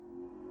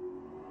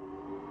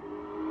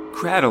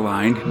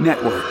Crataline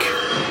Network.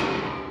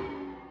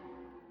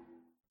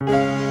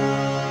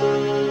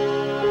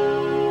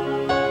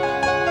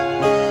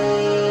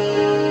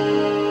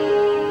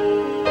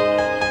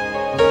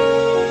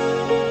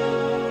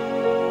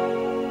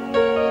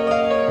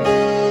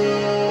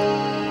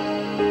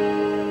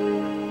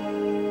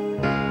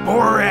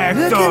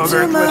 Borak Dog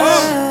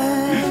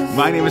Earthlets.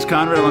 My name is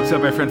Conrad,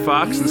 alongside my friend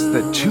Fox. This is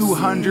the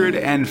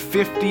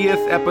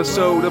 250th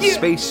episode of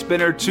Space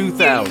Spinner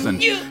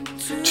 2000.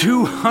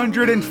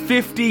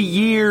 250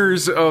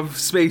 years of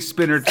Space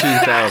Spinner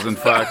 2000,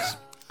 Fox.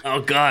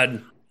 Oh,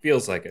 God.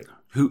 Feels like it.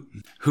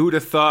 Who'd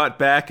have thought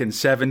back in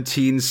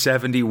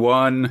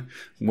 1771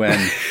 when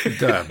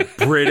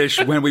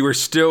when we were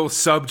still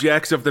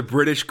subjects of the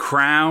British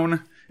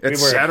Crown,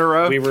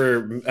 etc.? We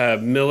were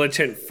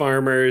militant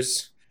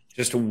farmers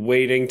just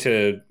waiting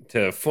to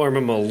form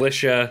a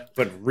militia,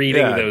 but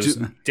reading those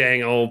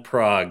dang old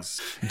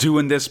progs.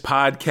 Doing this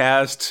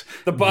podcast.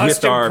 The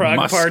Boston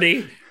Prog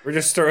Party. We're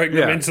just throwing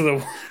them into the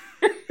water.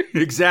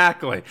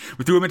 Exactly.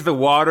 We threw them into the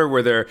water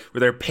where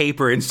their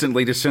paper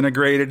instantly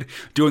disintegrated.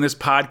 Doing this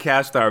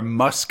podcast with our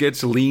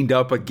muskets leaned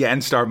up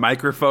against our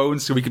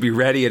microphones so we could be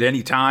ready at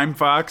any time,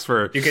 Fox.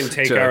 You can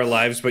take our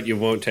lives, but you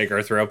won't take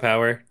our throw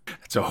power.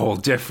 It's a whole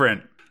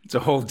different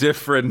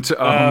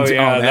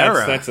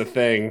era. That's a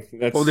thing.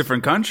 That's a whole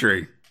different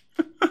country.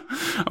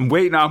 I'm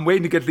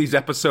waiting to get these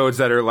episodes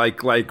that are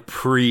like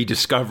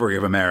pre-discovery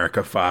of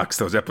America, Fox.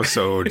 Those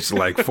episodes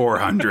like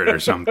 400 or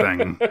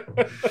something.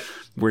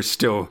 We're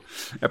still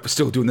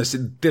doing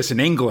this in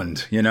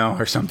England,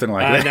 or something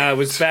like that. No, it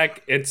was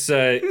back. It's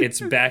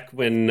back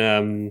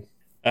when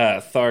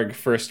Tharg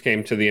first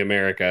came to the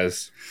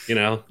Americas.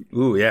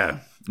 Ooh, yeah.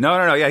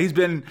 No. Yeah, he's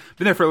been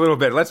there for a little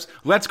bit.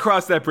 Let's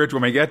cross that bridge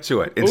when we get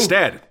to it.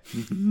 Instead,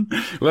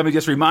 let me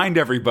just remind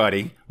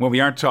everybody, when we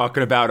aren't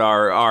talking about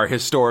our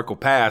historical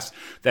past,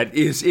 that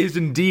is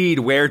indeed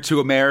where two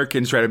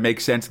Americans try to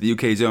make sense of the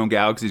UK's own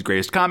galaxy's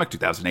greatest comic,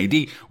 2000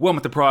 AD, one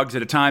with the progs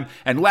at a time.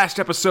 And last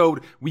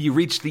episode, we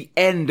reached the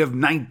end of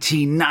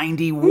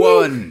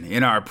 1991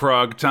 in our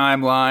prog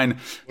timeline.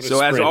 So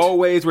as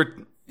always, we're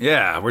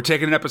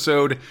taking an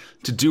episode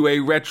to do a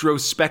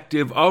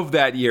retrospective of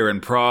that year in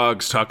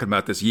Prague, talking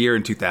about this year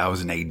in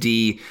 2000 AD.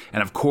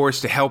 And of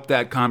course, to help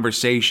that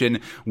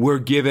conversation, we're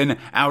giving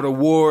out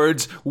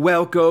awards.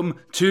 Welcome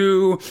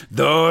to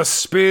the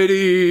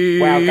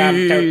Spitties.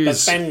 Welcome to the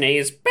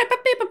Spinnies. Because,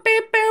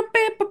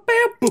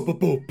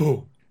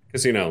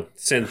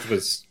 synth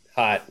was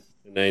hot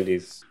in the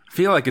 90s. I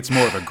feel like it's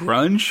more of a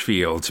grunge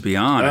feel, to be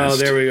honest. Oh,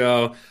 there we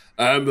go.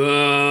 I'm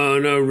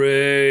gonna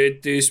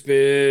rate the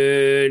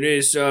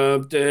Spinnies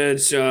something.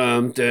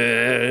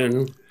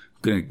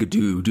 Gonna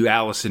do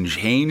Allison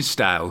Jane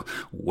style.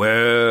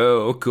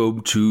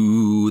 Welcome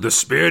to the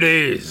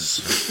Spitties.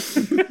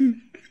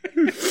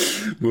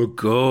 We're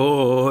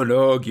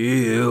gonna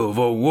give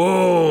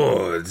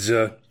awards.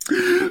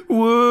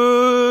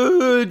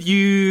 Would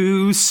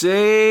you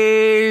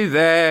say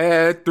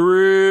that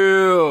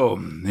Thrill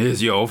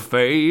is your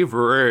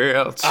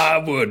favorite? I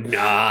would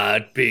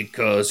not,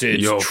 because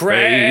it's your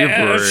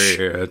trash.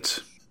 Favorite.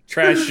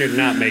 Trash should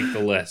not make the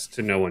list,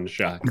 to no one's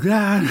shock.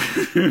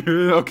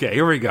 Okay,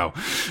 here we go.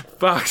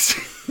 Fox,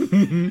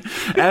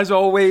 as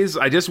always,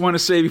 I just want to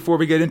say before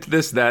we get into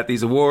this that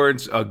these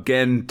awards,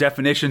 again,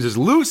 definitions as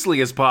loosely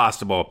as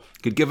possible.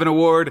 Could give an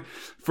award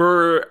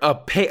for a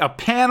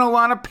panel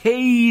on a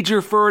page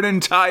or for an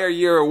entire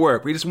year of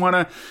work. We just want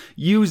to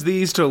use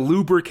these to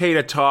lubricate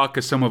a talk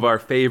of some of our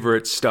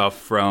favorite stuff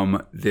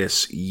from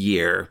this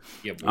year.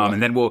 Yep.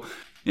 And then we'll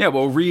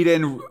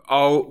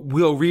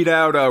read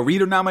out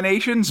reader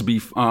nominations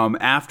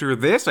after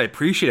this. I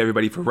appreciate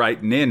everybody for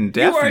writing in,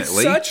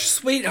 definitely. You are such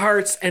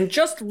sweethearts, and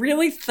just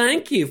really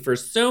thank you for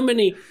so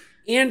many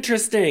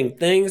interesting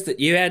things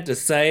that you had to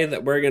say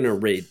that we're going to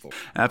read for.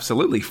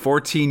 Absolutely.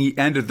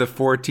 End of the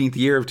 14th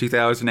year of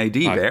 2000 AD.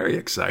 Very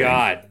exciting.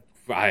 God.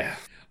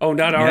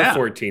 Not our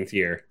 14th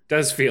year.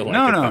 Does feel like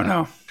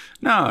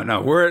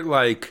No. We're at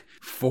like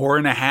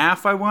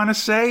 4.5, I want to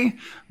say,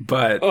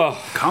 but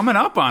coming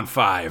up on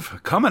 5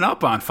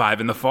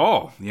 in the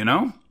fall,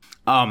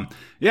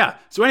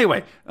 So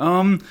anyway,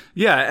 and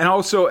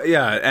also,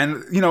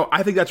 and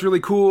I think that's really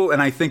cool,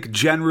 and I think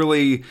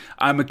generally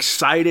I'm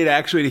excited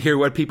actually to hear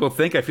what people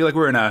think. I feel like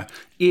we're in the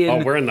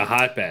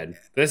hotbed.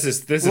 This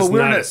is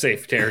not a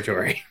safe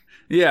territory.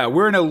 Yeah,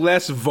 we're in a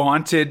less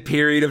vaunted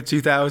period of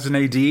 2000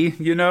 AD,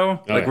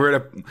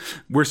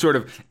 we're sort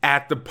of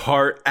at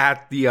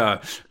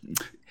the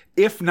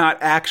if not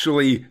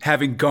actually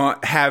have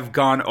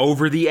gone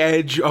over the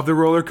edge of the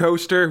roller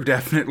coaster,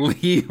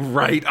 definitely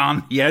right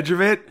on the edge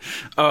of it.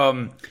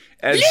 And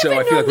so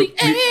I feel like the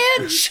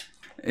edge.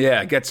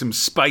 Get some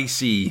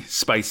spicy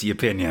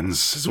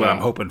opinions is what I'm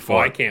hoping for. Oh,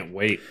 I can't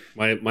wait.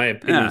 My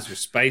opinions are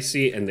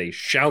spicy, and they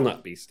shall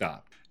not be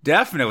stopped.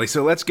 Definitely.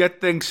 So let's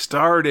get things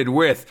started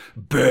with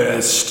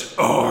Best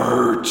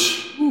Art.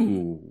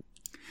 Ooh.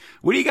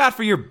 What do you got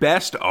for your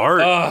best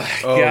art of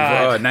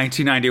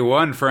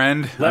 1991,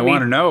 friend? I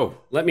want to know.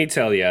 Let me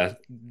tell you,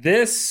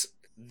 this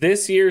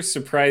this year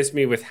surprised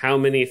me with how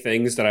many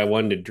things that I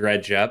wanted to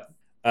dredge up.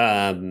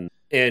 And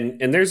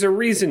there's a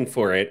reason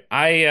for it.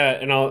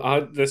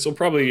 I'll this will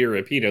probably be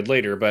repeated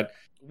later, but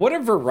what a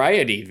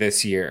variety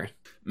this year.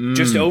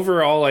 Just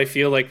overall, I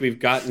feel like we've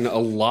gotten a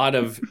lot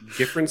of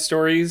different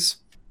stories.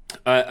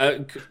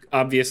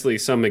 Obviously,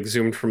 some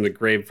exhumed from the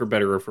grave for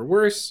better or for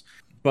worse,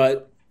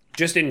 but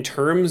just in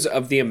terms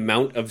of the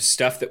amount of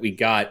stuff that we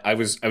got, I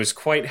was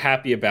quite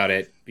happy about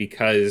it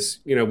because,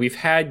 you know, we've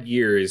had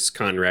years,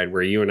 Conrad,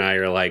 where you and I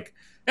are like,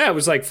 yeah, it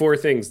was like 4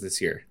 things this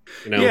year.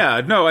 You know?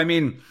 Yeah, no, I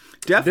mean,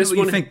 definitely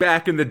you think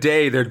back in the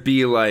day, there'd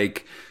be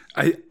like,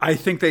 I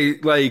think they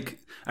like,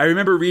 I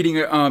remember reading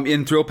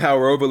in Thrill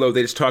Power Overload,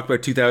 they just talked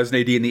about 2000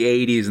 AD in the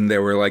 80s, and they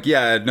were like,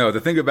 yeah, no, the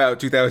thing about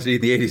 2000 AD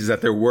in the 80s is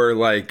that there were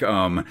like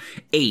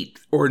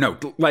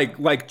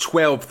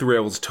 12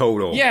 thrills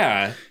total.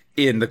 Yeah.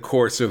 In the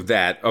course of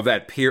that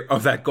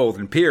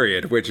golden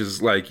period, which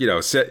is like, you know,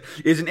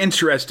 is an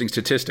interesting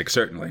statistic,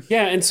 certainly.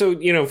 Yeah, and so,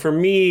 you know, for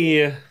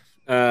me,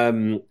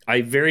 I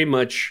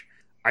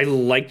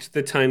liked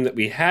the time that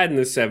we had in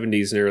the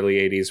 70s and early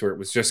 80s where it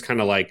was just kind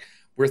of like,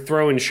 we're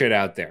throwing shit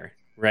out there,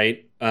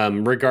 right?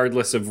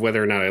 Regardless of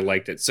whether or not I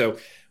liked it. So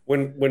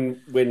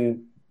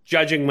when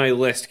judging my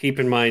list, keep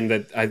in mind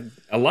that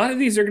a lot of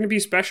these are going to be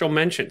special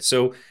mentions.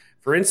 So,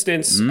 for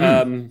instance,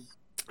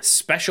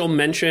 special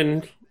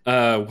mention...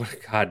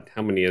 God,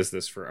 how many is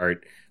this for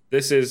art?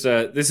 This is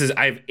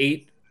I have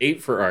eight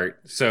for art.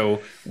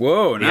 So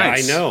whoa,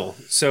 nice. Yeah, I know.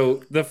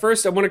 So the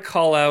first I want to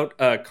call out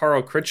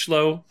Carl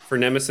Critchlow for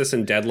Nemesis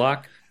and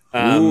Deadlock.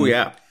 Ooh,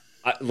 yeah.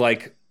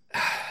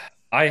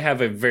 I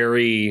have a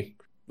very,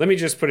 let me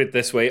just put it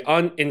this way,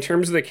 in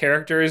terms of the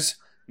characters,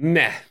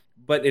 meh,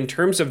 but in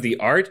terms of the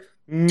art,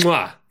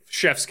 mwah,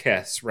 chef's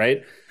kiss,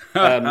 right?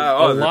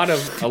 A lot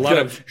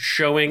of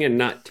showing and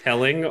not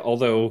telling,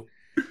 although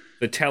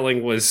the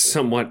telling was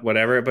somewhat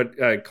whatever.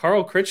 But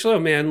Carl Critchlow,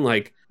 man,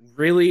 like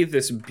really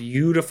this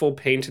beautiful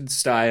painted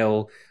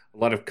style, a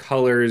lot of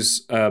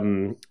colors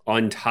on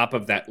top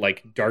of that,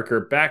 like darker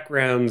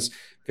backgrounds,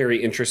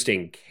 very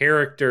interesting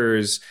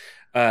characters.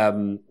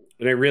 And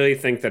I really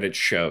think that it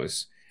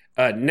shows.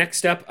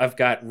 Next up, I've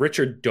got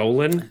Richard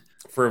Dolan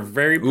for a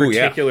very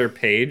particular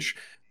page,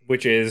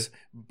 which is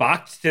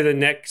Bocked to the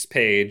Next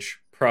Page,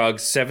 Prague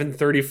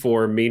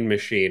 734 Mean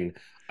Machine.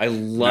 I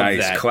love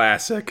that.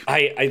 Classic.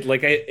 I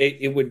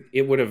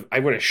would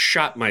have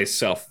shot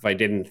myself if I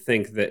didn't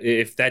think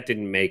if that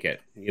didn't make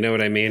it. You know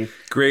what I mean?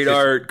 Great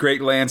art,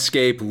 great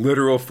landscape,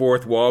 literal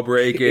fourth wall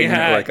breaking.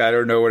 Yeah, like, I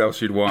don't know what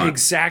else you'd want.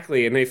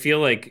 Exactly. And I feel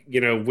like,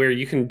 you know, where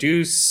you can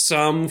do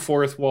some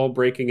fourth wall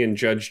breaking in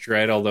Judge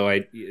Dredd, although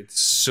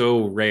it's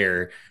so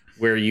rare,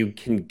 where you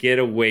can get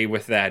away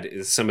with that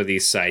is some of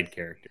these side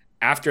characters.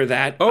 After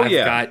that, I've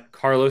got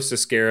Carlos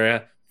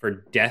Esquerra for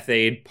Death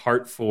Aid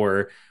Part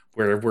 4,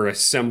 where we're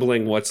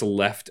assembling what's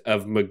left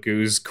of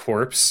Magoo's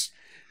corpse.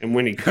 And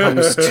when he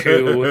comes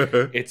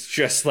to, it's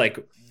just like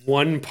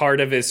one part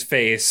of his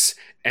face,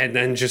 and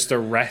then just the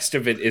rest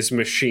of it is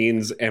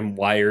machines and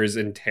wires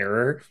and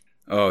terror.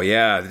 Oh,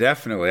 yeah,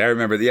 definitely. I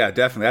remember,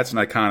 definitely. That's an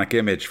iconic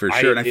image for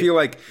sure. And I feel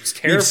like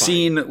we've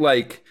seen,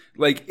 like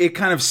it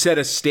kind of set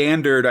a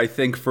standard, I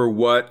think, for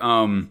what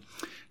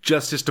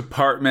Justice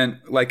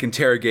Department, like,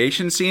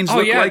 interrogation scenes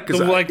look like.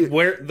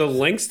 Where the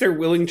lengths they're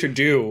willing to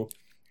do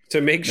to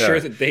make sure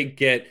that they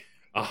get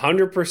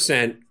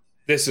 100%,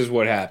 this is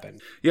what happened.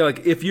 Yeah,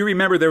 like if you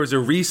remember, there was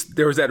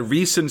that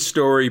recent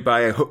story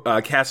by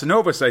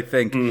Casanovas, I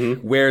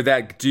think, where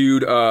that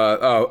dude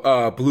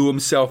blew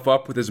himself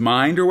up with his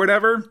mind or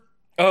whatever.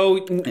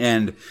 Oh,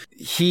 and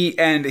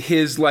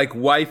his like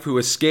wife who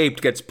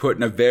escaped gets put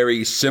in a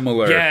very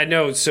similar. Yeah,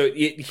 no. So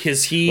he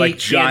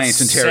giant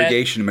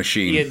interrogation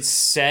machine. He had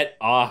set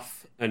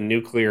off a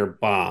nuclear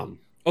bomb.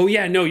 Oh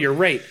yeah, no, you're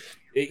right.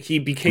 He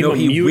became a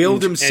mutant.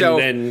 Willed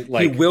himself, and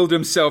then, he willed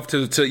himself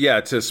to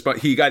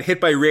he got hit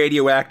by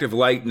radioactive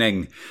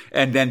lightning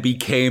and then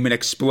became an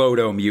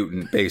Explodo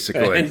mutant,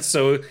 basically. And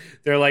so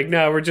they're like,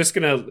 no, we're just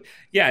going to,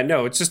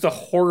 it's just the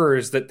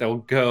horrors that they'll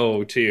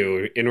go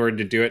to in order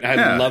to do it.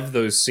 I love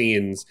those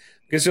scenes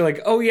because they're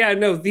like, oh yeah,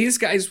 no, these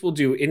guys will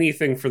do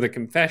anything for the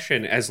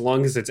confession as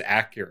long as it's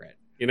accurate.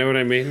 You know what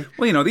I mean?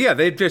 Well,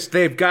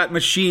 they've got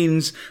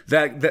machines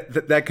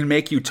that can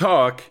make you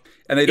talk.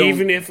 And they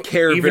don't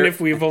care if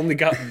we've only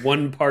got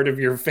one part of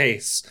your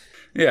face.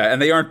 Yeah,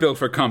 and they aren't built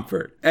for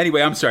comfort.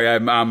 Anyway, I'm sorry,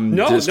 I'm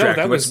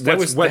distracted.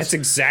 That's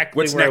exactly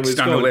what's where next I was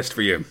on the list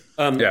for you.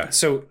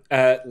 So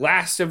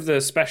last of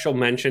the special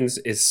mentions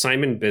is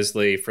Simon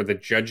Bisley for the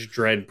Judge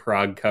Dredd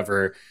Prague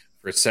cover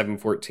for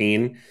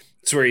 714.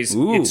 It's where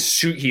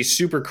he's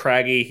super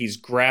craggy. He's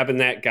grabbing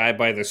that guy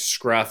by the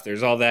scruff.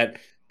 There's all that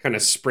kind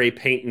of spray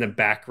paint in the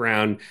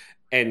background.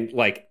 And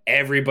like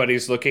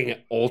everybody's looking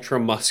ultra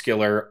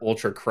muscular,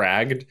 ultra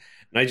cragged.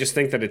 And I just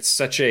think that it's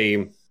such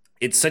an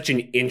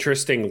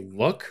interesting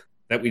look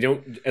that we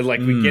don't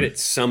we get it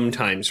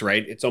sometimes,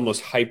 right? It's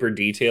almost hyper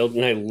detailed.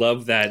 And I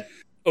love that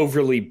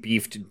overly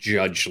beefed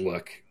judge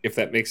look, if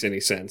that makes any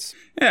sense.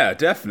 Yeah,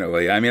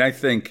 definitely. I mean, I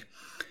think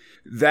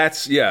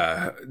That's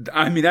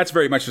I mean, that's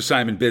very much the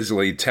Simon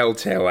Bisley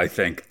telltale. I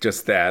think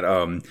just that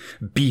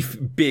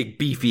big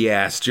beefy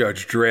ass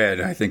Judge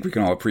Dredd. I think we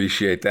can all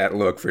appreciate that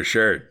look for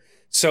sure.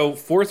 So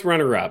fourth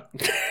runner up.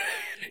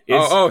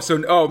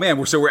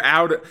 So we're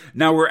out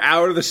now. We're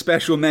out of the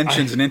special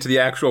mentions and into the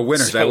actual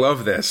winners. I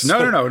love this. No.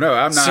 I'm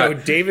not. So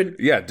David,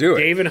 do it.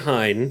 David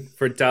Hein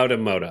for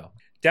Daudamoto.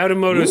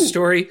 Daudamoto's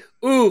story,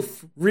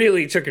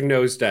 really took a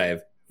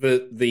nosedive.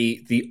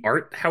 The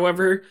art,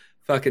 however,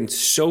 fucking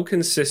so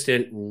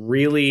consistent,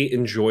 really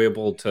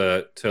enjoyable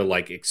to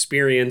like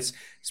experience,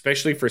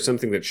 especially for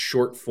something that's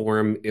short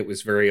form. It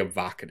was very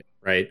evocative,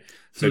 right?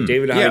 So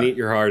David Hein, Eat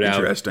Your Heart Out.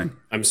 Interesting.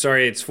 I'm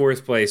sorry it's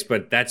fourth place,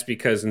 but that's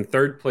because in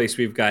third place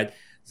we've got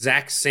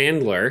Zach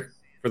Sandler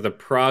for the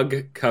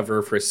Prague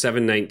cover for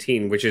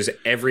 719, which is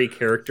every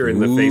character in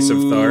the face of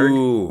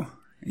Tharg.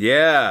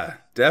 Yeah,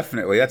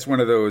 definitely. That's one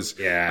of those.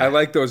 Yeah. I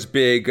like those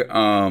big.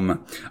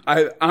 I'm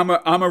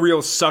a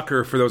real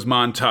sucker for those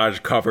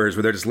montage covers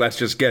where they're just let's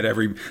just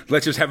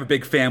have a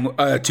big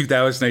family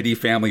 2000 AD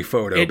family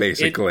photo.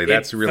 Basically,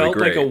 that's really felt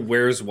great. Like a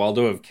Where's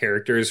Waldo of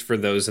characters for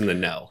those in the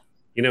know.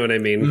 You know what I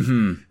mean?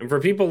 Mm-hmm. And for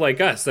people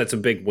like us, that's a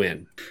big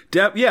win.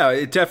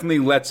 It definitely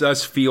lets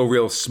us feel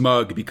real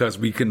smug because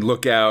we can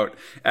look out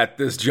at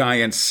this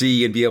giant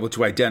sea and be able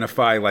to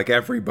identify like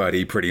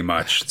everybody pretty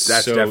much.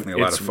 That's definitely a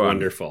lot of fun. It's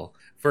wonderful.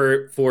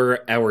 For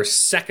our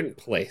second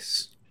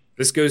place,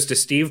 this goes to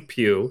Steve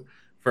Pugh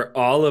for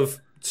all of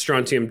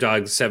Strontium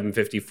Dog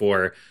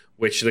 754,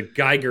 which the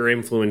Geiger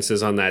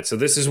influences on that. So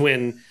this is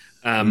when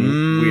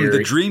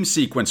the dream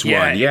sequence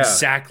one. Yeah,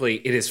 exactly.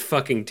 It is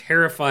fucking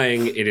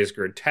terrifying. It is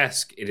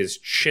grotesque. It is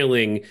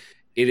chilling.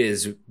 It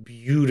is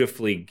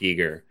beautifully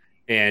Giger.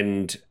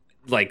 And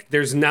like,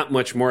 there's not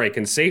much more I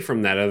can say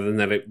from that other than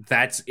that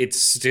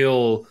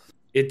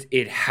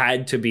it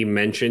had to be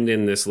mentioned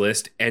in this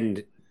list,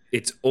 and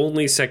it's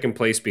only second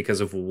place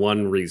because of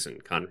one reason,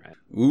 Conrad.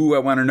 Ooh, I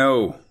want to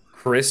know.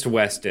 Chris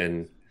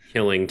Weston,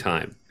 Killing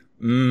Time.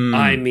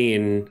 I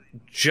mean,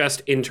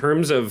 just in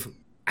terms of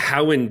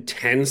how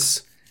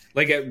intense,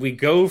 like we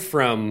go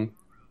from,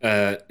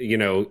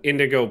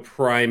 Indigo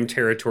Prime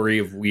territory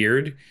of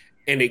weird,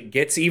 and it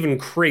gets even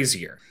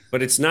crazier.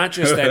 But it's not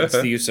just that, it's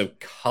the use of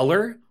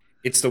color.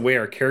 It's the way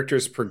our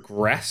characters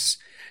progress.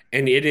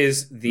 And it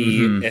is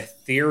the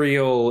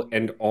ethereal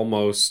and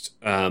almost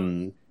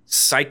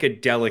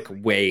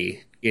psychedelic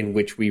way in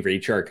which we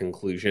reach our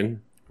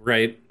conclusion,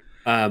 right?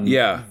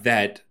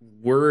 That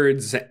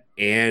words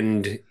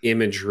and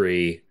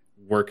imagery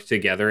work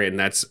together, and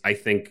that's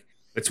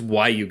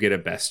why you get a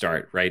best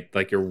art, right?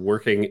 Like, you're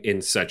working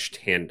in such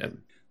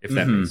tandem, if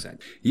that makes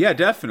sense. Yeah,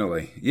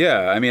 definitely.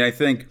 Yeah, I mean, I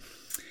think,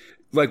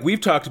 like,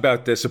 we've talked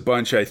about this a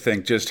bunch, I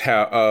think, just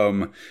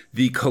how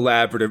the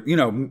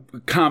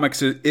collaborative,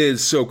 comics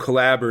is so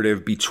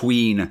collaborative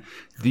between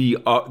the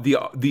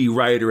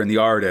writer and the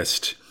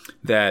artist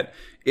that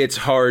it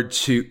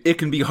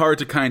can be hard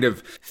to kind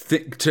of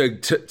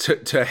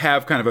to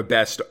have kind of a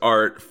best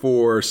art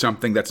for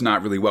something that's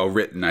not really well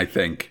written, I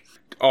think.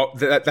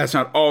 That's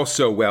not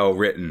also well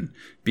written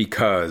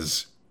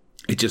because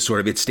it just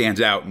sort of, it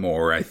stands out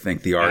more, I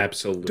think, the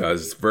art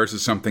does,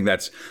 versus something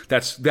that's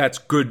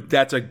good.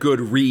 That's a good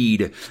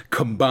read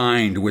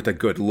combined with a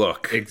good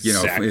look.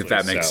 Exactly, if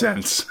that makes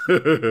sense.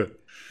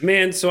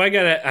 Man, so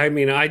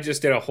I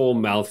just did a whole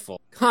mouthful.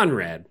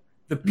 Conrad,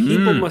 the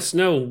people must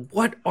know,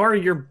 what are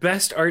your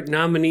best art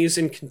nominees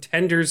and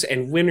contenders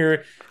and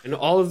winner and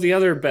all of the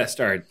other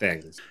best art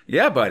things?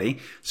 Yeah, buddy.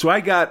 So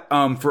I got,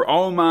 for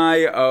all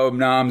my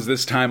noms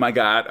this time, I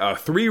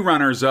got 3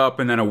 runners up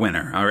and then a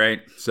winner. All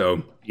right.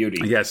 So beauty.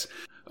 I guess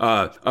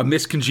a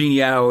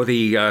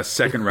miscongeniality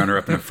second runner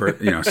up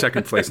and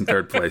second place and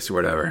third place or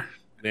whatever.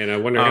 Man, I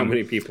wonder how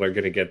many people are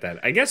going to get that.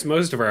 I guess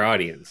most of our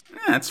audience.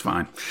 That's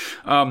fine.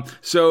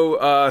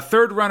 So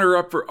third runner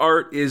up for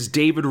art is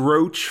David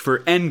Roach for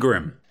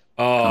Engrim.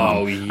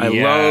 Oh,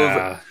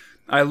 yeah.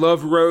 I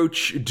love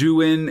Roach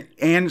doing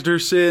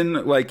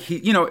Anderson. Like,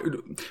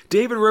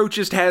 David Roach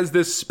just has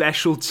this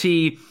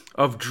specialty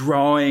of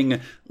drawing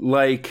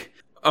like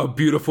a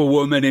beautiful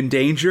woman in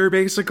danger,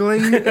 basically,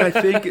 I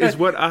think is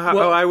what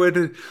how I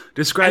would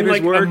describe his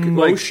work.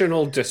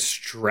 Emotional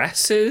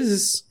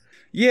distresses.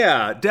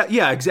 Yeah,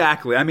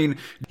 exactly. I mean,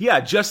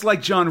 just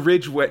like John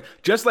Ridgway,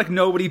 just like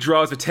nobody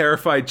draws a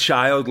terrified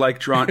child like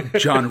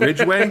John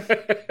Ridgway,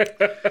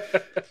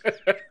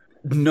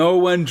 no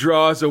one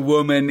draws a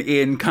woman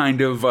in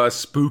kind of a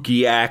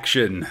spooky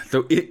action,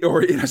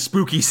 or in a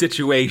spooky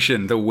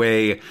situation, the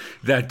way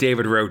that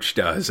David Roach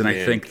does. And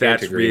I think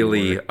that's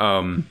really...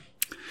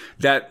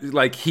 that,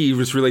 like, he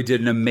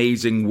did an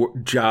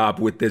amazing job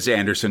with this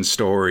Anderson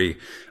story.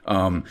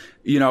 I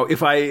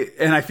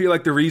feel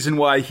like the reason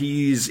why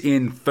he's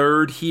in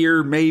third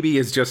here maybe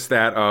is just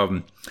that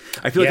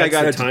I feel like I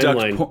got to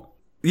deduct.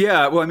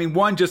 Yeah, well, I mean,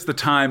 one, just the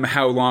time,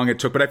 how long it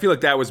took, but I feel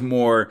like that was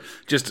more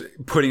just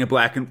putting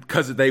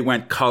because they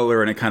went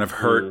color and it kind of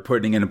hurt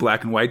putting in a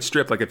black and white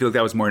strip. Like, I feel like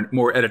that was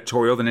more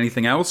editorial than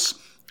anything else.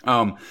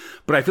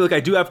 But I feel like I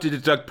do have to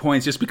deduct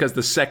points just because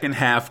the second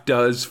half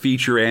does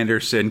feature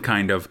Anderson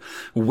kind of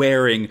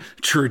wearing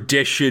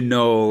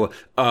traditional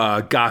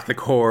gothic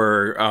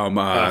horror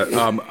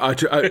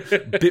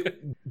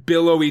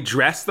billowy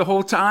dress the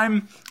whole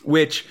time,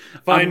 which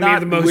find me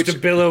the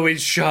most billowy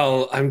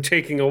shawl. I'm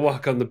taking a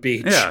walk on the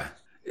beach. Yeah.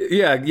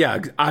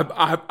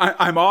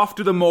 I'm off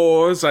to the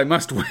moors. I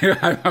must wear.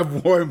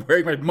 I'm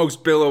wearing my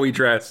most billowy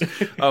dress,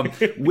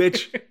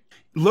 which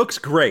looks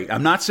great.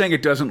 I'm not saying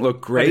it doesn't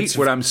look great.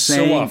 What I'm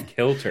saying, so off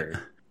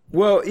kilter.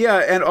 Well, yeah,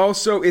 and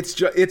also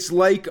it's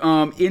like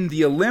in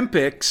the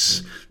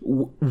Olympics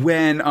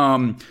when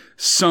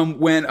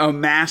a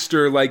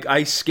master like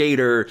ice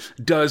skater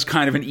does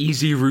kind of an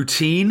easy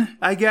routine,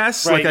 I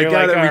guess. Right, like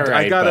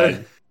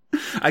bud.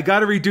 I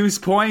gotta reduce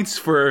points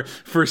for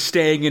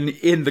staying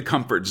in the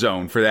comfort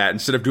zone for that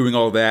instead of doing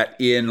all that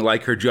in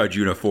like her judge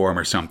uniform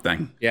or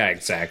something. Yeah,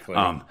 exactly.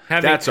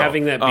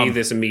 Having that be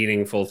this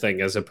meaningful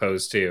thing as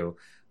opposed to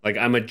like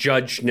I'm a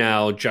judge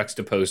now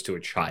juxtaposed to a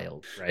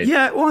child, right?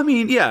 Yeah, well, I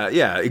mean,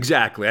 yeah,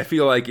 exactly. I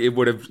feel like it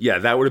would have,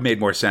 that would have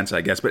made more sense,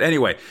 I guess. But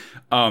anyway,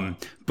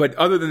 but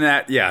other than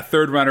that,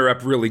 third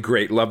runner-up, really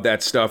great. Loved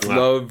that stuff.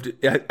 Wow.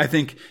 I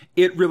think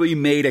it really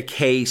made a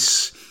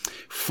case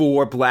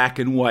for black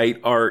and white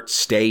art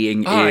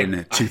staying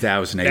in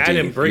 2018. That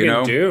and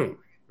Brigand Doom,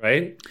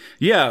 right?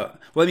 Yeah.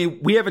 Well, I mean,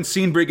 we haven't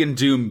seen Brigand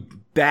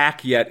Doom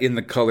back yet in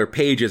the color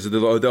pages,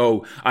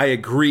 although I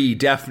agree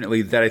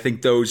definitely that I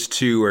think those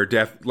two are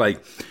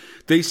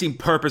they seem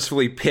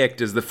purposefully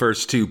picked as the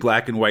first two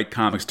black and white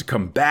comics to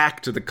come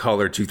back to the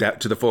color to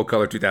the full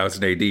color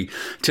 2000 AD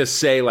to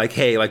say like,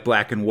 hey, like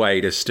black and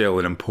white is still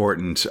an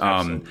important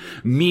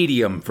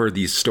medium for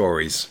these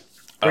stories.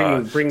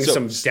 Bring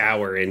some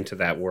dower into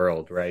that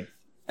world, right?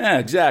 Yeah,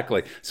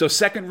 exactly. So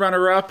second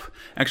runner-up,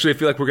 actually I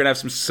feel like we're going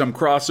to have some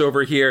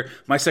crossover here.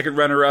 My second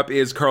runner-up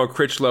is Carl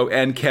Critchlow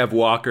and Kev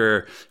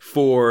Walker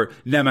for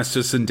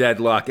Nemesis and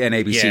Deadlock and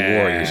ABC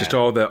Warriors. Just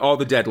all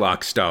the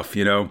Deadlock stuff,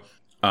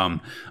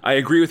 I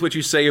agree with what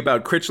you say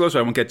about Critchlow, so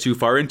I won't get too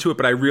far into it,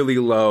 but I really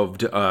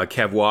loved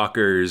Kev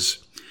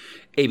Walker's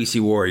ABC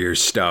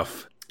Warriors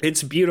stuff.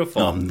 It's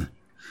beautiful.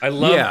 I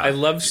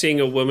love seeing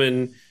a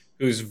woman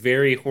who's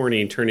very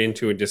horny turn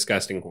into a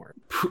disgusting whore.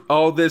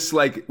 All this,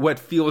 like, what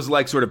feels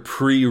like sort of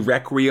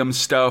pre-Requiem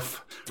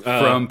stuff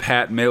from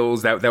Pat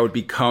Mills that would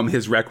become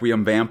his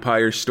Requiem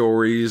vampire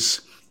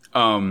stories.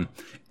 And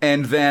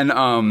then,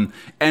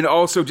 and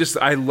also just,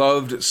 I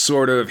loved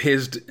sort of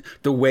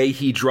the way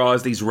he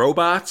draws these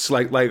robots,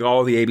 like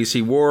all the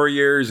ABC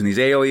Warriors and these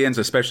aliens.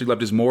 Especially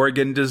loved his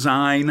Morrigan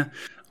design.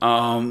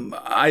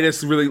 I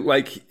just really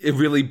it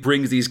really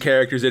brings these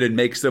characters in and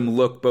makes them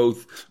look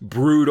both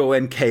brutal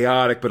and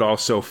chaotic, but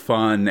also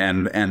fun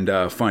and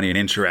funny and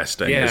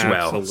interesting as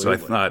well. Absolutely. So I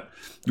thought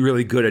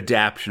really good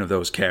adaptation of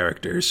those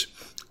characters.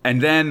 And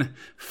then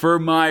for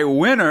my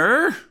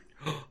winner,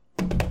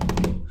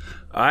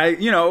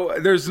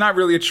 there's not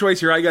really a choice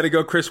here. I got to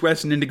go Chris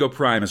West and Indigo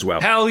Prime as well.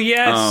 Hell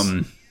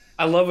yes.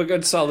 I love a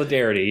good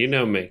solidarity. You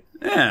know me.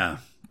 Yeah.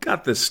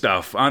 Got this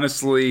stuff.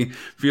 Honestly,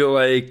 feel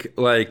like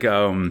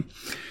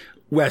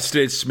West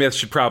and Smith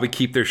should probably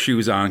keep their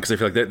shoes on because I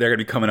feel like they're going to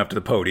be coming up to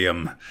the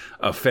podium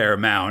a fair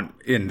amount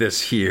in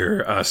this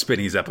here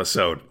Spinnies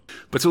episode.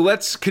 But so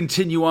let's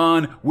continue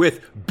on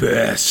with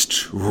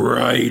Best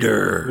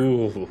Writer.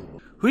 Ooh.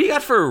 Who you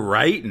got for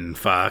writing,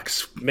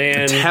 Fox?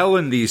 Man.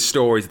 Telling these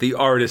stories the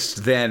artists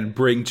then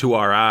bring to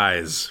our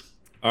eyes.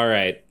 All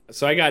right.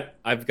 So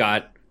I've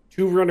got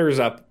two runners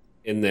up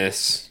in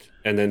this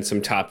and then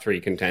some top three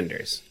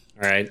contenders.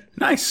 All right.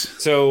 Nice.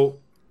 So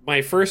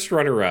my first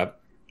runner up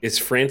is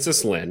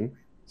Francis Lin,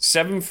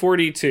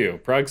 742,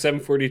 Prague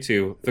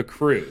 742, The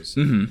Cruise.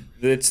 Mm-hmm.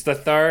 It's the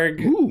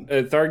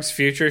Tharg's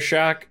Future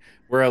Shock,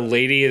 where a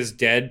lady is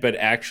dead, but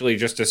actually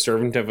just a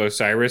servant of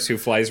Osiris who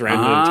flies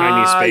around in a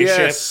tiny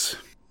spaceship. Yes.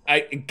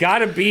 I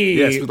gotta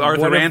be with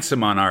Arthur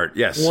Ransom on art.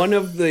 Yes, one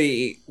of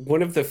the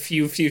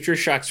few Future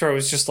Shocks where I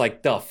was just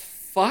like, the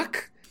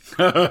fuck,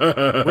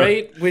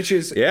 right? Which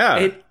is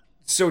it.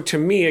 So to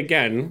me,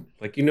 again,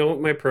 like what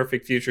my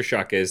perfect Future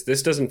Shock is.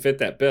 This doesn't fit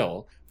that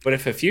bill. But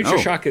if a Future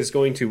Shock is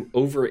going to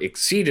over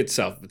exceed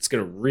itself, it's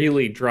going to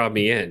really draw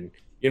me in.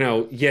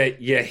 You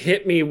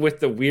hit me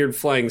with the weird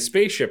flying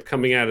spaceship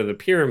coming out of the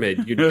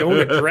pyramid. You don't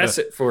address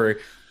it for,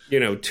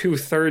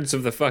 2/3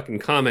 of the fucking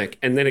comic.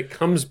 And then it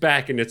comes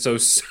back and it's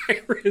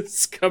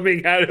Osiris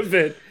coming out of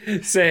it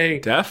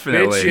saying,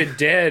 definitely, bitch, you're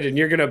dead and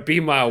you're going to be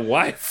my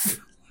wife.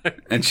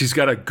 And she's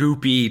got a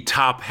goopy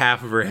top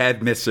half of her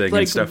head missing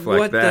and stuff like that.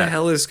 What the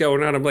hell is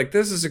going on? I'm like,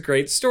 this is a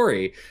great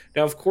story.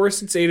 Now, of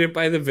course, it's aided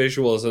by the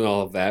visuals and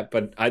all of that,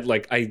 but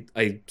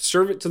I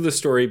serve it to the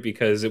story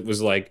because it was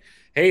like,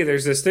 hey,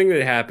 there's this thing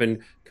that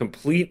happened,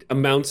 complete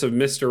amounts of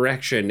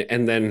misdirection,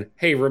 and then,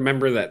 hey,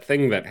 remember that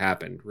thing that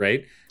happened,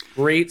 right?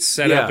 Great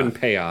setup and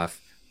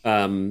payoff.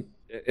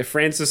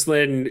 Francis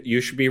Lin, you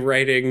should be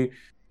writing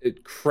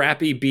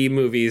crappy B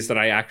movies that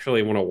I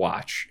actually want to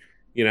watch,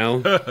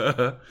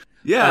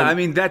 Yeah, I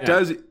mean, that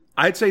does...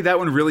 I'd say that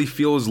one really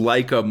feels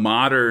like a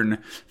modern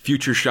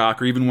Future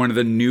Shock, or even one of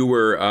the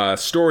newer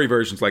story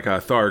versions, like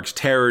Tharg's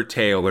Terror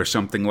Tale or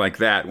something like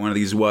that. One of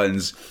these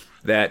ones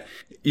that,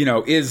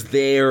 is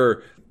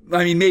there.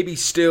 I mean, maybe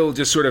still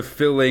just sort of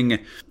filling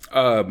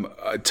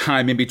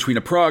time in between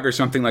a prog or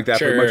something like that,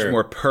 sure. but much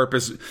more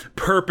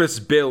purpose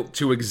built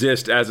to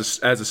exist as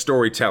a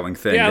storytelling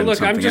thing. Yeah,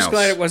 look, I'm just else.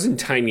 glad it wasn't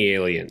Tiny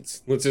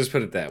Aliens. Let's just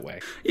put it that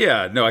way.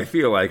 Yeah, no, I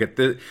feel like at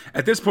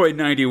this point,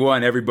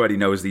 91, everybody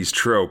knows these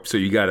tropes, so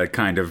you got to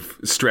kind of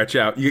stretch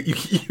out.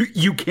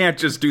 You can't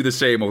just do the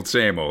same old,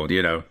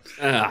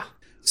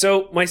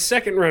 So my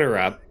second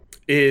runner-up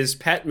is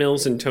Pat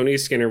Mills and Tony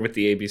Skinner with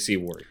the ABC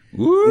Warriors.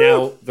 Woo!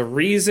 Now, the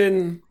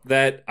reason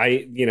that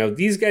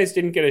these guys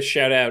didn't get a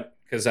shout out,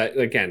 because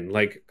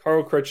like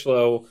Carl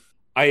Critchlow,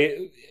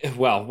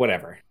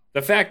 whatever.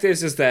 The fact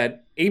is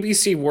that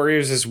ABC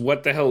Warriors is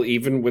what the hell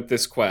even with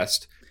this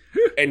quest.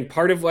 And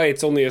part of why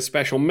it's only a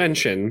special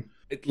mention,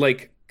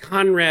 like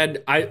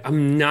Conrad,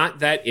 I'm not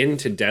that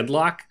into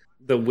Deadlock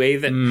the way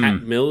that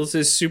Pat Mills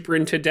is super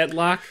into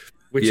Deadlock.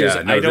 I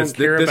don't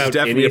care about anything. This is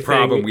definitely a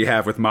problem we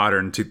have with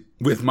modern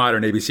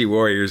ABC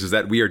Warriors, is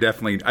that we are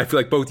definitely, I feel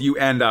like both you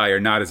and I are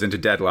not as into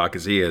Deadlock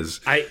as he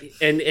is.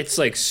 And it's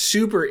like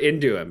super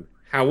into him.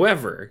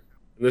 However,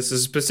 this is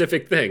a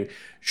specific thing.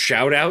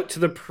 Shout out to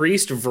the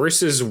Priest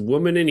versus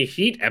Woman in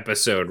Heat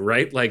episode,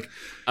 right? Like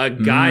a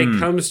guy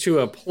comes to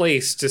a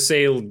place to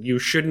say you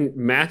shouldn't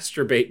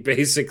masturbate,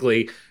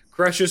 basically,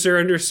 crushes her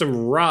under some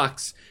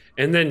rocks,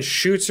 and then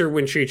shoots her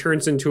when she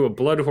turns into a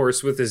blood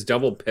horse with his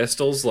double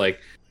pistols. Like,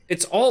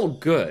 it's all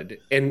good,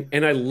 and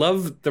I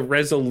love the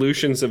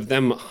resolutions of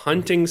them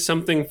hunting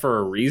something for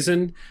a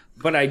reason,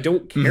 but I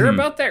don't care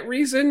about that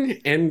reason,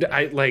 and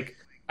I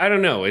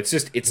don't know.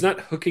 It's not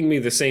hooking me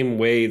the same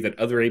way that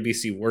other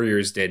ABC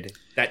Warriors did.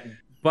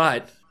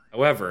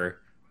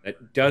 However,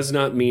 that does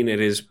not mean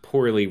it is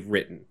poorly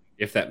written,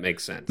 if that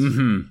makes sense.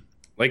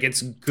 Like,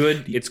 it's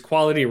good, it's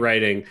quality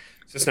writing,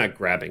 it's just not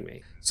grabbing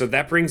me. So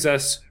that brings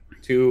us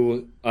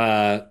to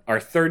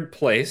our third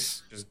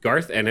place, is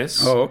Garth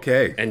Ennis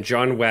and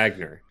John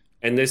Wagner.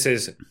 And this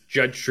is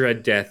Judge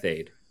Dredd Death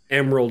Aid,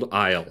 Emerald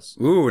Isles,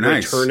 Ooh,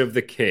 nice. Return of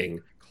the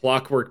King,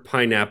 Clockwork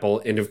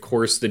Pineapple, and of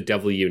course The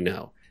Devil You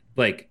Know.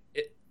 Like,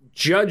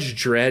 Judge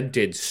Dredd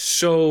did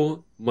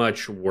so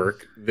much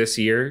work this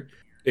year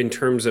in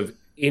terms of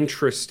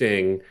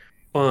interesting,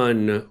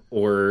 fun,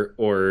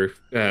 or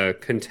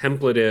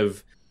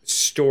contemplative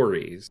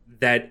stories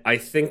that I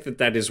think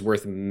that is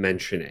worth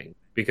mentioning.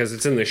 Because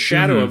it's in the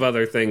shadow of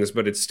other things,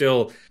 but it's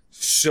still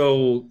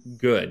so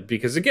good.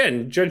 Because,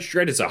 again, Judge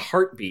Dredd is a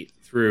heartbeat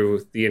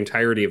through the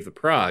entirety of the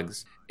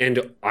progs.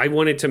 And I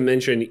wanted to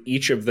mention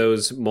each of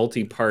those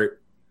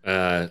multi-part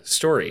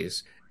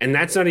stories. And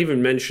that's not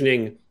even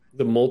mentioning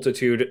the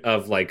multitude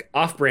of, like,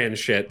 off-brand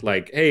shit.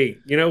 Like, hey,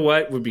 you know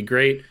what would be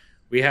great?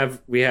 We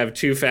have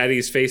two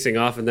fatties facing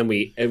off, and then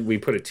we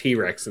put a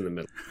T-Rex in the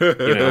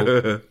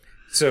middle.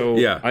 So,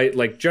 yeah. I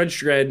like Judge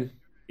Dredd,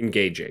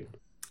 engaging.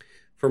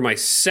 For my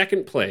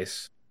second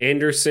place,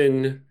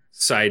 Anderson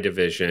Side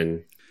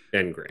Division,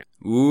 Ben Graham.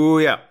 Ooh,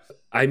 yeah.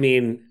 I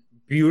mean,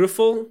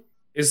 beautiful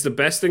is the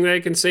best thing that I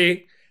can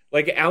say.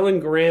 Like,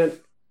 Alan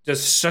Grant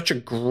does such a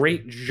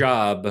great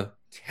job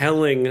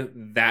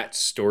telling that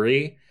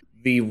story.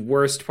 The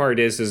worst part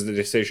is the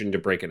decision to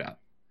break it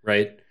up,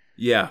 right?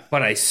 Yeah.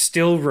 But I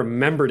still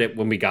remembered it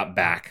when we got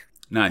back.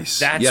 Nice.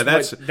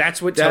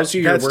 That's what tells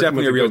you you're working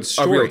with a good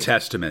story. A real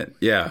testament.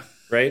 Yeah.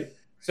 Right?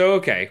 So,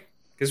 okay.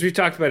 Because we've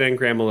talked about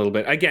Engram a little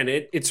bit. Again,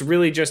 it's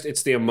really just,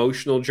 it's the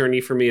emotional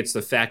journey for me. It's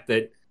the fact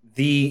that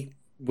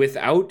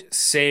without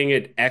saying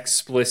it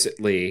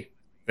explicitly,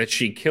 that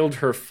she killed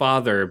her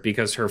father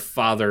because her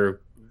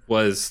father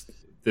was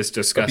this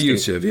disgusting.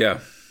 Abusive,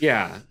 yeah.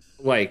 Yeah.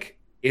 Like,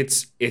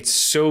 it's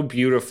so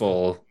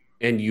beautiful,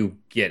 and you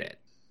get it.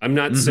 I'm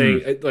not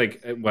saying,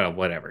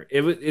 whatever.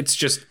 It's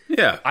just,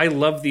 yeah. I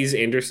love these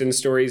Anderson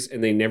stories,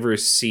 and they never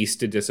cease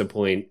to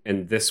disappoint.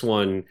 And this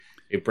one,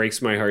 it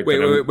breaks my heart.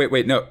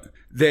 Wait, no.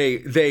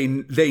 They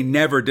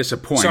never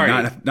disappoint.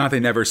 Sorry. Not they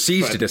never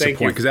cease to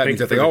disappoint, because that means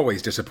that they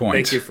always disappoint.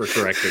 Thank you for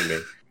correcting me.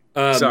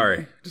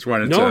 Sorry, just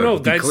wanted to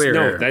be clear.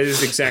 No, that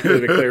is exactly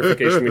the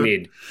clarification we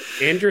need.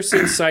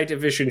 Anderson's Side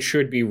Division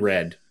should be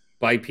read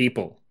by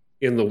people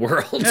in the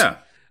world. Yeah.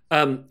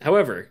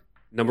 However,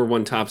 number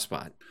one top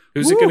spot.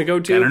 Who's it going to go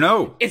to? I don't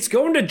know. It's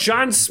going to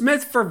John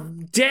Smith for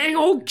dang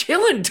old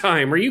Killing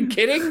Time. Are you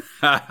kidding?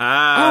 Oh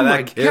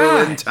my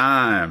Killing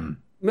Time.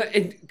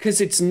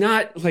 Because it's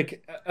not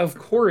like, of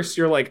course,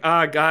 you're like,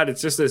 God,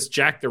 it's just this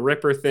Jack the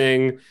Ripper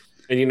thing.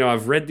 And,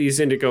 I've read these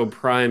Indigo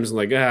Primes and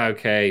like,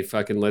 okay,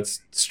 fucking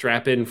let's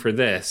strap in for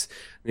this.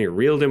 And you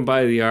reeled him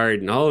by the art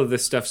and all of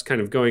this stuff's kind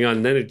of going on.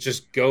 And then it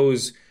just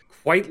goes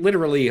quite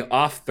literally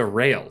off the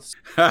rails.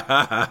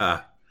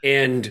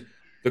 And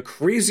the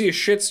craziest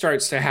shit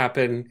starts to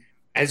happen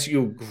as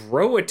you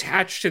grow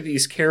attached to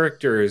these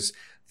characters.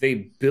 They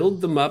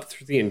build them up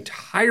through the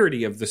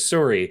entirety of the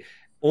story,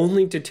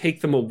 only to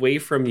take them away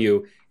from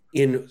you.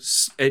 In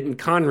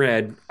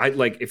Conrad,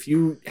 if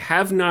you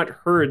have not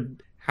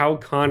heard how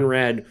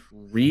Conrad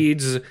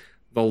reads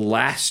the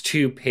last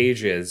 2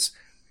 pages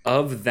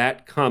of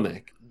that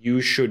comic,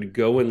 you should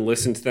go and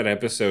listen to that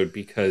episode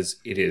because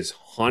it is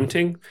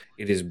haunting,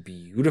 it is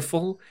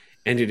beautiful,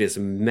 and it is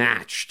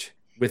matched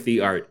with the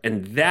art.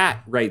 And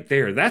that right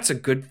there, that's a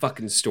good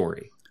fucking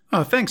story.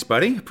 Oh, thanks,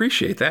 buddy.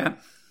 Appreciate that.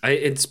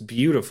 It's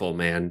beautiful,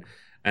 man.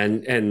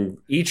 And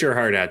eat your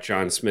heart out,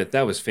 John Smith.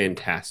 That was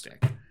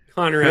fantastic.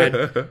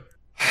 Conrad,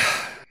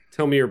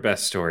 tell me your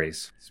best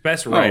stories.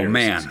 Best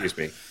writers, excuse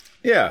me.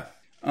 Yeah.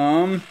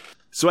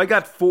 So I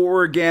got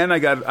 4 again. I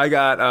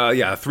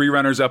got 3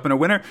 runners up and a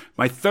winner.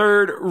 My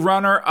third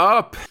runner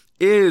up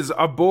is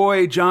a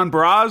boy, John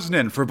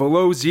Brosnan, for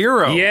Below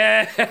Zero.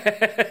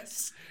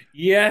 Yes.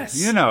 Yes.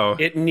 You know.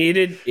 It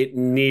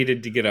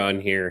needed to get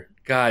on here.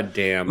 God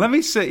damn. Let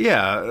me say,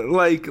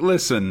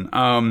 listen,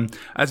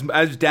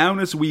 as down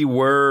as we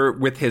were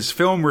with his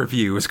film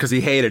reviews, because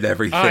he hated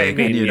everything,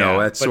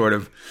 that sort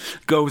of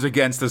goes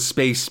against the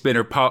space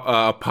spinner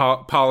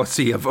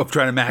policy of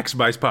trying to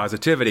maximize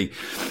positivity.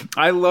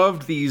 I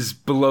loved these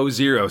Below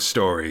Zero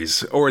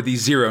stories, or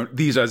these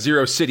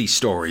Zero City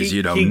stories,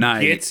 he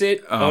gets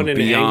it on an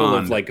angle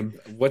of like,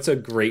 what's a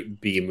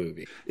great B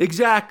movie?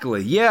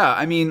 Exactly. Yeah.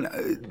 I mean,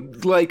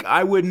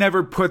 I would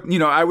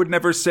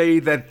never say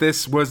that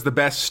this was the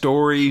best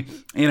story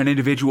in an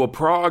individual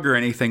prog or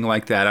anything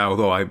like that.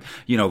 Although I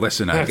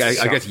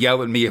guess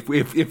yell at me if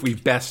we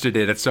bested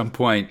it at some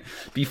point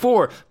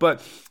before,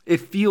 but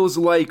it feels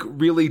like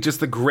really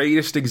just the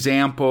greatest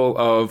example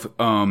of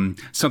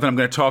something I'm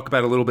going to talk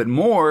about a little bit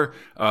more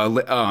in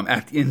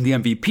the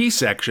MVP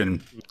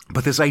section.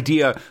 But this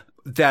idea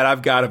that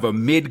I've got of a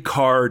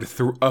mid-card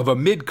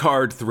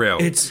thrill.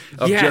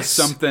 Just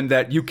something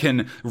that you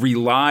can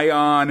rely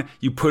on.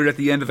 You put it at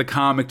the end of the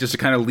comic just to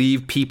kind of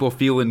leave people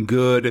feeling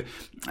good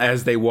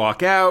as they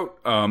walk out,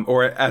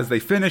 or as they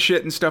finish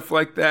it and stuff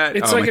like that.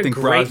 It's like a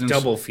great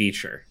double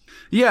feature.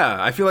 Yeah,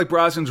 I feel like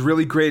Brosnan's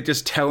really great at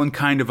just telling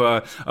kind of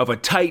a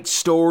tight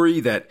story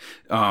that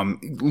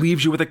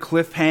leaves you with a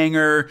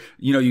cliffhanger.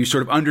 You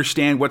sort of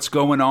understand what's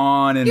going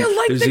on, and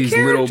there's these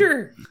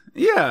character.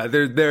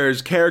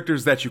 There's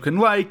characters that you can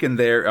like, and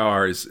there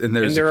are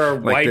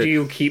why do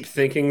you keep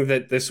thinking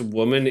that this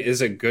woman is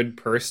a good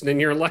person in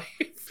your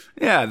life?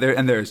 Yeah,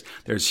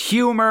 there's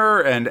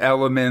humor and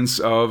elements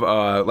of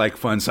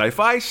fun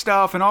sci-fi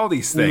stuff and all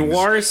these things.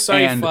 Noir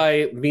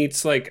sci-fi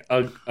meets like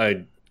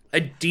a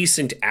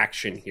decent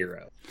action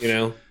hero,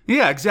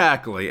 Yeah,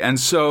 exactly. And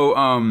so,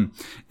 and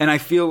I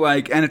feel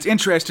like, and it's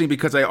interesting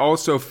because I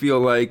also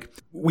feel like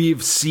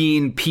we've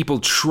seen people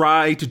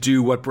try to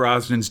do what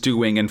Brosnan's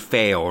doing and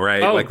fail,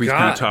 right? Oh, like we've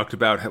kind of talked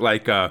about,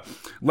 like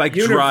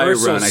Universal Dry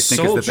Run, I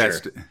think Soldier. is the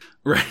best.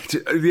 Right.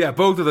 Yeah,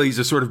 both of these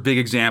are sort of big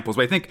examples.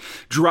 But I think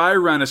Dry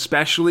Run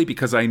especially,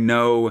 because I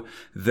know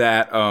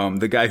that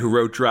the guy who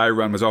wrote Dry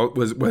Run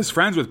was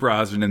friends with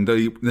Brosnan, and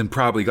then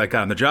probably got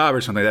on the job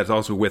or something. That's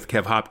also with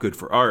Kev Hopgood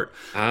for art.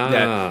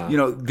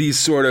 That, these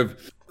sort of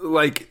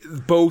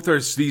both are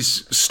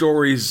these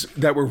stories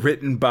that were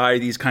written by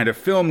these kind of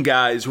film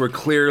guys who are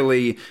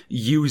clearly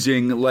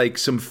using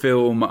some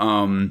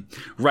film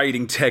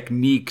writing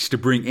techniques to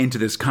bring into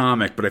this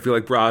comic. But I feel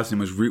like Brosnan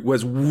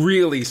was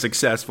really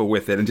successful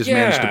with it and just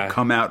managed to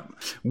come out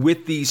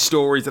with these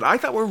stories that I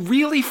thought were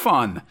really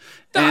fun.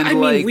 And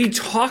we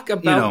talk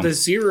about the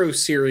Zero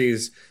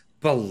series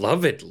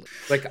belovedly.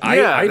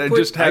 I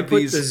put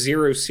the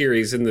Zero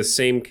series in the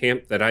same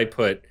camp that I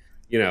put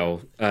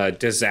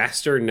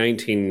Disaster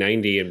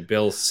 1990 and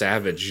Bill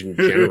Savage in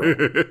general.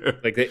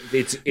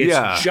 It's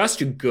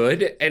just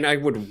good, and I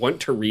would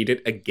want to read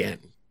it again.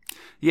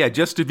 Yeah,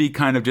 just to be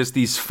kind of just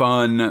these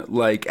fun,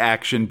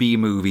 action B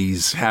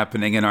movies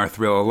happening in our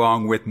thrill,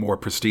 along with more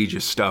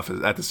prestigious stuff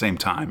at the same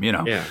time,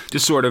 Yeah.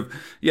 Just sort of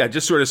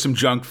some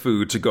junk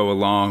food to go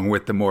along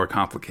with the more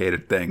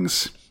complicated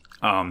things.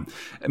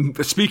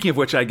 Speaking of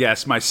which, I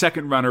guess my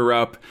second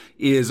runner-up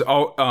is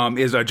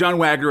John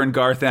Wagner and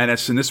Garth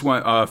Ennis, and this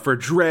one for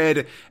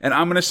Dredd, and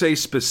I'm going to say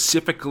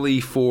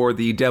specifically for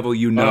The Devil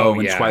You Know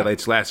and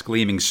Twilight's Last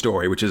Gleaming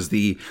Story, which is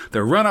the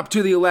run-up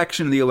to the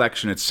election and the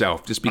election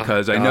itself, just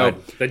because I know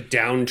the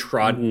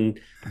downtrodden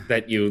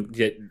that you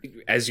get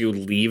as you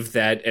leave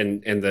that,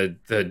 and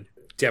the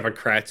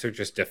Democrats are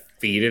just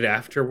defeated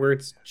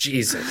afterwards.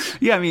 Jesus.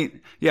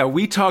 Yeah,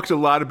 we talked a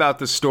lot about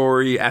the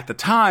story at the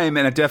time,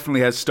 and it definitely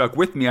has stuck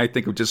with me. I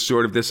think of just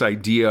sort of this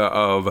idea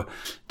of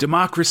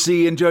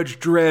democracy and Judge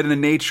Dredd and the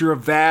nature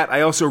of that. I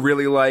also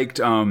really liked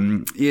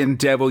in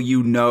Devil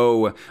You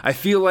Know. I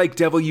feel like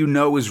Devil You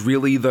Know is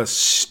really the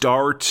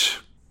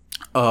start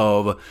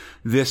of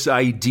this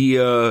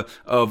idea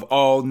of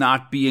all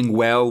not being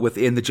well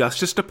within the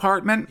Justice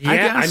Department. Yeah, I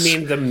guess.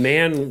 The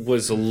man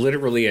was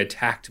literally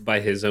attacked by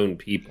his own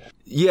people.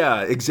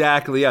 Yeah,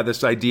 exactly. Yeah,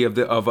 this idea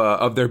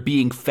of there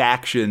being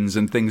factions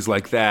and things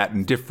like that,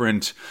 and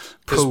different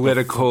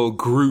political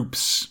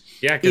groups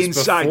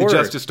inside the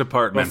Justice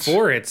Department.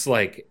 Before it's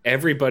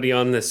everybody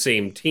on the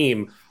same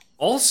team.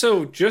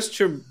 Also, just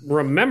to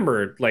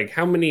remember,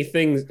 how many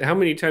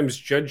times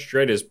Judge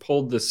Dredd has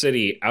pulled the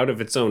city out of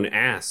its own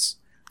ass.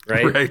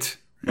 Right.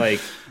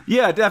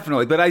 Yeah,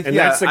 definitely. But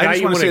that's the guy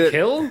you want to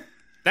kill?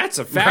 That's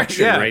a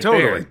faction right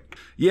totally. there.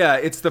 Yeah,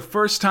 it's the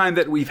first time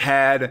that we've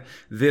had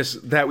this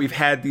kind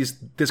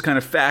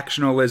of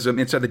factionalism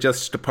inside the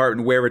Justice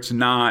Department where it's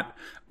not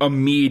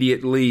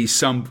immediately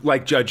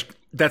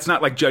that's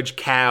not like Judge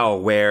Cal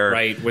where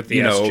with the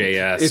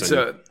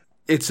SJS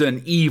it's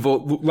an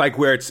evil, like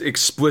where it's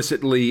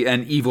explicitly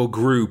an evil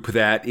group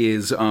that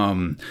is,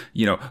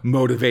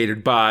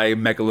 motivated by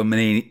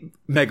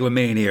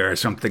megalomania or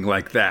something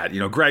like that.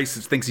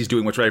 Grice thinks he's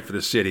doing what's right for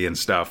the city and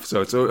stuff.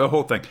 So it's a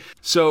whole thing.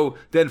 So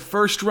then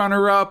first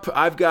runner up,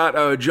 I've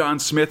got John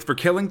Smith for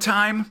Killing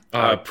Time.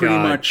 Pretty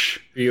much.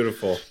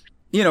 Beautiful.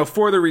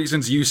 For the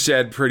reasons you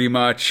said, pretty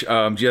much,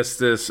 just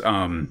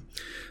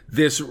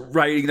this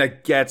writing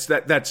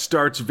that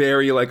starts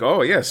very like,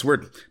 oh yes,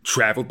 we're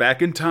traveled back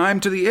in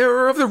time to the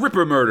era of the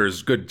Ripper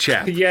murders, good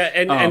chap. Yeah,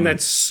 and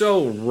that's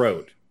so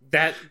rote.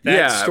 That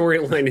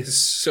storyline is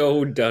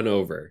so done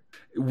over.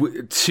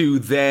 To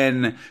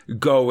then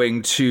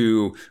going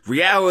to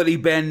reality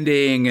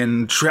bending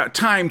and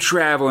time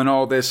travel and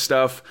all this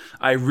stuff.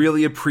 I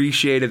really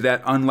appreciated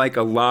that, unlike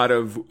a lot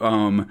of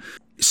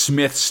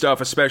Smith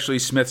stuff, especially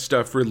Smith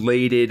stuff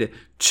related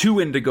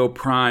to Indigo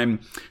Prime,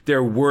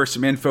 there were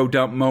some info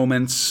dump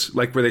moments,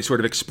 like where they sort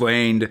of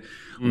explained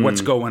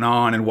what's going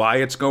on and why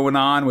it's going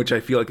on, which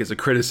I feel like is a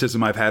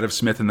criticism I've had of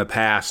Smith in the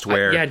past,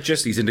 where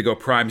these Indigo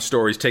Prime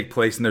stories take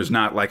place and there's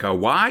not like a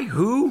why,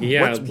 who,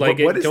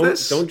 what is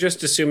this? Don't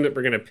just assume that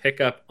we're going to pick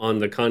up on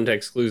the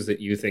context clues that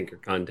you think are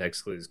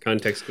context clues.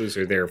 Context clues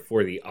are there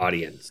for the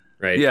audience.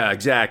 Right. Yeah,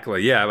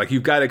 exactly. Yeah, like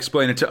you've got to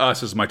explain it to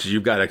us as much as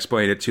you've got to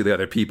explain it to the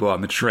other people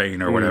on the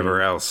train or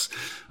whatever else.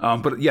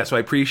 So I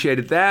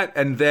appreciated that.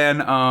 And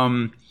then,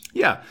 and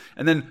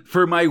then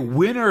for my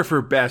winner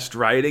for best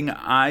writing,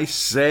 I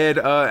said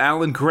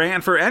Alan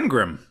Grant for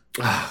Engrim.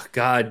 Oh,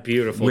 God,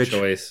 beautiful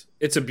choice.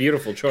 It's a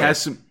beautiful choice.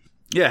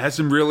 Has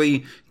some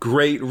really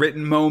great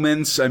written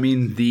moments. I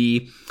mean,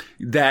 the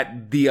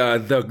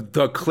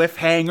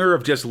cliffhanger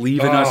of just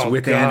leaving us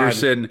with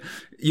Anderson,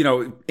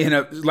 in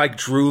a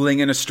drooling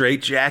in a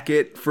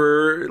straitjacket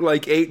for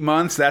 8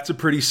 months. That's a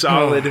pretty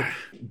solid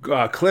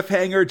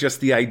cliffhanger. Just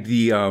the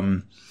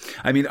idea.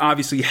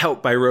 Obviously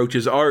helped by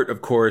Roach's art,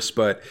 of course,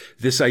 but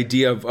this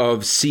idea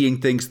of seeing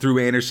things through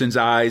Anderson's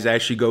eyes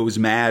as she goes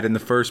mad in the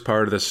first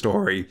part of the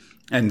story,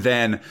 and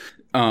then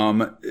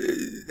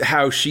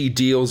how she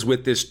deals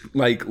with this,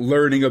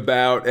 learning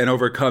about and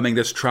overcoming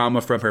this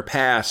trauma from her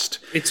past.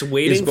 It's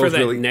waiting for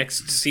that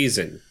next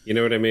season. You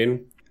know what I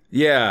mean?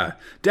 Yeah,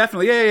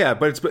 definitely. Yeah.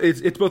 But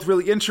it's both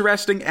really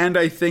interesting and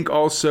I think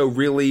also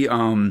really,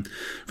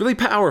 really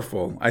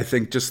powerful. I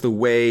think just the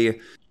way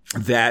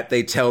that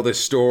they tell the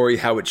story,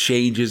 how it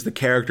changes the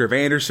character of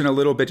Anderson a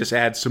little bit, just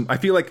adds some. I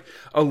feel like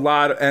a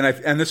lot,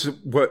 and this is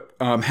what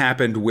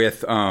happened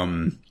with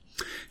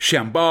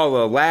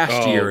Shambhala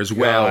last year as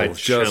well.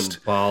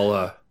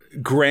 Shambhala.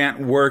 Grant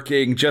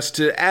working just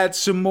to add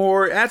some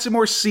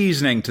more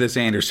seasoning to this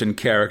Anderson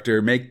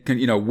character,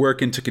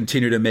 working to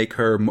continue to make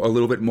her a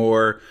little bit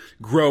more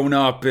grown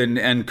up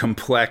and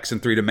complex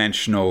and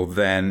three-dimensional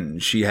than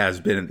she has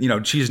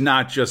been. She's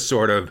not just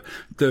sort of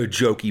the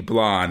jokey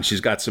blonde. She's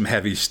got some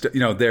heavy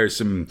there's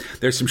some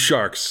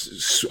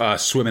sharks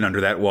swimming under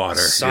that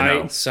water.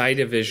 Side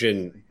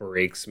Division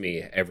breaks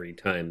me every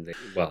time.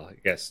 I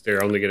guess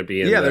they're only going to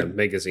be in the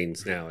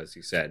magazines now, as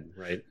you said,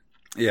 right?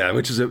 Yeah,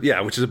 which is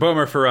a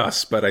bummer for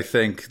us, but I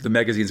think the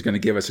magazine's going to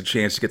give us a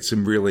chance to get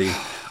some really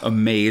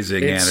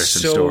amazing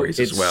Anderson stories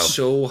as well. It's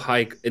so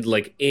high.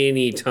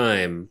 Any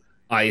time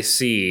I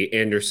see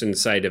Anderson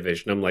Side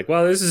Division, I'm like,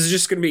 well, this is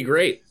just going to be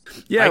great.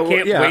 Yeah, I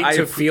can't wait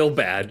to feel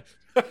bad.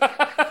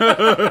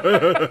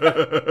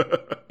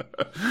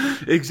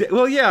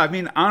 Well, yeah.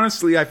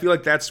 Honestly, I feel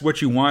like that's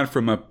what you want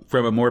from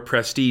a more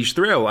prestige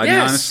thrill.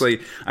 Honestly,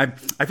 I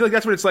feel like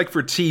that's what it's like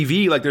for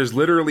TV. Like, there's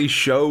literally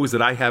shows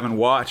that I haven't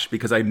watched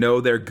because I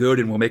know they're good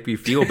and will make me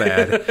feel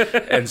bad,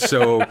 and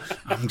so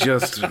I'm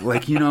just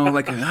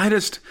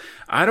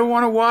I don't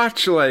want to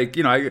watch I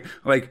don't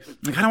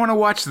want to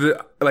watch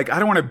I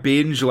don't want to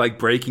binge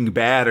Breaking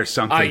Bad or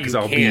something because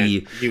I'll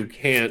freaking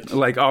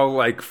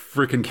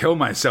kill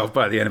myself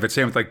by the end of it.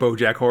 Same with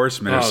BoJack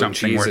Horseman or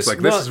something, Jesus. Where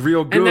it's this is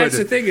real good. And that's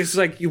the thing, is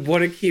you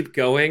want to keep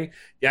going.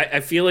 Yeah,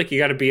 I feel like you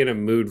got to be in a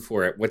mood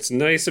for it. What's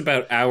nice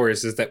about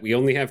ours is that we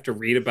only have to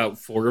read about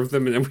 4 of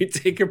them and then we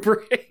take a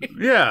break.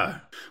 Yeah.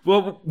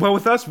 Well,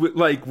 with us,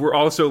 we're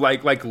also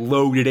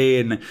loaded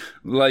in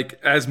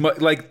as much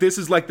this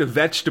is the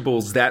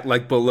vegetables that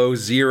Below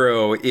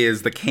Zero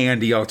is the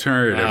candy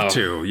alternative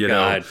to.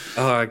 God.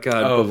 Oh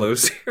God, Below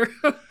Zero.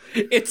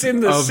 It's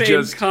in the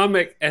same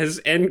comic as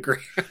Engram.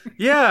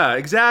 Yeah,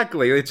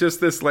 exactly. It's just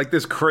this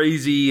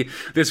crazy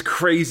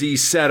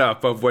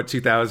setup of what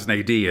 2000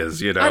 AD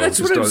is.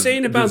 That's what I'm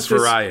saying about this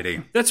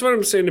variety. That's what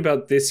I'm saying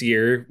about this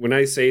year when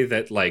I say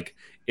that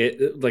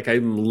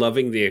I'm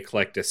loving the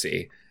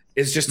eclecticity.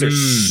 It's just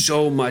there's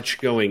so much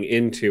going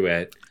into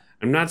it.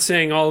 I'm not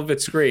saying all of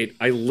it's great.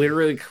 I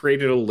literally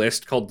created a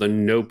list called the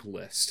Nope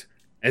list,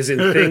 as in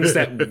things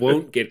that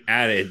won't get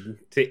added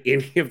to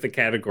any of the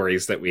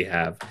categories that we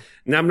have.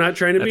 Now, I'm not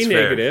trying to be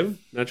negative.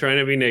 Not trying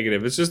to be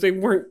negative. It's just they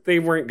weren't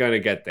going to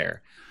get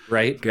there.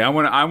 right? Okay, I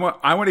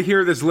want to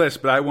hear this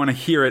list, but I want to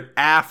hear it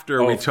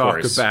after we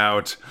talk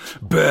about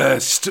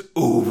best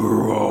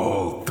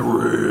overall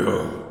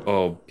thrill.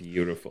 Oh,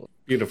 beautiful.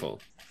 Beautiful.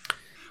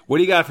 What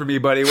do you got for me,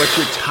 buddy? What's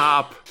your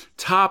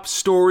top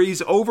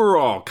stories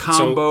overall?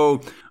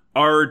 Combo,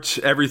 art,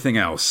 everything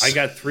else. I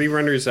got 3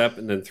 runners up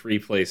and then 3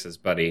 places,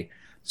 buddy.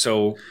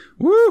 So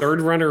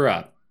third runner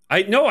up.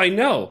 I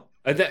know.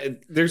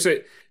 There's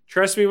a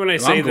trust me when I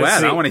say I'm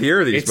glad. I want to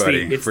hear these,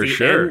 buddy, for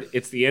sure.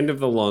 It's the end of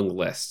the long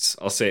lists.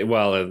 I'll say,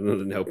 well, the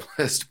no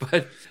list,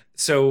 but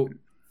so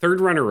third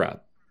runner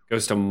up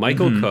goes to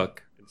Michael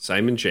Cook and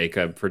Simon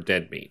Jacob for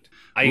Dead Meat.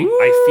 I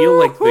feel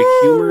like the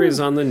humor is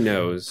on the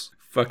nose.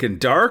 Fucking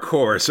dark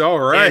horse, all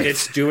right. And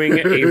it's doing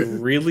a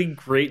really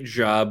great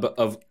job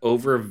of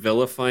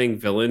over-vilifying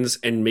villains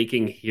and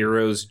making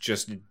heroes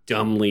just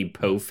dumbly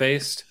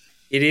po-faced.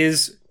 It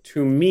is,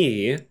 to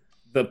me,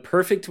 the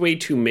perfect way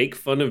to make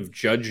fun of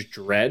Judge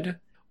Dredd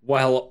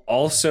while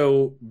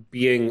also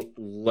being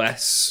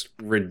less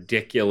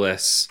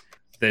ridiculous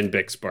than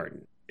Bix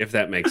Barton, if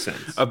that makes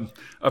sense.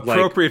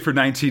 Appropriate for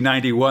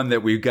 1991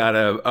 that we've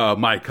got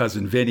My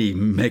Cousin Vinny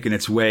making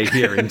its way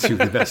here into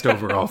the best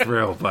overall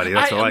thrill, buddy.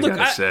 That's all I got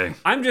to say.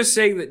 I'm just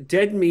saying that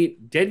Dead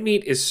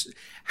Meat is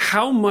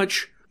how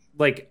much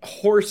like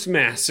horse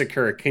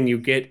massacre can you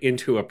get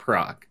into a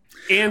prog?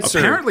 Answer,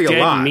 apparently Dead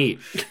a lot. Meat.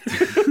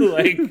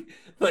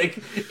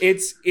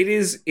 It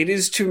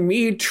is to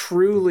me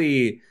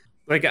truly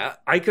like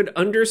I could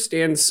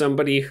understand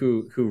somebody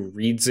who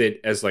reads it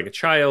as like a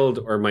child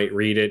or might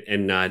read it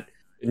and not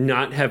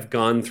have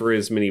gone through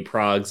as many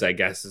progs, I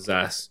guess, as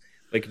us.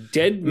 Like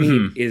Dead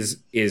Meat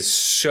is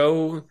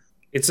so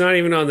it's not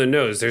even on the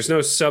nose. There's no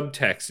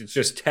subtext. It's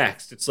just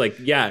text. It's like,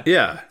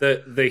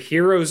 the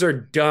heroes are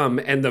dumb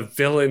and the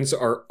villains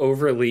are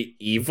overly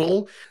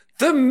evil.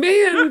 The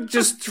man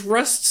just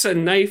thrusts a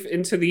knife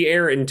into the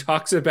air and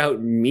talks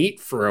about meat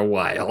for a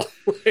while.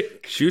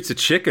 Shoots a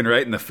chicken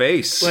right in the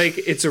face. Like,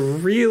 it's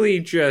really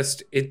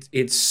just,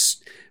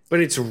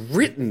 but it's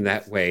written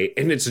that way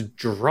and it's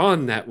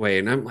drawn that way.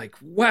 And I'm like,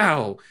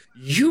 wow,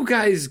 you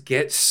guys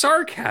get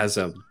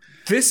sarcasm.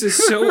 This is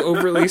so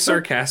overly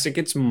sarcastic.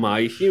 It's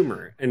my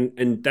humor.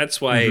 And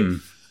that's why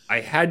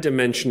I had to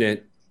mention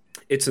it.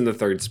 It's in the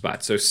third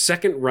spot. So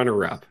second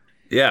runner up.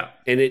 Yeah.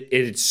 And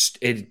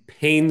it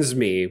pains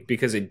me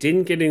because it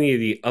didn't get any of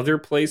the other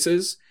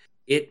places.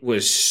 It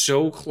was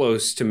so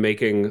close to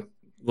making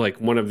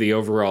like one of the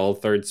overall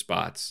second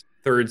spots.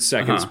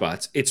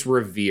 It's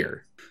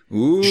Revere.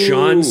 Ooh.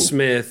 John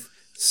Smith,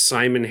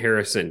 Simon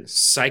Harrison,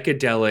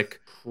 psychedelic,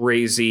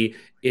 crazy,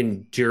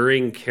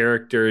 endearing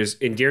characters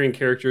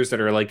that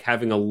are like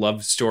having a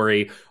love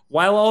story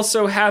while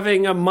also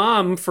having a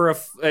mom for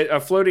a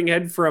floating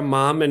head for a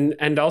mom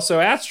and also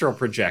astral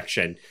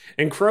projection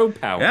and crow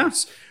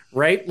powers,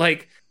 right?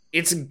 Like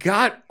it's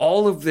got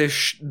all of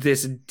this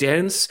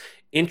dense,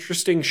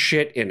 interesting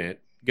shit in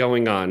it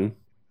going on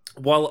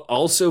while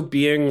also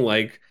being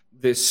like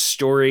this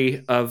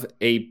story of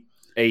a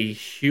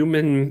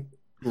human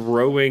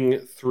growing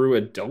through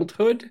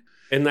adulthood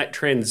and that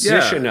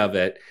transition of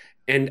it.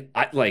 And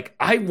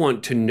I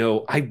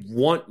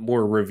want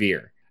more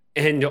Revere.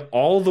 And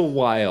all the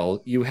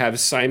while, you have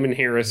Simon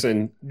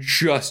Harrison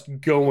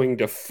just going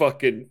to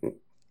fucking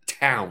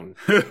town.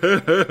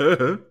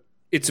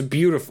 It's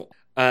beautiful.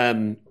 I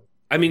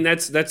mean,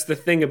 that's the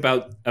thing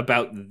about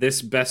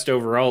this best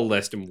overall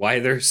list and why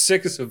there's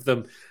 6 of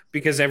them,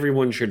 because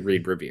everyone should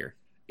read Revere.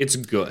 It's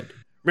good.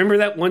 Remember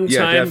that one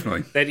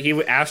time that he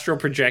astral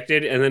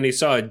projected and then he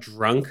saw a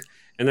drunk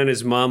and then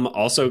his mom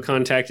also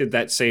contacted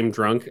that same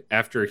drunk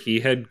after he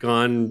had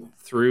gone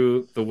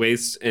through the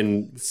wastes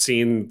and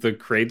seen the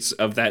crates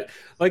of that.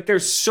 Like,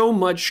 there's so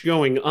much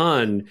going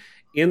on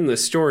in the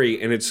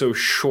story, and it's so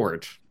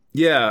short.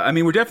 Yeah, I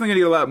mean, we're definitely going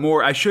to get a lot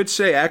more. I should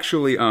say,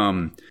 actually,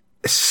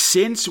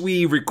 since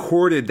we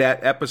recorded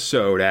that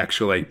episode,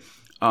 actually,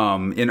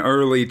 in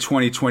early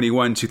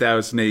 2021,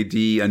 2000 AD,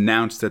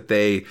 announced that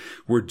they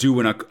were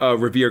doing a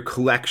Revere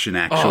collection,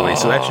 actually.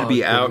 So that should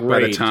be out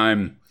by the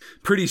time...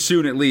 pretty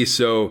soon at least,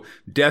 so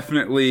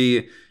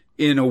definitely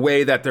in a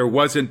way that there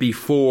wasn't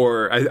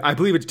before. I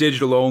believe it's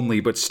digital only,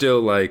 but still,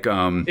 like,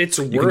 it's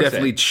you worth can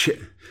definitely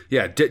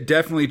it.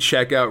 Definitely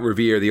check out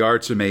Revere. The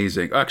art's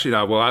amazing. Actually,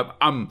 no. Well,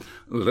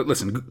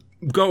 listen.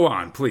 Go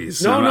on,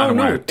 please. No. I don't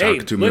want to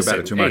talk about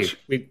it too much.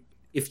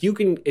 If you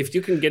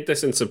can get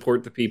this and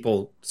support the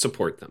people,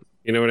 support them.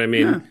 You know what I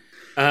mean?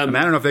 Yeah. I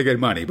don't know if they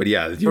get money, but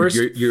yeah, your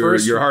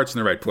heart's in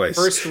the right place.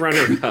 First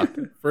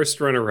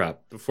runner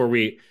up. Before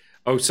we.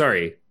 Oh,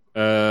 sorry.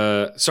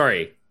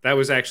 Sorry, that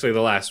was actually the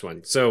last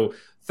one. So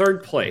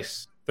third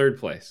place.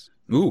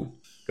 Ooh.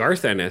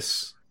 Garth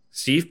Ennis,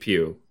 Steve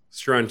Pugh,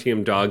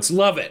 Strontium Dogs.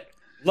 Love it.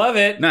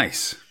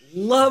 Nice.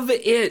 Love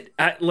it.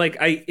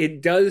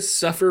 It does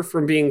suffer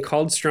from being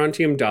called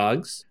Strontium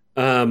Dogs.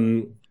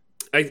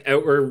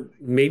 Or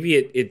maybe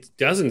it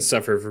doesn't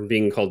suffer from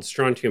being called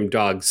Strontium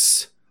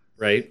Dogs,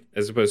 right?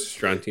 As opposed to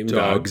Strontium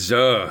Dogs.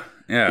 Yeah.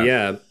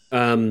 Yeah.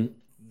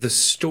 The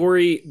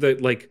story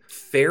that like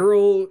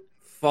Farrell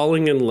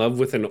falling in love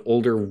with an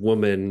older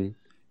woman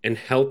and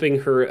helping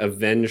her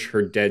avenge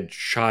her dead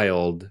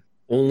child,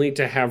 only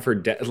to have her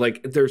dead.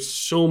 Like, there's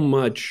so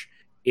much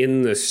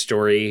in the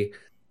story,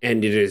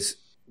 and it is,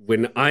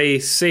 when I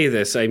say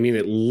this, I mean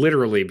it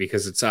literally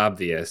because it's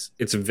obvious.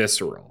 It's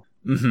visceral.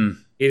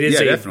 Mm-hmm. It is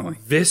definitely.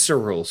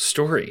 visceral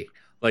story.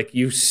 Like,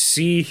 you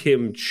see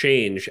him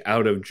change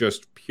out of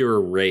just pure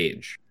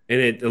rage.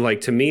 And it,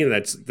 like, to me,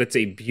 that's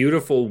a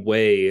beautiful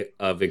way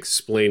of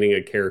explaining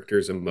a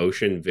character's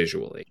emotion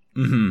visually.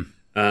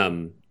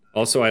 Mm-hmm.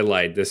 Also, I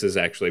lied. This is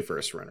actually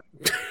First Runner.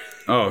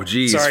 Oh,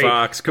 geez, Sorry,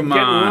 Fox, come I'm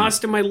on. getting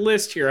lost in my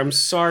list here. I'm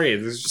sorry.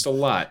 There's just a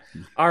lot.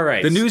 All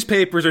right. The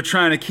newspapers are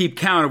trying to keep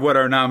count of what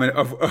our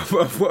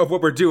of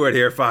what we're doing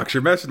here, Fox.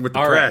 You're messing with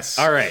the press.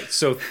 All right.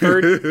 So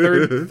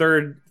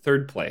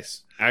third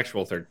place.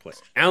 Actual third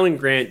place. Alan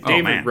Grant,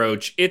 David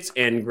Roach. It's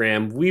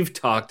Engram. We've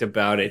talked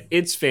about it.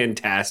 It's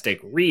fantastic.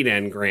 Read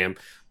Engram.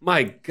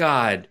 My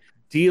God,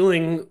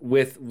 dealing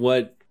with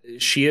what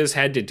she has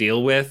had to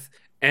deal with,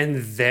 and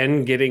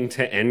then getting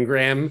to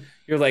Engram,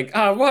 you're like,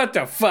 oh, what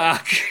the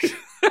fuck?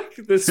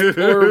 This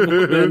poor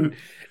woman.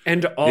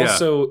 And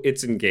also,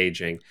 it's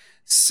engaging.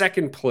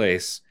 Second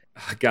place.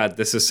 Oh, God,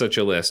 this is such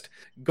a list.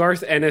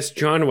 Garth Ennis,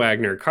 John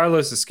Wagner,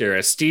 Carlos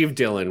Esquera, Steve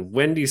Dillon,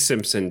 Wendy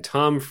Simpson,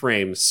 Tom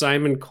Frame,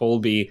 Simon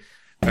Colby,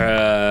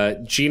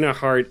 Gina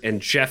Hart,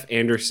 and Jeff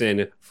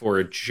Anderson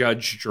for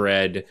Judge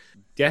Dredd,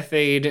 Death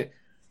Aid,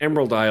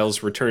 Emerald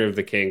Isles, Return of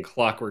the King,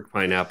 Clockwork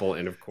Pineapple,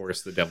 and of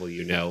course, The Devil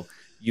You Know.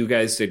 You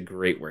guys did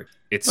great work.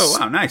 Oh,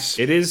 wow, nice.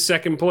 It is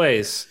second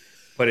place,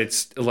 but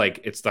it's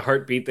the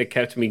heartbeat that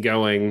kept me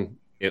going.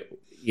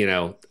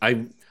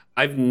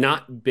 I've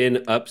not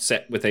been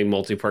upset with a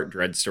multi-part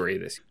Dredd story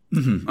this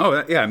year. Mm-hmm.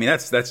 Oh, yeah. I mean,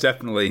 that's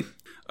definitely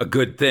a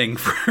good thing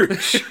for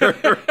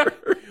sure.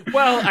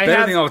 Well,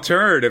 anything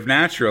alternative,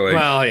 naturally.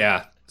 Well,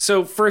 yeah.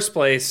 So first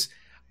place.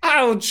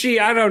 Oh, gee,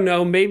 I don't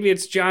know. Maybe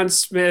it's John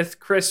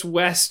Smith, Chris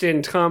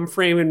Weston, Tom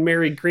Frame, and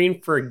Mary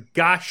Green for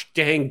gosh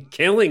dang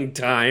Killing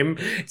Time.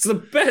 It's the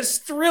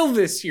best thrill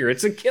this year.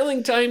 It's a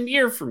Killing Time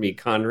year for me,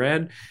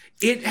 Conrad.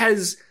 It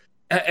has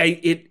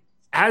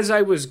as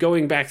I was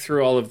going back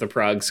through all of the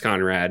progs,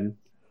 Conrad,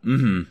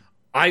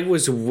 I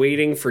was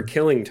waiting for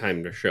Killing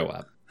Time to show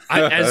up.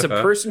 As a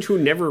person who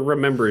never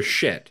remembers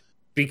shit,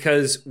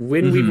 because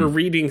when we were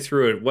reading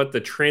through it, what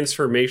the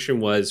transformation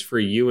was for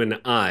you and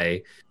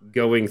I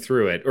going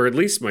through it, or at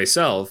least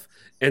myself,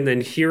 and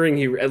then hearing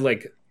you,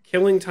 like,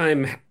 Killing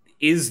Time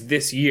is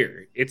this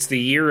year. It's the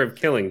year of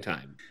Killing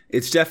Time.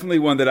 It's definitely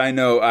one that I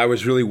know I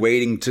was really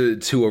waiting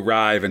to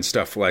arrive and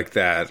stuff like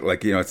that.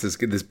 Like, you know, it's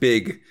this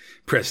big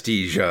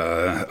prestige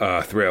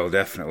thrill,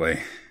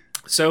 definitely.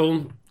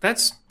 So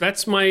that's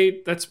my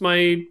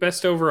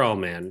best overall,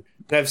 man.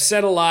 I've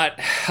said a lot.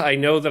 I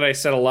know that I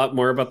said a lot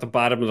more about the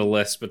bottom of the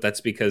list, but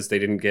that's because they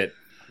didn't get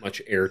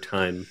much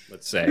airtime,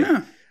 let's say.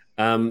 Yeah.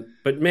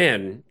 But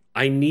man,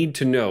 I need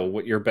to know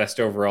what your best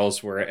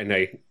overalls were, and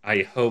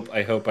I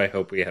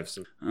hope we have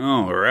some.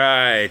 All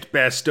right,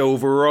 best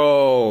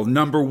overall,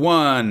 number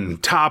 1,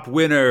 top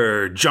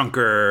winner,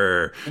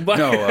 Junker.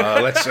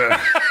 Let's.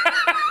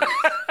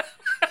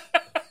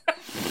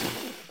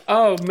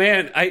 Oh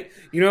man,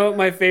 you know what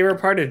my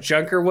favorite part of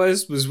Junker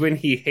was when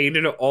he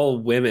hated all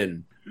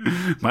women.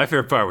 My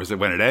favorite part was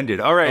when it ended.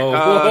 All right,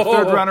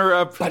 third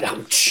runner-up.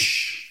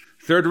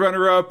 Third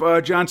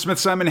runner-up, John Smith,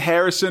 Simon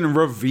Harrison,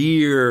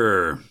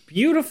 Revere.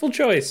 Beautiful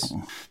choice.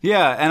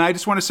 Yeah, and I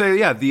just want to say,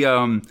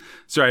 the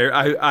sorry,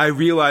 I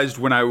realized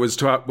when I was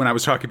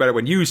talking about it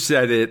when you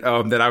said it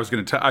that I was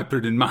going to I put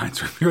it in mine,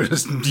 so I'm going to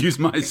just use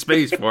my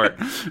space for it.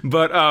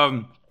 But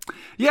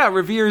yeah,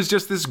 Revere is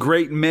just this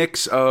great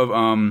mix of,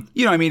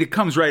 it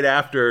comes right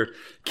after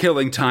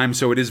Killing Time,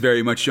 so it is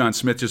very much John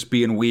Smith just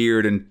being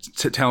weird and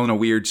telling a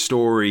weird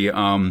story.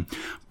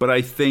 But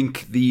I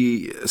think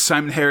the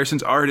Simon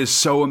Harrison's art is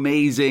so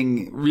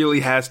amazing,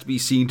 really has to be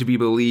seen to be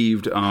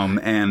believed,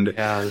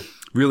 and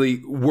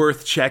really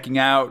worth checking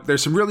out.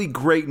 There's some really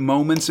great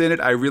moments in it.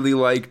 I really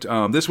liked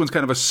this one's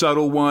kind of a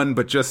subtle one,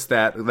 but just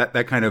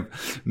that kind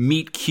of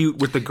meet cute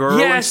with the girl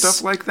and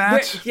stuff like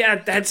that.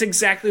 That's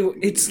exactly what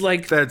it's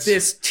like.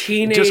 This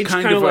teenage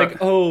kind of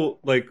like,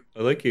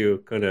 I like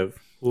you, kind of.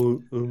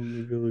 Well,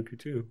 maybe I like you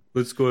too.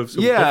 Let's go have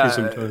some coffee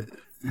sometime.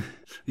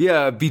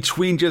 Yeah,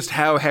 between just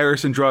how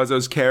Harrison draws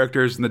those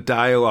characters and the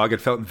dialogue,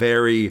 it felt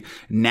very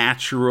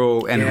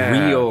natural and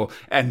real,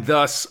 and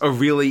thus a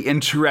really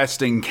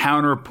interesting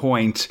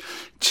counterpoint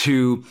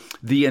to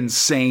the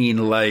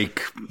insane, like,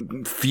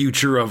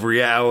 future of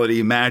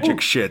reality magic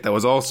shit that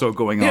was also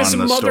going on in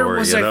the story.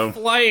 His mother was a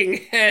flying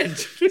head.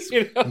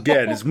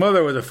 Again, his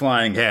mother was a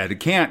flying head.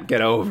 Can't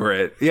get over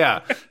it.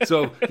 Yeah.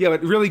 So,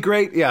 but really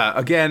great. Yeah,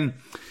 again,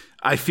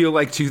 I feel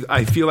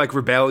like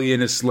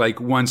Rebellion is like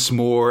once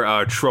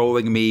more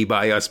trolling me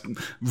by us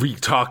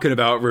talking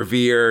about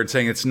Revere and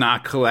saying it's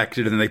not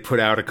collected, and then they put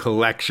out a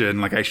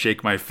collection. Like, I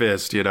shake my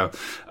fist,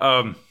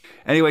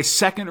 Anyway,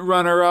 second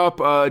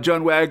runner-up,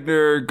 John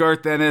Wagner,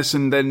 Garth Ennis,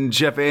 and then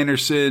Jeff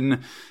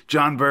Anderson,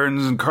 John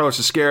Burns, and Carlos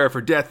Ezquerra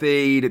for Death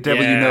Aid,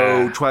 Devil You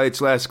Know,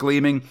 Twilight's Last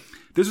Gleaming.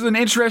 This was an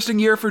interesting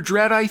year for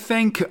Dredd, I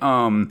think.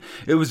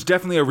 It was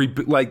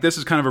definitely this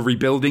is kind of a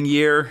rebuilding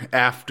year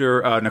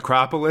after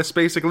Necropolis,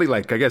 basically.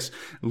 Like, I guess,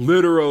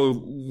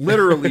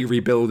 literally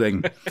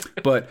rebuilding.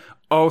 But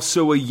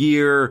also a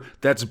year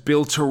that's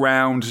built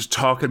around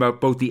talking about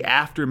both the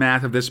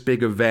aftermath of this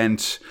big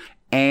event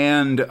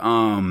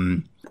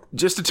and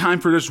just a time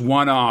for just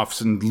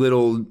one-offs and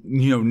little,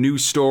 new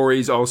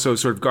stories. Also,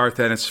 sort of Garth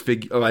Ennis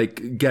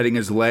getting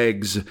his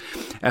legs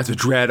as a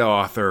Dredd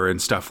author and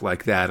stuff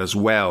like that as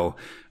well.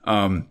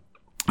 I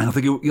don't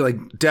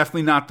think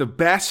definitely not the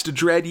best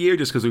Dredd year,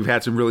 just because we've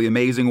had some really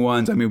amazing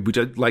ones. I mean,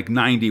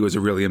 90 was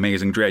a really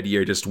amazing Dredd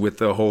year, just with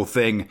the whole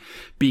thing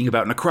being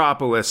about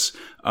Necropolis.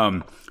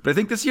 But I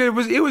think this year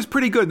it was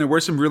pretty good, and there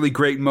were some really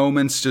great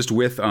moments just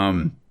with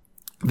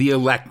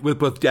with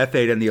both Death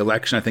Aid and the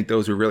election. I think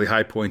those were really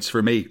high points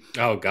for me.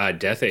 Oh God,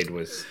 Death Aid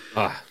was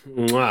what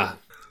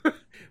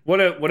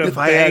a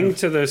bang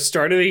to the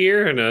start of the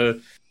year, and a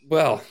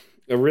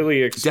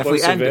really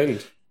explosive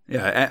end.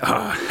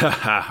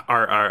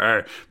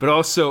 Yeah, but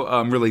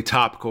also really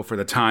topical for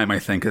the time. I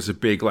think as a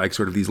big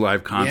sort of these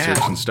live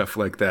concerts and stuff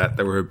like that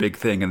were a big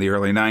thing in the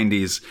early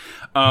 '90s.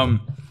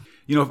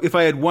 If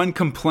I had one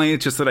complaint,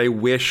 it's just that I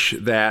wish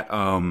that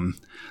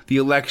the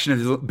election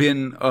has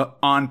been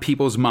on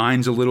people's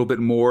minds a little bit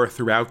more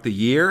throughout the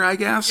year, I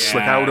guess.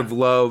 Yeah. I would have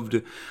loved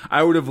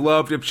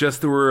if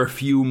just there were a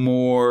few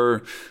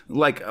more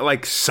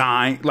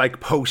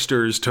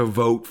posters to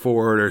vote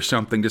for it or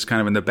something, just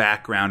kind of in the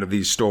background of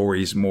these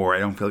stories more.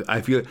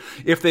 I feel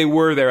if they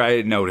were there, I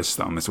had noticed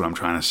them, is what I'm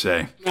trying to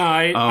say. No,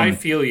 I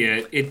feel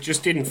you. It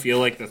just didn't feel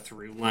like the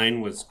through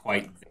line was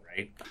quite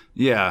right.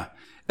 Yeah.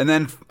 And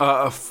then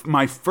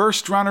my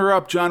first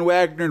runner-up, John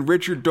Wagner and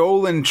Richard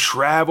Dolan,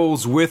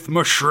 Travels with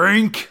My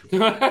Shrink.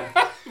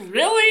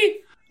 Really?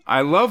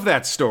 I love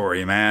that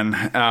story, man.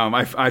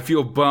 I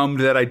feel bummed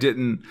that I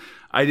didn't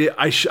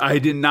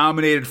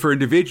nominated for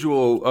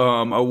individual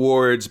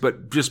awards,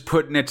 but just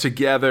putting it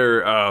together,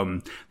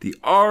 the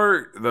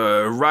art,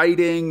 the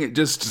writing,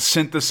 just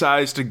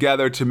synthesized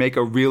together to make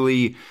a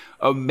really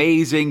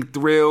amazing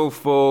thrill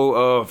full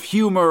of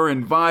humor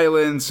and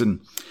violence and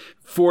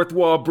fourth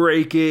wall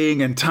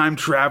breaking and time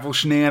travel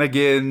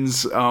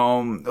shenanigans. It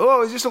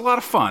was just a lot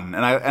of fun,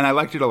 and I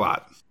liked it a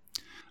lot.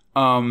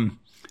 And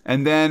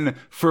then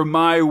for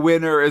my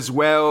winner as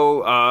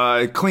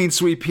well, clean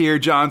sweep here,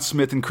 John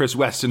Smith and Chris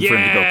Weston for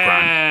Indigo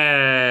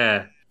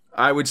Prime.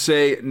 I would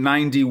say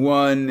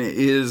 91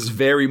 is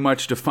very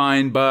much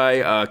defined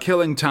by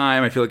Killing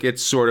Time. I feel like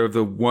it's sort of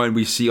the one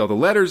we see all the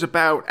letters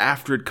about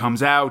after it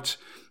comes out.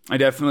 I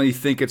definitely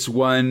think it's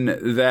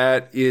one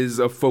that is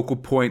a focal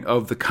point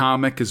of the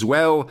comic as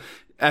well.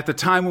 At the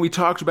time when we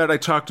talked about it, I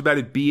talked about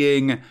it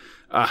being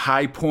a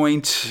high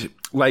point,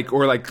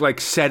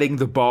 like setting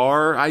the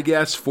bar, I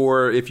guess,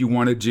 for if you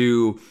want to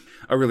do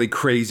a really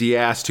crazy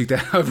ass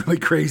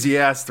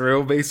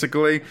thrill,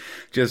 basically,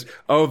 just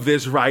of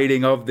this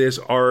writing, of this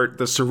art,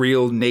 the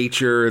surreal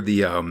nature,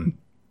 the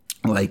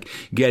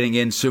getting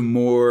in some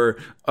more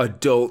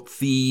adult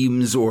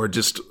themes or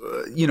just,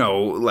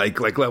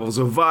 like levels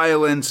of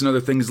violence and other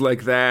things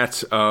like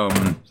that.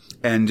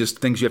 And just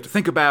things you have to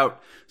think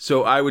about.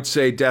 So I would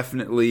say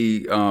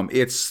definitely,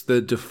 it's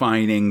the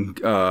defining,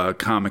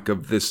 comic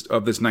of this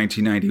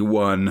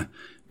 1991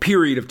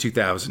 period of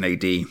 2000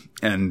 AD.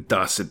 And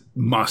thus it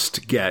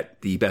must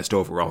get the best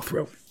overall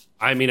thrill.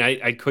 I mean,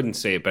 I couldn't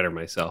say it better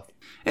myself.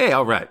 Hey,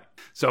 all right.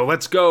 So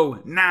let's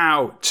go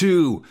now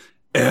to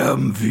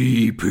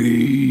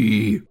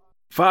MVP.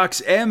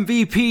 Fox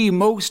MVP,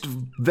 most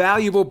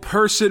valuable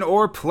person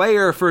or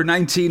player for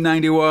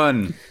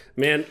 1991.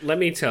 Man, let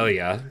me tell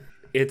you,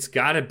 it's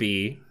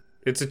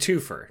a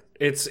twofer.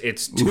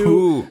 It's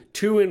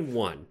two in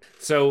one.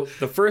 So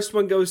the first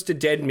one goes to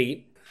Dead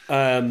Meat.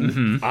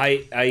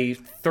 I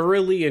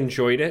thoroughly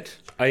enjoyed it.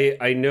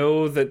 I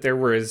know that there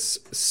was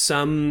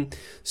some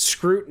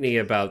scrutiny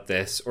about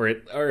this, or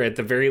at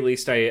the very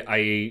least,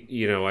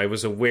 I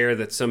was aware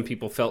that some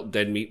people felt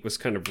Dead Meat was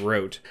kind of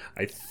rote.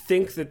 I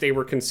think that they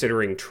were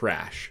considering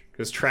Trash,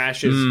 because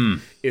Trash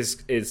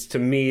is to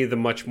me the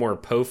much more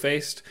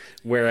po-faced,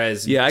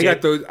 whereas I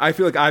got those. I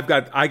feel like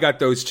I got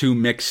those two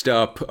mixed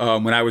up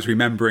when I was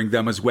remembering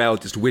them as well.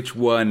 Just which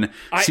one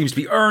seems to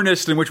be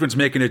earnest and which one's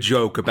making a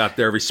joke about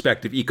their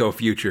respective eco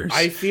futures.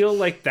 I feel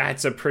like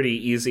that's a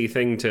pretty easy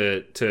thing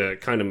to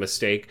kind of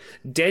mistake.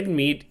 Dead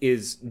Meat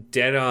is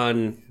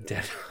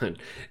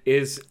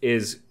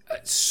is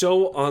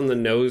so on the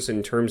nose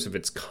in terms of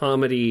its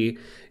comedy,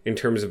 in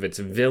terms of its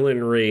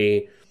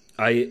villainry.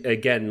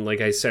 Again, like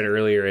I said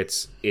earlier,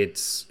 it's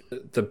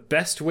the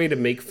best way to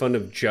make fun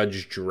of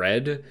Judge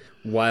Dredd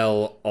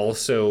while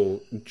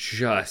also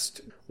just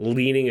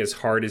leaning as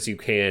hard as you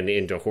can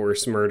into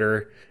horse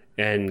murder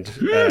and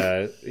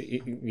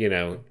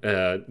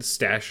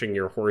stashing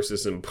your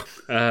horses in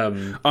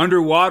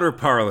underwater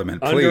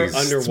parliament, please.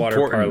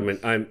 Underwater parliament.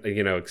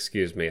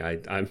 Excuse me.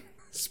 I'm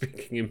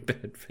Speaking in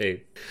bad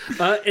faith.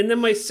 And then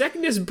my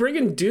second is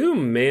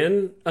Brigadoon,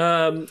 man.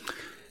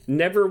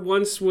 Never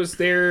once was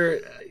there,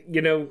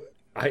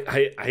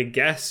 I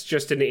guess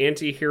just an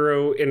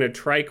anti-hero in a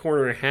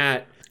tri-corner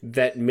hat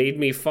that made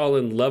me fall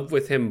in love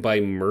with him by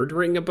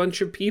murdering a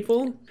bunch of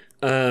people.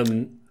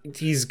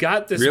 He's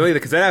got this... Really?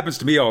 Because that happens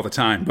to me all the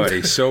time,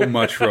 buddy. So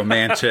much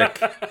romantic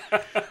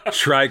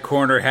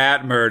tri-corner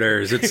hat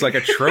murders. It's like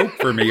a trope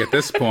for me at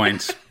this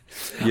point.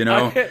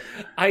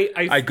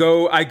 I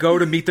go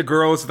to meet the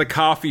girls at the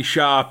coffee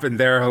shop, and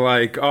they're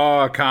like,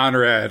 "Oh,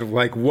 Conrad,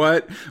 like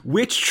what?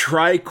 Which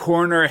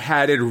tri-corner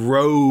hatted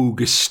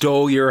rogue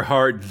stole your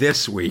heart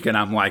this week?" And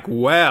I'm like,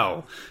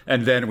 "Well,"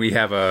 and then we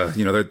have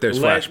there's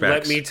flashbacks.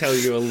 Let me tell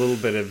you a little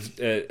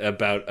bit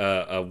about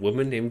a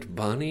woman named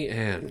Bonnie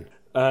Ann.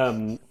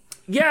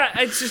 Yeah,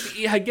 it's just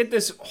I get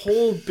this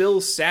whole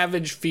Bill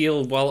Savage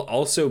feel while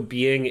also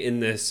being in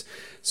this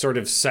sort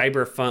of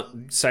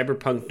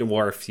cyberpunk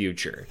noir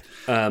future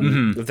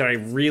that I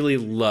really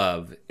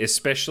love,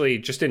 especially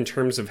just in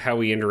terms of how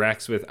he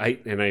interacts with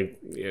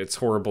it's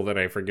horrible that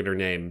I forget her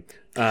name.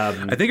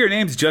 I think her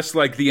name's just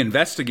like the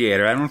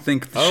investigator. I don't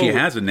think she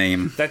has a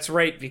name. That's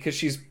right, because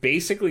she's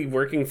basically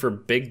working for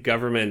big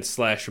government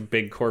 /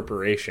 big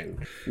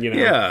corporation.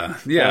 Yeah.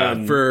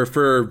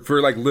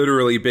 For like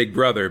literally Big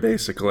Brother,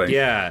 basically.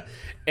 Yeah,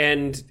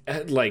 and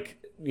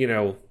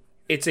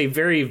it's a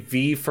very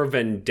V for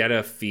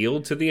Vendetta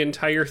feel to the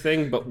entire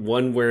thing, but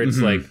one where it's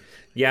like,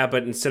 yeah,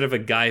 but instead of a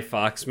Guy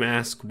Fawkes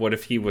mask, what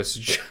if he was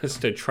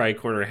just a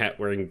tri-corner hat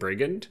wearing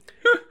brigand?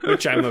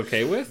 Which I'm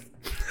okay with.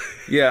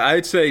 Yeah,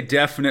 I'd say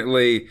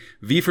definitely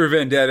V for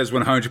Vendetta is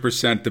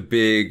 100% the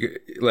big,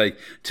 like,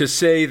 to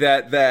say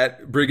that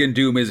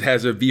Brigadoon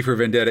has a V for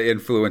Vendetta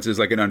influence is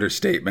like an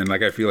understatement.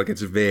 Like, I feel like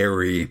it's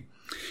very,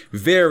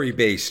 very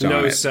based on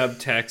no it.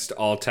 Subtext,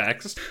 all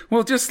text.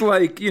 Well, just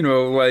like,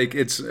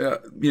 it's,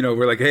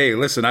 we're like, hey,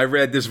 listen, I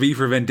read this V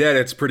for Vendetta.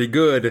 It's pretty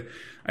good.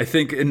 I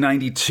think in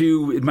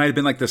 92, it might have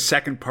been like the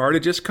second part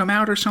had just come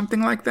out or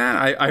something like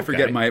that. I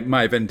forget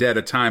my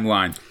Vendetta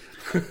timeline.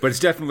 But it's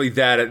definitely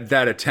that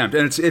attempt.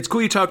 And it's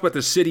cool you talked about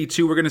the city,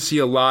 too. We're going to see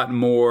a lot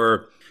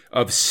more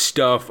of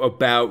stuff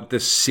about the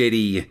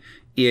city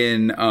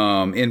in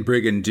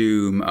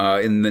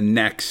Brigadoon in the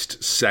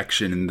next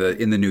section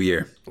in the new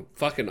year.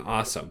 Fucking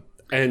awesome.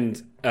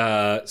 And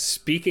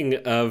speaking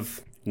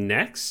of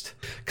next,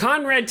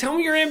 Conrad, tell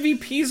me your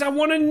MVPs. I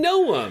want to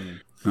know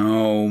them.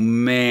 Oh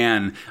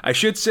man, I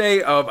should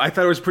say I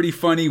thought it was pretty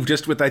funny.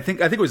 Just with I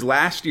think it was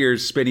last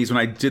year's Spinnies when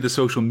I did the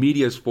social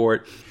medias for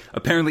it.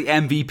 Apparently,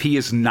 MVP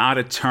is not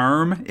a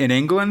term in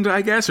England,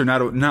 I guess, or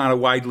not a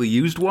widely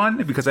used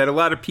one, because I had a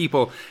lot of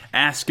people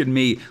asking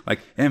me, like,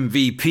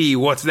 MVP,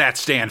 what's that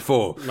stand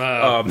for?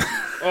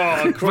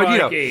 Oh,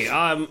 crikey,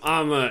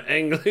 I'm an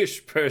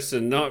English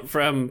person, not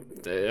from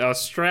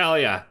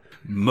Australia.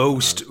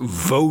 Most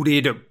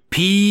voted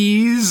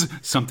peas,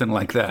 something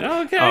like that.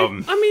 Okay,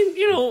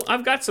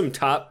 I've got some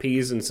top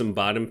peas and some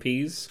bottom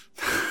peas.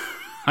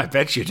 I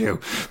bet you do,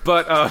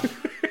 but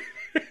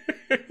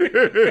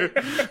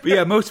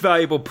yeah, most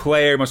valuable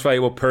player, most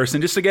valuable person.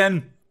 Just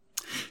again,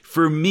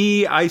 for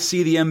me, I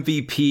see the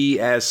MVP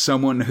as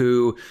someone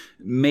who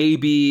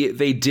maybe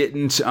they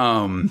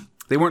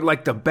weren't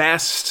like the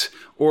best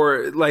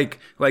or like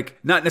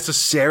not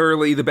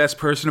necessarily the best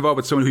person of all,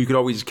 but someone who you could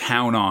always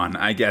count on,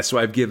 I guess. So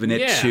I've given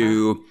it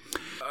to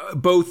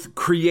both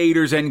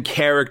creators and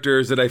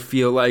characters that I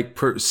feel like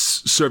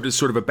served as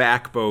sort of a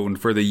backbone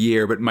for the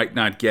year, but might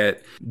not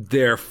get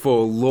their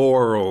full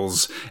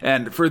laurels.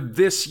 And for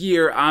this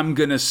year, I'm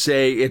going to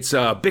say it's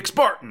Bix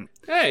Barton.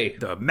 Hey.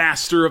 The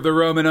master of the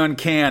Roman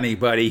Uncanny,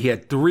 buddy. He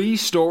had 3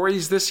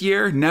 stories this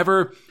year,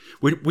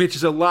 which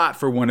is a lot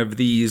for one of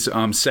these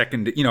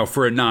second,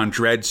 for a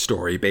non-Dread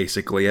story,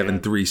 basically,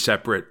 having 3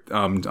 separate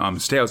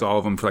tales, all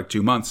of them for like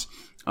 2 months.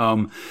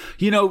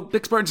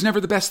 Bix Barton's never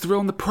the best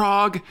thrill in the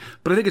prog,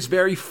 but I think it's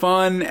very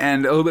fun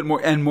and a little bit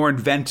more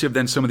inventive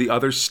than some of the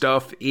other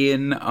stuff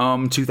in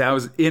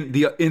 2000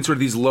 in sort of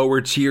these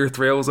lower tier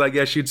thrills, I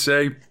guess you'd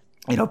say.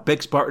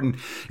 Bix Barton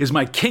is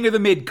my king of the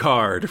mid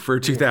card for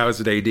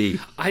 2000 AD.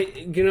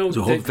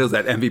 So fills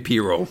that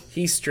MVP role.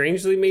 He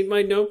strangely made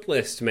my nope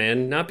list,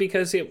 man. Not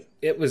because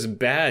it was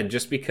bad,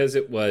 just because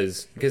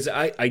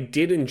I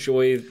did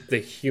enjoy the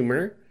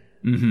humor.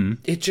 Mm-hmm.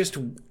 It just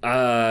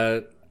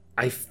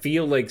I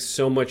feel like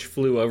so much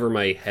flew over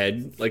my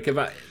head. Like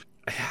I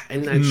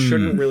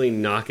shouldn't really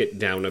knock it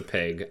down a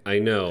peg. I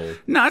know.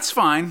 No, it's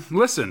fine.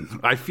 Listen,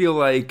 I feel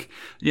like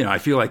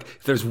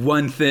if there's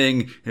one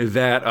thing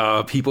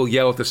that people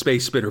yell at the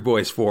Space Spitter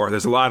Boys for,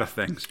 there's a lot of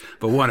things.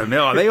 But one of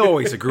them, they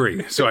always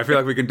agree. So I feel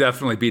like we can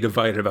definitely be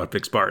divided about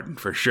Bix Barton,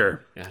 for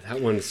sure. Yeah,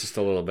 that one's just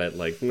a little bit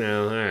like,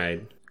 no, all right.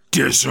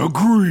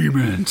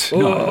 Disagreement.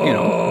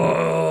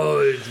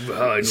 It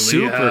finally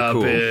super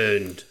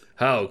happened. Cool.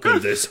 How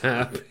could this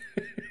happen?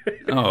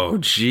 Oh,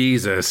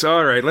 Jesus.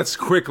 All right, let's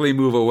quickly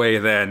move away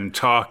then.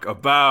 Talk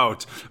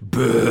about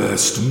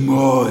best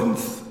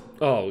month.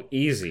 Oh,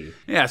 easy.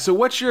 Yeah, so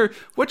what's your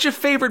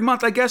favorite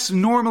month? I guess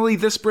normally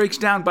this breaks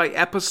down by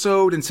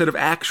episode instead of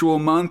actual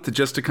month,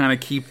 just to kind of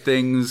keep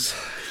things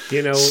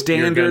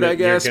standard, I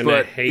guess.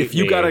 But if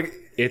you got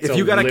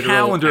a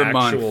calendar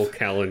month,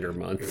 calendar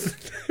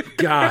month.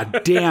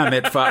 God damn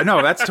it!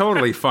 No, that's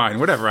totally fine.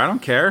 Whatever, I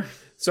don't care.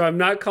 So I'm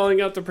not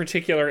calling out the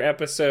particular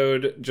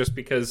episode just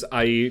because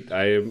I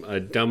am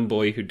a dumb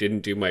boy who didn't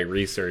do my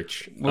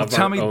research. Well,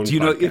 tell me, do you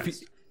know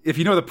if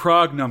you know the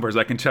prog numbers?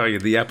 I can tell you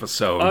the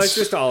episodes. Oh, it's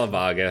just all of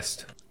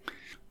August.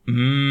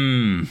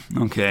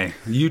 Okay.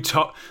 You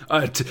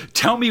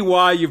tell me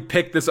why you've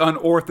picked this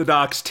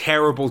unorthodox,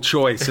 terrible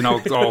choice, and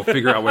I'll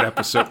figure out what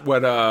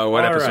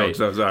episodes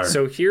those are.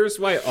 So here's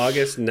why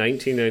August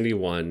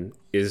 1991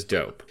 is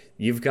dope.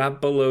 You've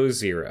got Below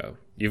Zero.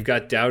 You've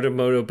got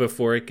Daudamoto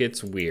Before It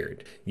Gets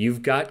Weird.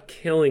 You've got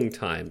Killing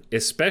Time,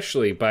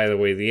 especially, by the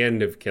way, the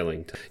end of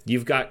Killing Time.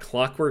 You've got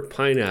Clockwork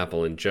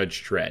Pineapple and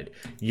Judge Dredd.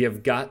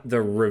 You've got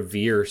the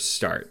Revere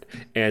start.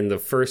 And the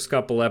first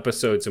couple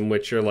episodes in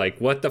which you're like,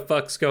 what the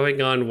fuck's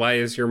going on? Why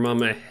is your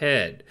mom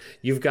ahead?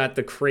 You've got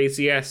the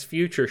crazy-ass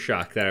future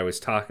shock that I was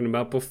talking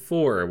about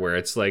before, where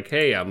it's like,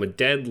 hey, I'm a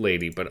dead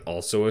lady, but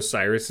also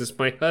Osiris is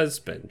my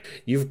husband.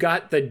 You've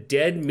got the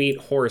Dead Meat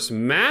Horse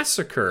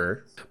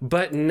Massacre,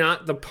 but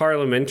not the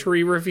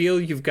parliamentary reveal.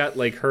 You've got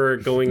like her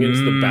going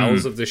into the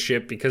bowels of the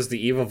ship because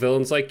the evil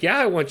villain's like, yeah,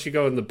 I want you to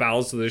go in the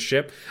bowels of the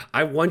ship.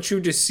 I want you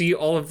to see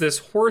all of this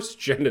horse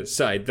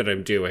genocide that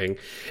I'm doing.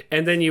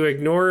 And then you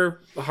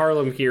ignore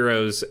Harlem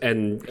Heroes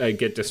and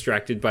get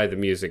distracted by the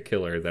music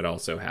killer that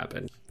also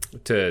happened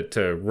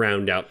to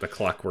round out the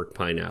Clockwork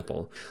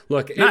Pineapple.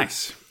 Look,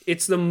 nice.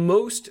 It's the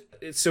most...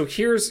 So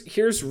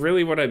here's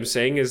really what I'm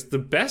saying is the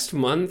best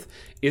month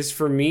is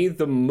for me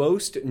the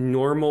most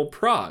normal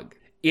prog.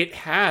 It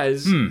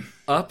has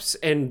ups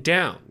and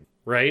downs,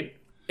 right?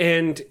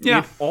 And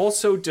it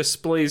also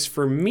displays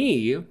for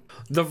me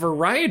the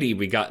variety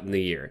we got in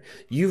the year.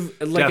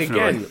 You've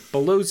again,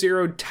 Below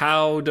Zero,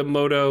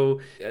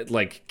 Daudamoto,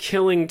 like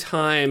Killing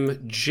Time,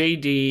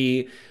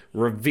 JD,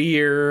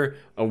 Revere,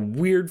 a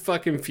weird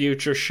fucking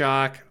future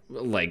shock,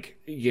 like,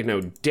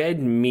 Dead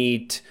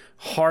Meat,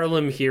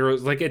 Harlem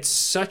Heroes. Like it's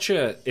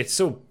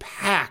so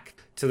packed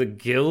to the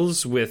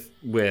gills with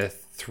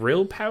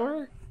thrill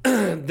power.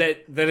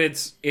 that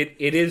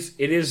it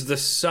is the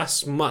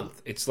sus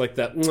month. It's like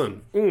that.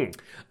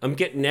 I'm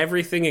getting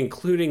everything,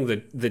 including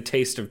the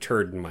taste of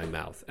turd in my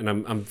mouth, and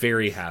I'm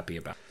very happy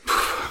about it.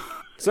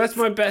 So that's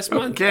my best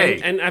month.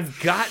 Okay. And I've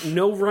got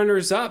no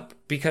runners up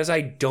because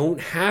I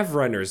don't have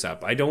runners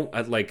up.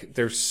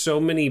 There's so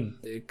many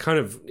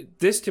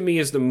this to me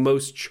is the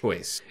most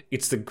choice.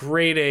 It's the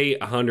grade A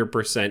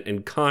 100%.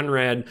 And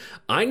Conrad,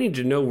 I need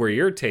to know where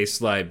your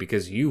tastes lie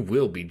because you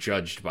will be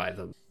judged by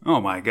them. Oh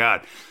my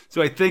God.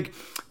 So I think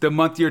the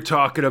month you're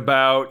talking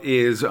about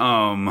is,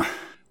 It's,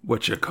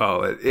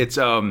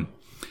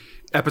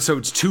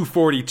 episodes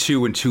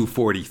 242 and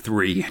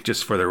 243,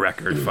 just for the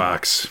record,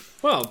 Fox.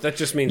 Well, that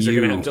just means you're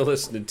going to have to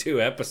listen to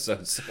 2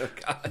 episodes. Oh,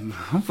 God.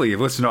 Hopefully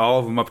you've listened to all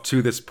of them up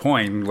to this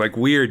point. Like,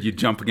 weird you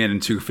jumping in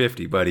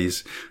 250,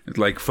 buddies.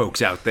 Like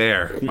folks out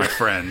there, my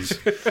friends.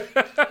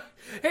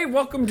 Hey,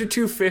 welcome to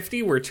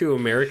 250. We're 2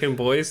 American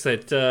boys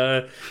that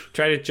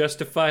try to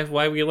justify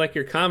why we like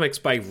your comics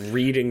by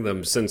reading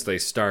them since they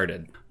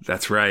started.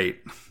 That's right.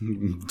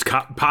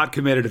 Pod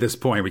committed at this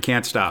point. We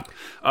can't stop.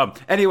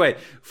 Anyway,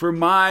 for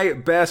my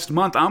best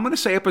month, I'm going to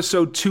say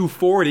episode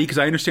 240 because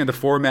I understand the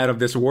format of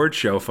this award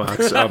show,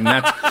 Fox.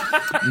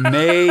 That's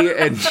May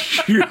and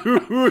June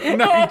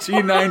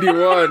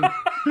 1991.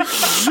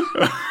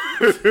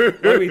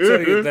 Let me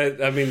tell you that,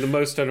 the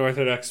most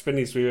unorthodox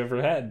spinnies we've ever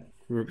had.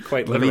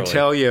 Quite literally. Let me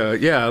tell you,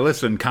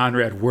 listen,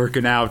 Conrad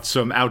working out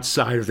some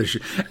outside of the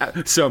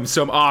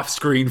some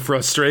off-screen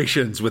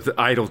frustrations with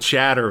idle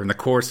chatter in the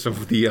course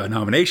of the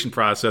nomination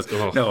process.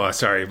 Oh. No,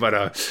 sorry, but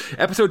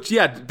episode,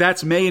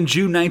 that's May and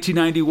June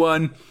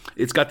 1991.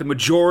 It's got the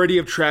majority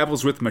of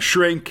travels with my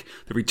shrink,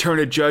 the return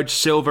of Judge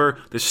Silver,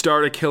 the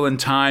start of Killing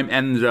Time,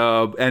 and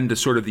the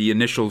sort of the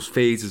initial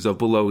phases of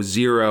Below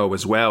Zero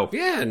as well.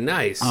 Yeah,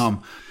 nice.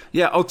 I'll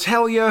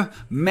tell you,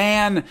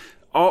 man.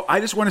 I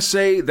just want to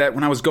say that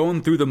when I was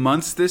going through the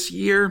months this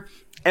year,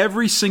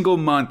 every single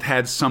month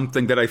had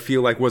something that I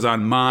feel like was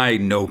on my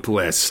nope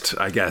list,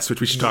 I guess,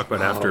 which we should talk about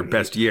after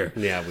best year.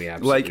 Yeah, we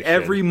absolutely should.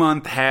 Every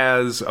month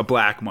has a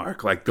black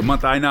mark. Like the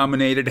month I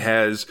nominated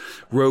has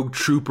Rogue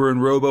Trooper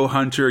and Robo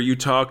Hunter. You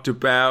talked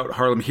about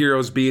Harlem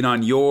Heroes being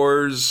on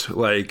yours.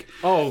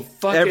 How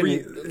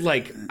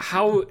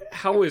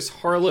is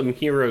Harlem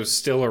Heroes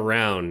still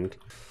around?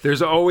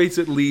 There's always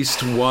at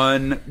least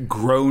one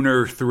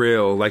groaner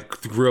thrill,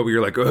 where you're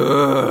like,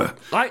 ugh,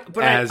 but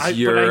I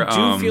do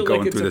feel going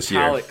like it's through a this year.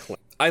 palate cleanse.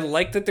 I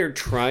like that they're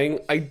trying.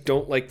 I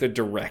don't like the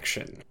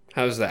direction.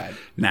 How's that?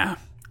 Nah,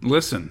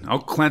 listen, I'll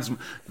cleanse.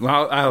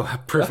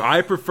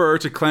 I prefer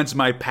to cleanse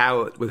my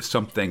palate with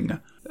something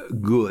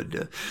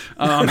good.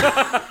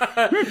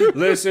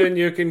 Listen,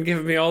 you can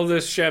give me all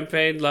this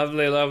champagne.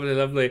 Lovely, lovely,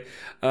 lovely.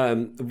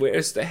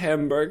 Where's the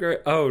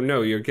hamburger? Oh,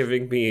 no, you're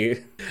giving me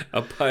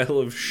a pile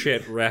of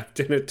shit wrapped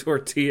in a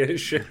tortilla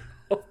shell.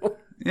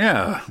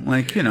 Yeah,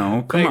 come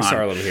Thanks, on.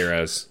 Harlem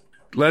Heroes.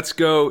 Let's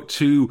go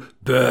to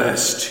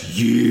best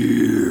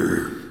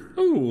year.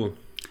 Ooh.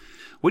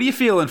 What are you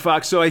feeling,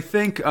 Fox? So I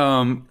think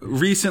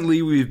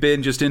recently we've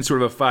been just in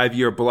sort of a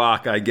 5-year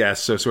block, I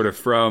guess. So sort of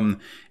from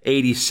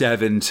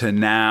 87 to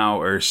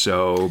now or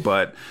so.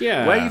 But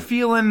yeah, what are you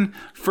feeling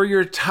for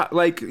your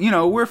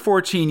we're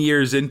 14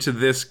 years into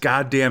this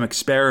goddamn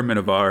experiment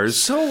of ours.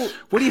 So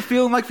what are you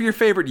feeling like for your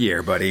favorite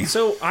year, buddy?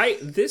 So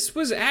this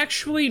was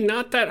actually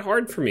not that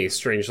hard for me,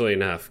 strangely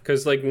enough,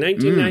 because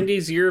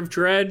 1990s Year of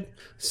Dread,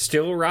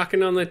 still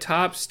rocking on the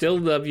top, still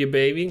love you,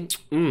 baby.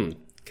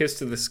 Kiss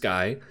to the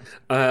sky.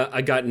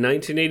 I got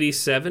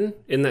 1987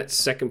 in that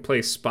second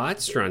place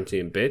spot.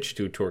 Strontium Bitch,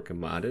 Two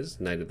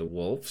Torquemadas, Night of the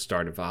Wolf,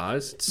 Start of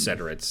Oz,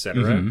 etc.,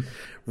 etc.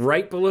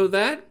 Right below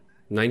that,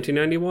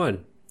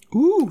 1991.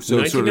 Ooh, so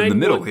it's sort of in the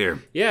middle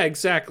here. Yeah,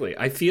 exactly.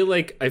 I feel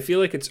like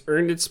it's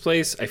earned its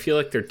place. I feel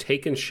like they're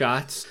taking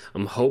shots.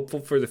 I'm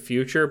hopeful for the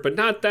future, but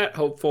not that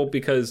hopeful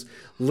because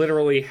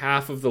literally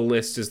half of the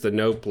list is the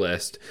nope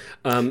list.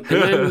 And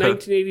then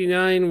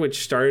 1989,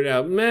 which started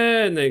out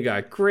meh, and then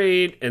got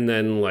great, and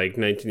then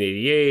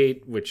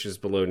 1988, which is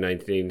below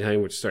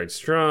 1989, which started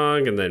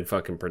strong, and then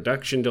fucking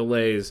production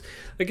delays.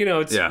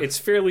 It's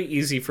fairly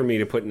easy for me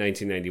to put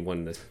 1991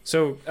 in this.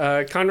 So,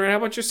 Conrad, how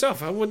about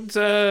yourself? What's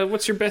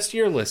your best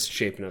year list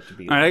shaping up to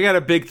be? All right, I got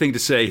a big thing to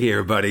say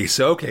here, buddy.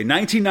 So, okay,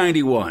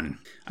 1991.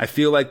 I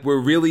feel like we're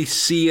really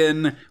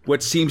seeing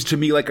what seems to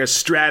me like a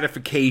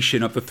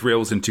stratification of the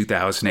thrills in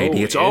 2000 AD.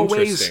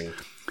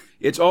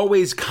 It's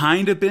always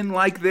kind of been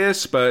like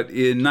this, but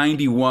in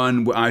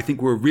 91, I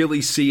think we're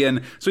really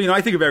seeing... So,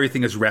 I think of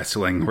everything as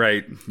wrestling,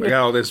 right? I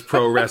got all this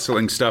pro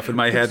wrestling stuff in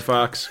my head,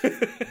 Fox.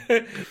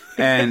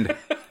 And...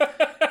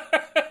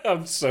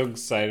 I'm so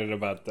excited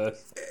about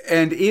this.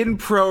 And in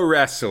pro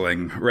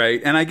wrestling, right?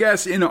 And I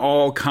guess in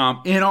all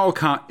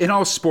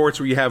sports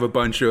where you have a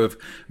bunch of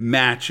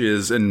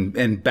matches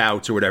and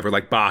bouts or whatever,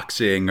 like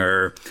boxing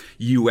or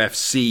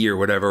UFC or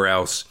whatever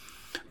else,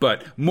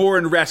 but more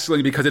in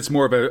wrestling because it's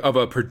more of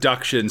a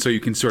production, so you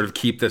can sort of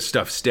keep this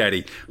stuff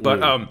steady.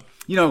 But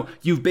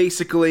you've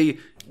basically,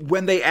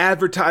 when they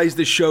advertise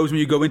the shows, when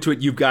you go into it,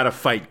 you've got a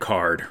fight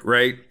card,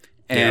 right?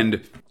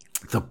 And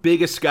the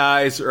biggest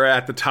guys are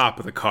at the top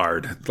of the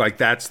card.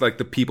 That's the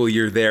people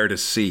you're there to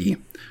see,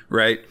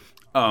 right?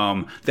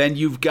 Then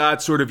you've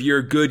got sort of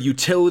your good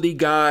utility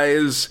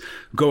guys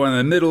going in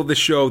the middle of the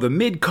show, the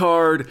mid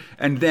card,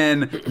 and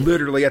then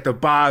literally at the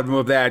bottom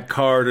of that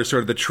card are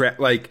sort of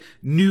the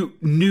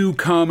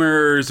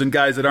newcomers and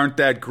guys that aren't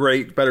that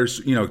great, but are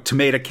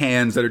tomato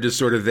cans that are just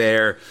sort of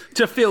there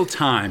to fill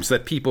time so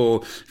that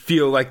people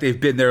feel like they've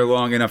been there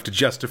long enough to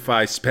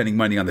justify spending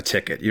money on the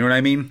ticket. You know what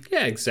I mean?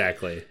 Yeah,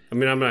 exactly. I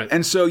mean, I'm not.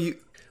 And so you.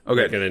 Okay. I'm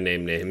not gonna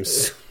name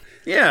names.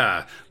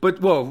 Yeah, but,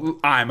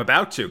 I'm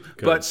about to.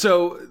 Good. But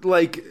so,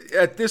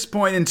 at this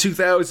point in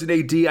 2000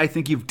 AD, I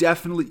think you've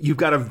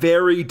got a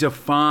very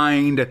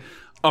defined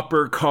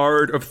upper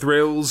card of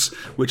thrills,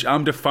 which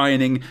I'm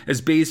defining as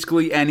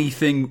basically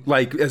anything,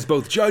 as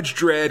both Judge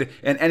Dredd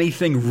and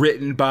anything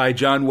written by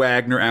John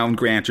Wagner, Alan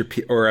Grant,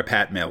 or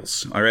Pat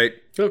Mills, all right?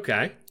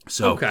 Okay.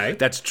 So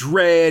that's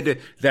Dredd,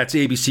 that's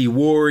ABC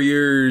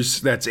Warriors,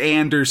 that's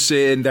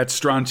Anderson, that's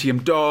Strontium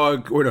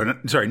Dog,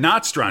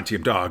 not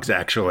Strontium Dogs,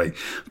 actually.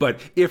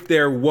 But if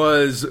there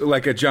was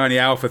a Johnny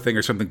Alpha thing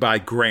or something by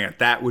Grant,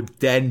 that would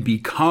then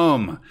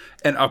become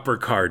an upper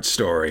card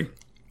story.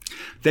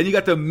 Then you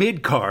got the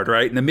mid card,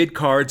 right? And the mid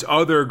card's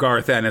other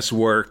Garth Ennis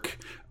work,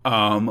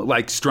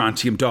 like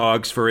Strontium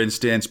Dogs, for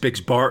instance,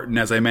 Bix Barton,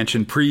 as I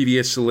mentioned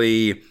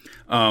previously.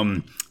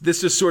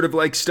 This is sort of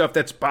stuff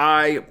that's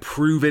by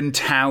proven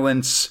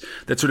talents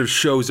that sort of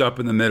shows up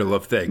in the middle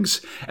of things.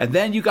 And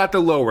then you got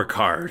the lower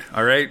card,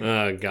 all right?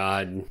 Oh,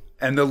 God.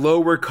 And the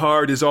lower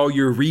card is all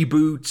your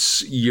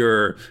reboots,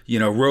 your,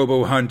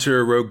 Robo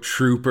Hunter, Rogue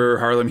Trooper,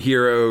 Harlem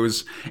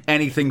Heroes,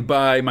 anything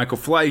by Michael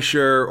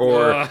Fleischer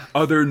or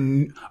other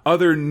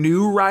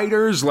new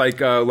writers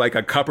like a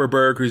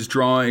Kupperberg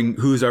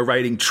who's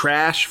writing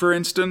Trash, for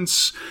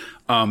instance.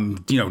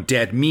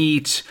 Dead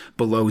Meat,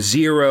 Below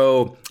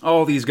Zero,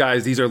 all these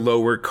guys, these are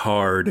lower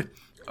card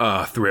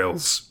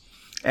thrills.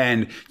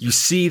 And you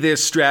see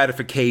this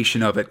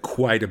stratification of it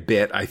quite a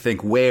bit, I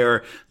think,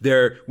 where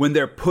when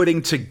they're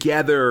putting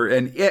together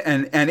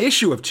an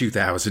issue of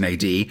 2000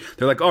 AD,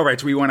 they're like, all right,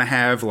 so we want to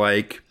have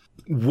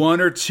one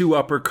or two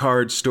upper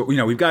card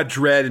story. We've got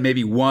Dredd and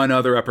maybe one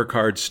other upper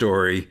card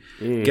story.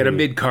 Get a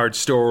mid card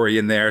story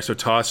in there. So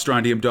toss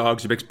Strontium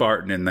Dogs or Bix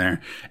Barton in there,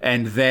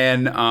 and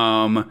then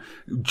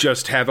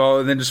just fill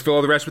all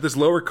the rest with this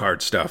lower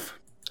card stuff.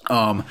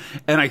 And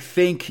I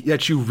think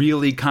that you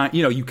really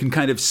you can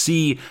kind of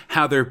see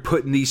how they're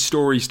putting these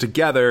stories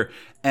together.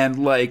 And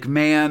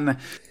man,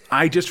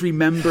 I just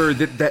remember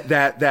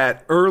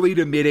that early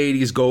to mid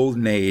 80s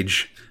golden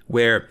age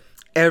where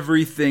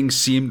everything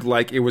seemed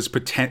like it was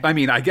I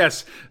mean, I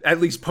guess at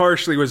least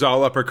partially was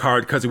all upper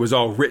card because it was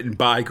all written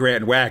by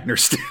Grant Wagner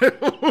still.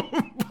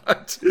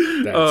 But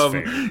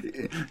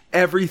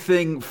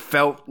everything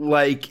felt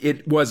like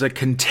it was a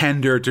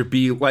contender to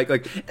be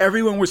like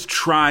everyone was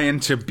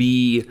trying to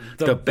be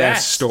the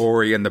best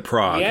story in the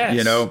prog, yes.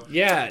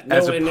 Yeah. No,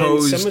 as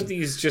opposed, some of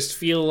these just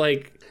feel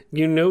like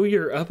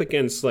you're up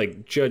against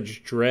like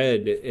Judge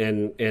Dredd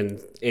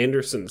and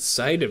Anderson's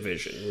Psi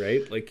Division,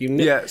 right? Like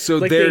so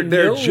like they're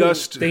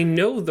they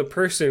know the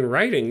person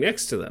writing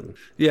next to them.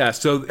 Yeah,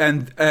 so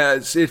and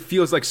it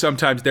feels like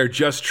sometimes they're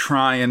just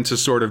trying to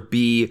sort of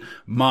be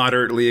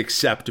moderately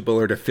acceptable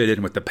or to fit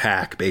in with the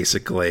pack,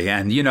 basically.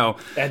 And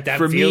that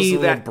for feels me, a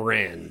little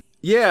brand.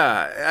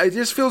 Yeah, it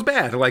just feels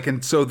bad. Like,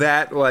 and so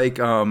that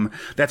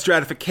that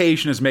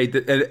stratification is made,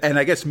 and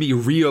I guess me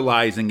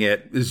realizing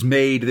it is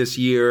made this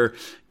year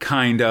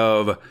kind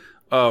of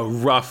a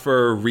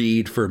rougher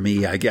read for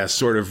me. I guess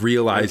sort of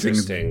realizing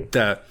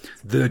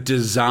the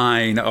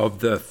design of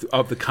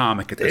the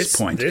comic at this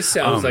point. This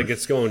sounds like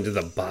it's going to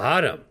the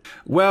bottom.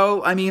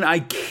 Well, I mean, I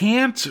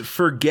can't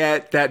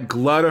forget that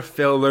glut of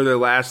filler the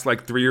last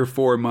like 3 or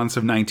 4 months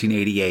of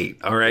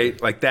 1988. All right,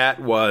 like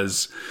that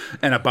was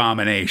an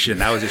abomination.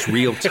 That was just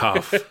real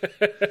tough.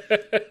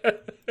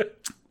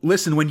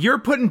 Listen, when you're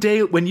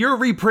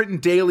reprinting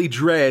Daily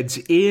Dreads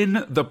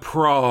in the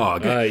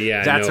Prague,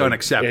 that's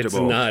unacceptable. It's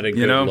not a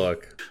good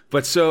look.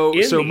 But so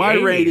my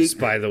 80s, rating,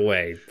 by the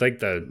way, like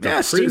the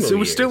primo it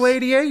was still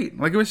 88.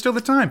 Like it was still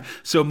the time.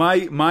 So my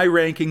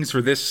rankings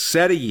for this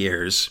set of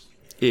years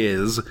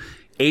is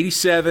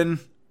 87,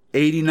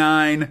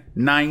 89,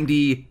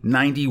 90,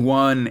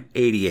 91,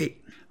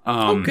 88.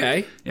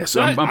 Okay. Yeah,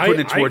 so I'm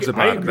putting it towards the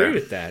bottom there. I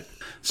agree with that.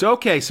 So,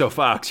 so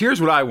Fox,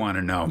 here's what I want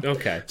to know.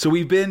 Okay. So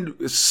we've been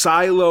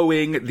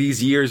siloing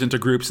these years into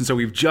groups, and so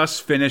we've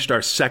just finished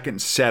our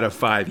second set of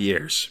 5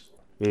 years.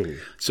 Mm.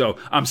 So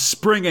I'm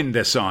springing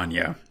this on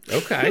you.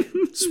 Okay.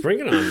 Spring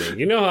it on me.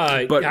 You know,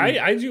 I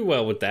do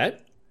well with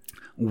that.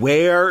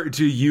 Where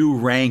do you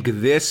rank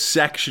this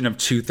section of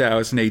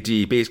 2000 AD,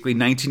 basically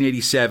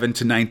 1987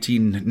 to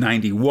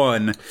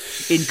 1991,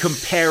 in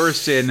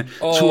comparison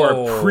to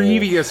our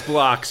previous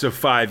blocks of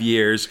 5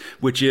 years,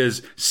 which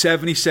is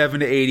 77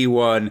 to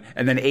 81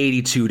 and then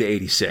 82 to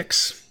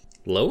 86?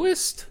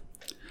 Lowest?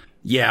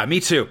 Yeah,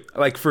 me too.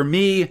 Like for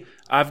me,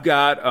 I've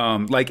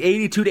got like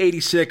 82 to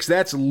 86.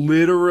 That's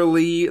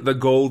literally the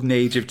golden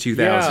age of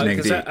 2000 AD.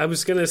 Because I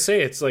was going to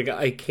say, it's like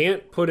I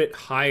can't put it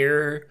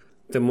higher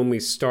than when we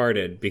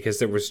started because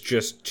there was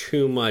just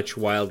too much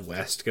Wild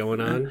West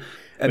going on.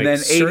 And then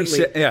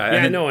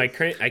 87, I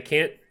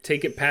can't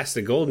take it past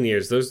the golden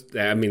years. Those,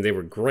 I mean, they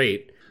were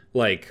great.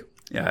 Like,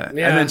 and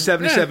then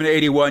 77 to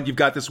 81, you've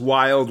got this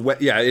Wild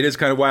West. Yeah, it is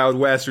kind of Wild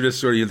West, or just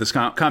sort of this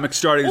comic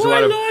starting. There's a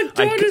lot of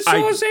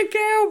dinosaurs and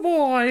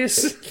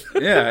cowboys.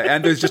 Yeah,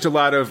 and there's just a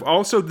lot of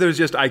there's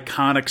just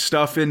iconic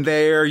stuff in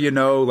there.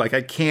 Like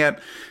I can't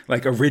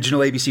like original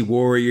ABC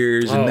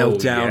Warriors and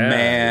Meltdown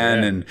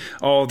Man and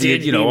all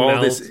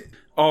the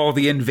all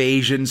the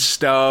invasion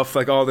stuff,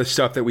 like all the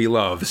stuff that we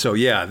love. So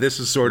yeah, this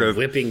is sort of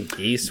whipping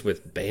geese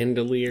with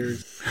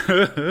bandoliers.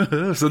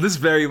 So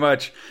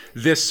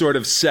this sort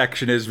of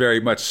section is very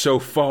much so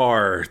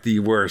far the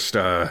worst,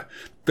 the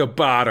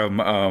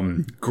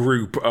bottom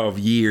group of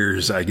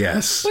years, I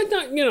guess. But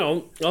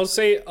not, I'll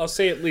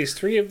say at least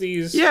 3 of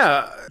these.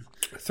 Yeah,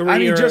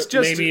 3 or just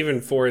maybe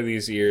even 4 of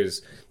these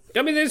years.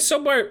 I mean, it's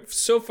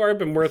so far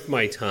been worth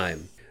my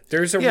time.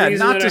 There's a reason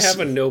that I have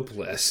a nope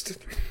list.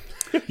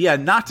 Yeah,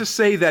 not to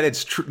say that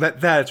it's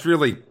that it's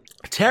really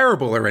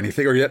terrible or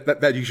anything, or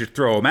that you should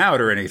throw them out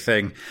or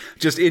anything.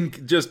 Just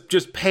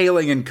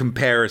paling in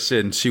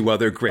comparison to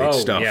other great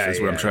stuff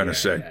is what I'm trying to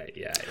say.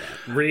 Yeah.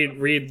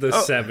 Read the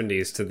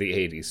 70s to the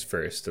 80s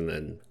first, and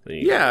then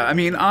I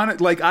mean,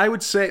 I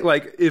would say,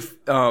 like if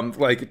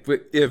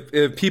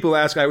people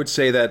ask, I would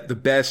say that the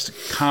best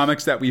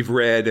comics that we've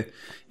read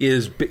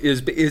is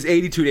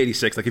 82 to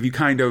 86. Like if you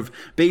kind of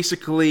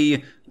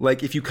basically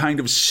like if you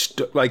kind of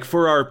like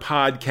for our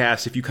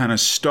podcast, if you kind of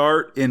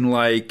start in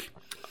like,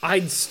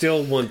 I'd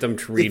still want them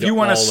to read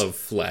all of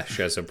Flesh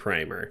as a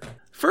primer.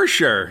 For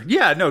sure.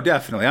 Yeah, no,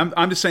 definitely.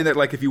 I'm just saying that,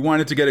 like, if you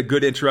wanted to get a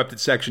good interrupted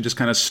section, just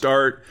kind of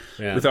start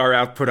with our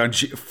output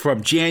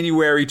from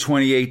January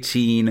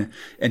 2018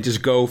 and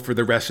just go for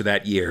the rest of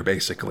that year,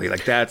 basically.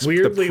 Like, that's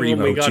weirdly the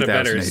primo when we got a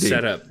better 2018.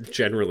 Setup,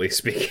 generally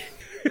speaking.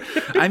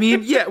 I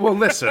mean, yeah, well,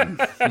 listen,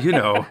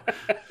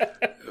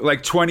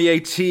 like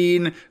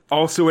 2018,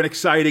 also an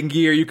exciting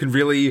year. You can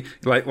really,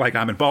 like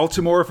I'm in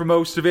Baltimore for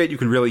most of it. You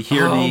can really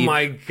hear me. Oh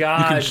my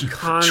God, you can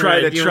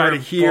Conrad, try to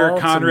hear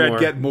Conrad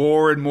get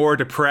more and more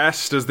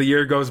depressed as the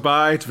year goes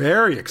by. It's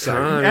very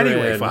exciting. Conrad.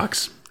 Anyway,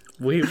 Fox.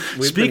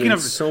 We've been in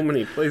so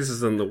many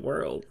places in the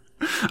world.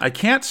 I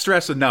can't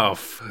stress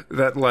enough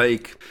that,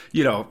 like,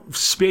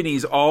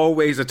 Spinny's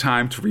always a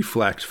time to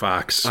reflect,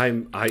 Fox.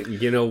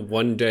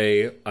 One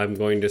day I'm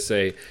going to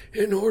say,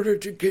 in order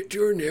to get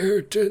your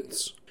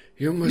inheritance,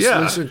 you must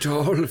listen to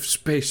all of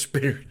Space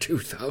Spinner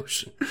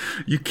 2000.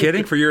 You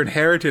kidding? For your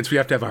inheritance, we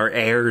have to have our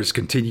heirs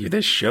continue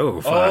this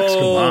show, Fox.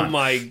 Come on. Oh,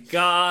 my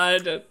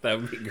God.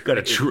 That would be great.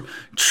 Got to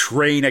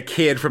train a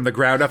kid from the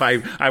ground up.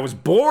 I was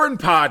born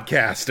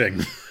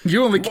podcasting.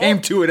 You only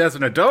came to it as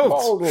an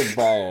adult.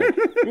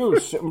 You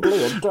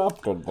simply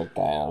adopted the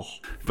gas.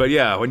 But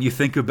yeah, when you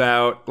think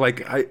about,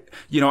 like, I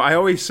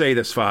always say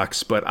this,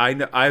 Fox, but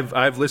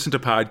I've listened to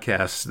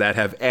podcasts that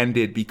have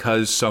ended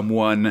because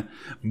someone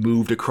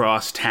moved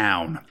across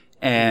town.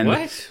 And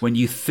What? when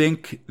you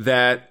think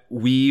that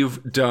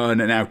we've done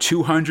now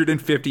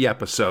 250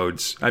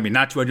 episodes, I mean,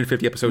 not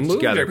 250 episodes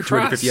Moved together, but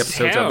 250 across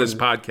episodes of this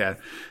town. podcast.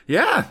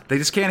 Yeah, they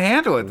just can't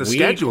handle it, the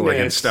scheduling and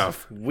Weakness.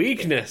 stuff.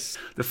 Weakness.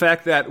 The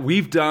fact that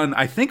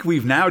I think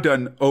we've now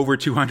done over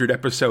 200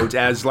 episodes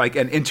as like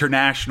an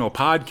international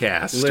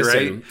podcast,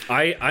 Listen,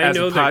 right? I As a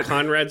know that pod-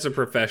 Conrad's a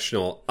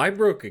professional. I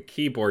broke a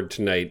keyboard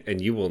tonight,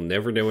 and you will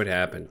never know what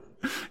happened.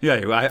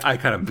 Yeah, I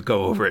kind of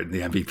go over it in the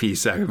MVP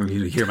section when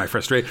you hear my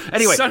frustration.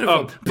 Anyway, Son of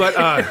a- but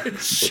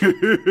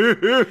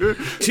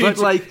but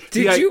like,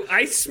 Did yeah, you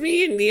ice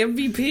me in the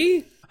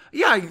MVP?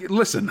 Yeah,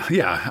 listen,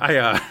 yeah,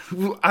 I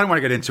don't want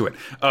to get into it,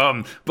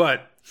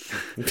 but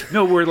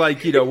no, we're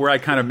like, where I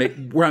kind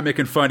of where I'm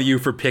making fun of you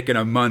for picking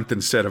a month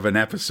instead of an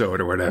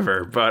episode or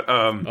whatever. But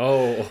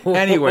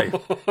anyway,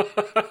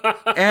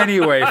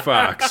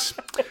 Fox,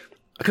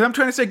 because I'm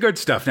trying to say good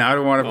stuff now. I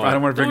don't want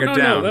to bring it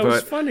down. That but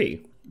was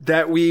funny.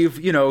 that we've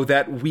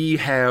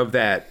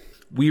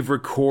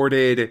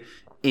recorded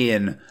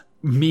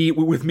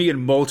with me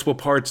in multiple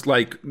parts.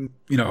 Like,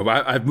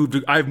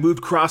 I've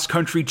moved cross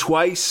country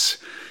twice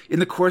in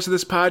the course of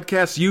this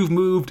podcast. You've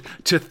moved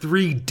to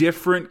 3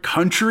 different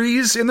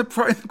countries in the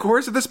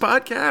course of this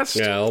podcast.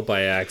 Yeah, all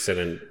by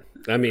accident.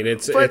 I mean,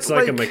 it's like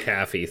a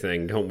McAfee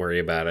thing. Don't worry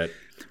about it.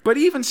 But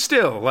even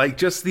still, like,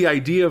 just the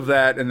idea of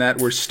that, and that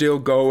we're still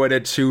going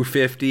at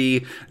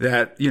 250,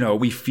 that,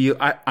 we feel,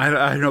 I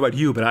don't know about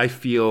you, but I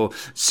feel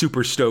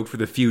super stoked for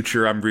the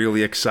future. I'm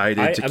really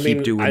excited to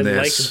keep doing this.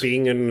 I like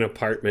being in an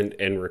apartment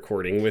and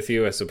recording with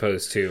you as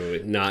opposed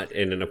to not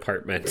in an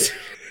apartment.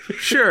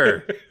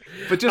 Sure.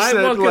 But just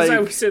because I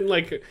was in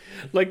like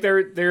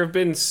there have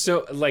been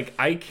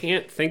I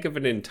can't think of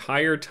an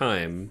entire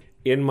time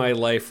in my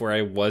life where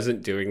I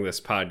wasn't doing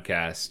this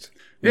podcast.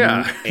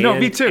 Yeah, no,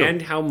 me too.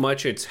 And how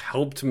much it's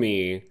helped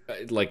me,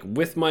 like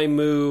with my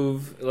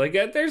move. Like,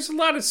 there's a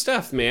lot of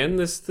stuff, man.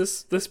 This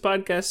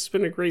podcast has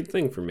been a great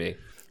thing for me.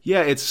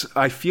 Yeah,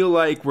 I feel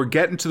like we're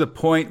getting to the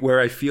point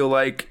where I feel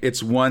like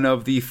it's one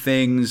of the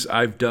things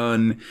I've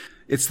done.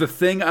 It's the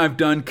thing I've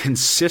done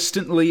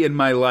consistently in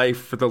my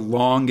life for the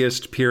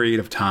longest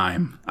period of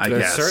time, I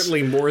guess.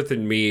 Certainly more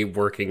than me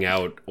working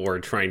out or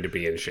trying to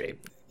be in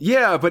shape.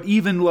 Yeah, but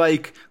even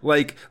like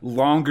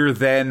longer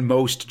than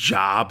most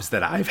jobs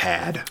that I've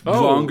had.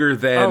 Longer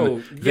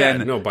than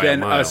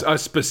a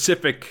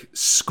specific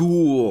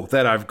school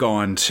that I've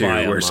gone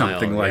to or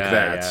something like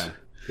that.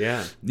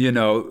 Yeah.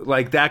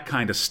 Like that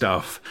kind of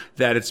stuff,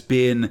 that it's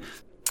been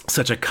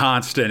such a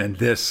constant, and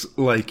this,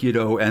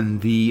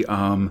 and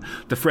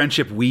the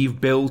friendship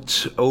we've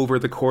built over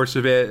the course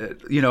of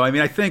it.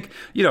 I think,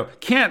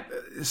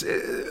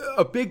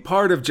 a big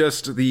part of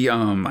just the,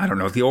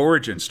 the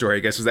origin story, I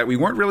guess, is that we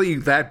weren't really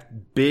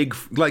that big,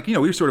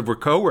 we sort of were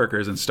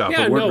coworkers and stuff.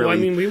 Yeah, but weren't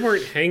really we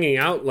weren't hanging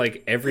out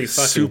like every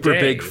fucking super day.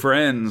 Big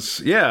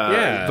friends.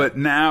 Yeah. But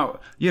now,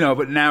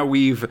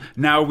 we've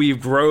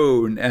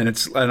grown, and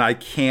I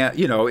can't,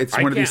 it's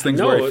one of these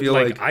things where I feel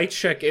like I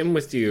check in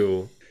with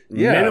you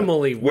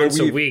minimally once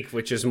a week,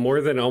 which is more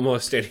than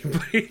almost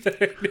anybody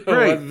that I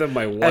know other than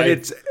my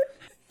wife.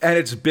 And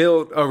it's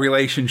built a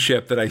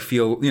relationship that I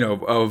feel,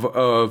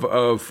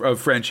 of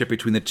friendship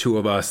between the two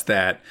of us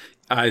that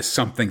is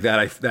something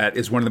that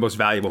is one of the most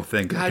valuable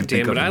things I can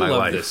think of in my life. I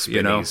love this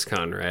Spinnies,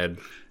 Conrad.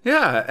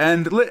 Yeah,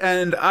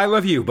 and I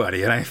love you,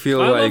 buddy, and I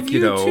feel I like love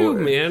you too,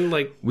 man.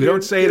 Like, we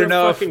don't say it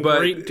enough, but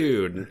great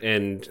dude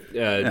and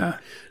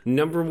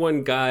number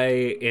one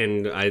guy.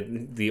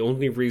 And the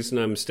only reason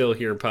I'm still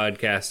here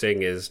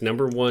podcasting is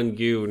number one,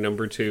 you.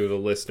 Number two, the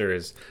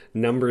listeners.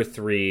 Number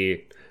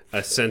three,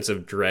 a sense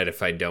of dread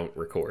if I don't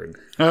record.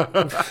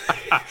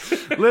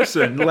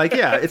 Listen,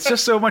 it's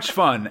just so much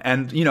fun,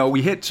 and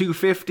we hit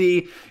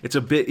 250. It's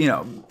a bit,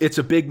 it's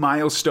a big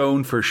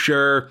milestone for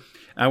sure.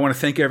 I want to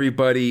thank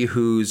everybody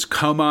who's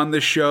come on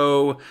the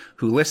show,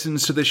 who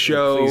listens to the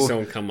show. Please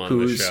don't come on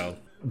the show.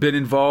 Been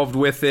involved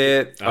with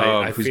it.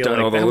 I who's feel done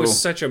like all the that little...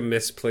 was such a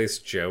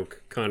misplaced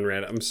joke,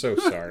 Conrad. I'm so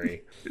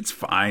sorry. It's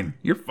fine.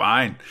 You're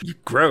fine. You're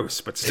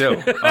gross, but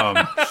still.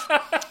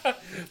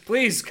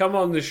 Please come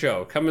on the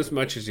show. Come as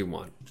much as you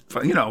want.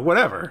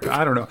 Whatever.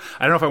 I don't know.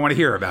 I don't know if I want to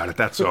hear about it.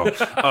 That's all.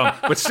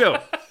 But still.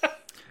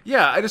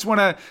 Yeah, I just want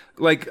to,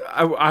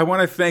 I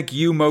want to thank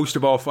you most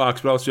of all, Fox,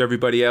 but also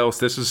everybody else.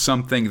 This is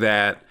something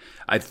that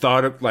I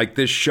thought of,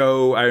 this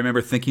show, I remember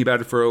thinking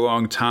about it for a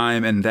long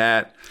time, and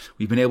that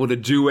we've been able to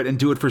do it and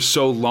do it for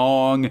so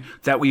long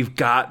that we've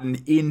gotten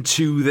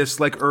into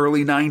this,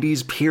 early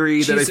 90s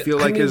period that I feel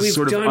is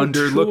sort of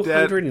underlooked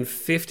at.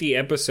 250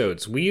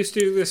 episodes. We used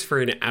to do this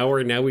for an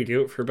hour, now we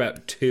do it for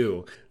about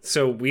 2.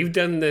 So we've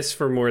done this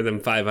for more than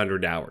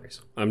 500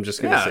 hours. I'm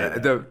just going to say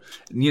that.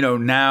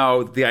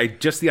 Now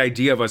just the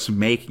idea of us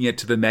making it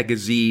to the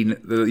magazine,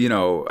 I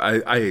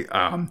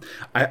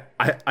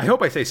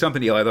hope I say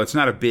something, Eli, though it's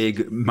not a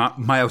big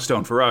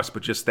milestone for us,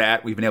 but just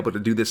that we've been able to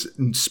do this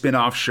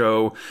spin-off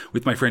show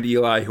with my friend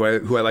Eli,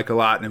 who I like a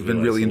lot, and have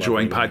been really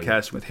enjoying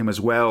podcasting with him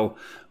as well.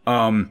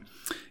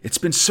 It's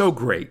been so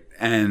great,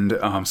 and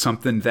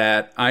something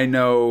that I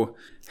know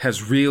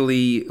has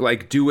really,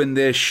 like, doing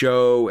this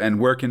show and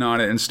working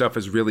on it and stuff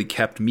has really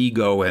kept me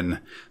going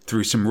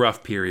through some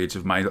rough periods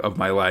of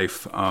my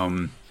life.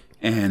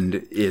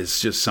 And is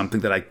just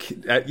something that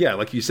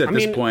like you said, at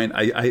this point,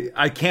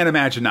 I can't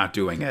imagine not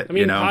doing it. I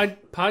mean,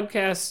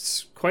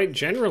 podcasts quite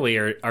generally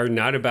are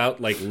not about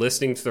like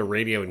listening to the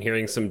radio and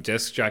hearing some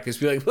disc jockeys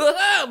be like,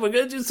 we're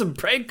going to do some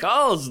prank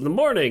calls in the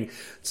morning.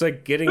 It's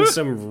like getting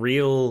some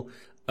real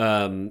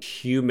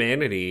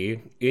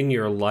humanity in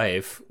your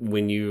life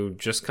when you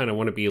just kind of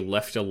want to be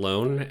left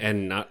alone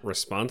and not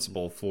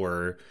responsible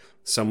for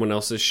someone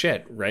else's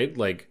shit, right?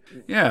 Like,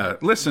 yeah,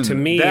 listen, to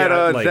me,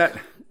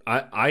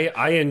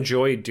 I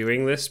enjoy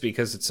doing this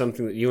because it's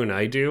something that you and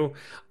I do.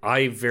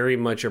 I very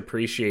much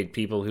appreciate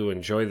people who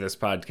enjoy this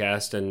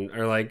podcast and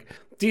are like,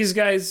 these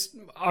guys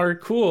are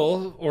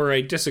cool, or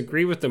I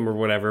disagree with them or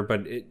whatever,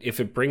 but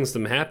if it brings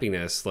them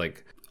happiness,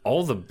 like,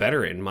 all the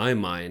better in my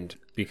mind,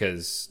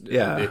 because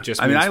it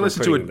just means I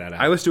listen to a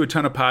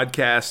ton of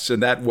podcasts,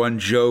 and that one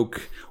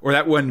joke or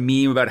that one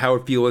meme about how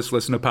it feels to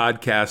listen to a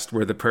podcast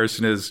where the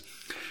person is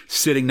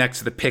sitting next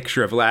to the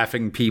picture of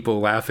laughing people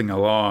laughing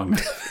along,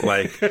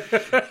 like,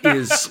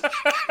 is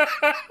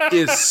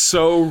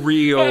so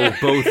real,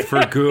 both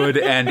for good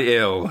and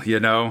ill, you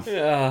know?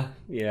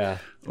 Yeah.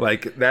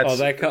 Like, that's... Oh,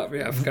 that caught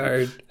me off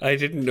guard. I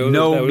didn't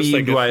know that was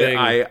meme like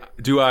a thing.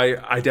 do I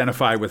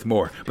identify with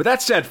more. But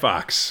that said,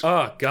 Fox.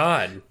 Oh,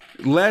 God.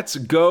 Let's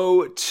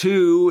go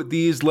to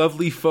these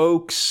lovely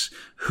folks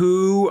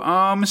who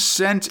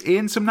sent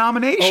in some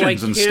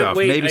nominations and stuff.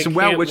 Maybe some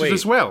Wow Witches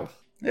as well.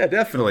 Yeah,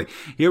 definitely.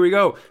 Here we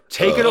go.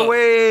 Take it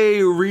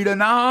away, Rita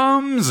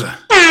Noms.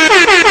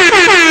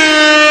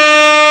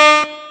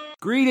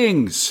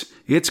 Greetings.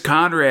 It's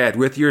Conrad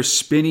with your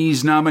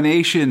Spinnies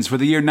nominations for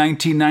the year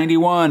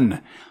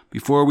 1991.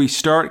 Before we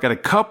start, got a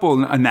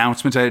couple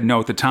announcements I didn't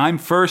know at the time.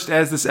 First,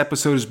 as this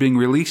episode is being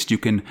released, you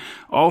can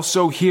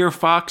also hear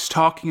Fox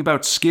talking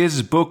about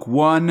Skiz Book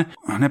 1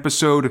 on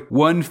episode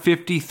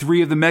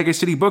 153 of the Mega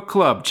City Book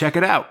Club. Check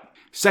it out.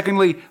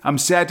 Secondly, I'm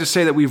sad to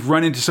say that we've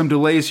run into some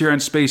delays here on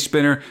Space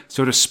Spinner,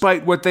 so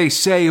despite what they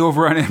say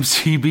over on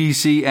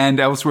MCBC and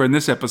elsewhere in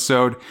this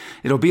episode,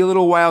 it'll be a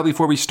little while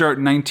before we start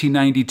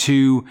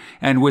 1992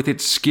 and with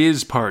its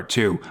Skiz Part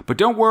 2. But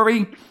don't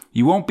worry,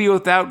 you won't be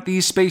without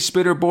these Space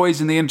Spinner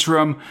boys in the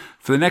interim.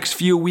 For the next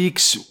few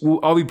weeks,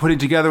 I'll be putting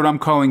together what I'm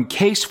calling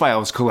Case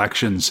Files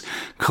collections.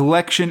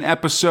 Collection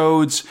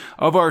episodes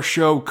of our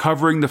show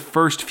covering the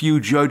first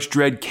few Judge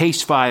Dredd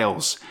case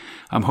files.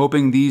 I'm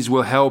hoping these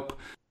will help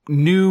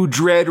new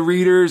Dredd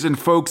readers and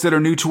folks that are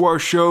new to our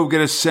show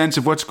get a sense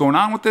of what's going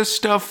on with this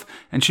stuff,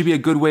 and should be a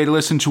good way to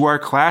listen to our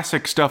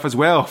classic stuff as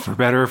well, for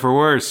better or for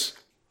worse.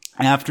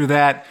 After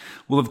that,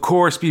 we'll of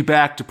course be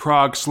back to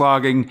Prague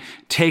slogging,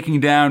 taking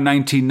down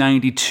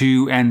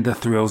 1992 and the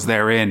thrills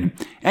therein.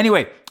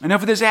 Anyway,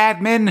 enough of this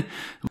admin.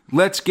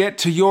 Let's get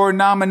to your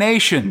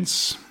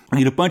nominations. I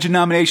need a bunch of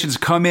nominations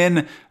come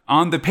in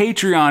on the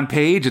Patreon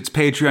page. It's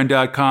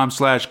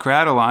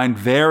patreon.com/Crataline.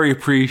 Very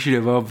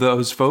appreciative of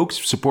those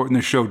folks supporting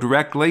the show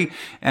directly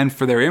and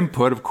for their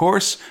input, of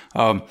course.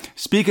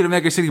 Speaking of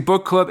Mega City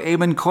Book Club,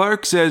 Eamon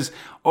Clark says,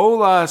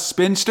 Hola,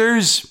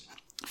 spinsters.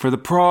 For the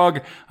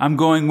Prague, I'm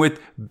going with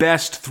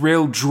Best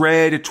Thrill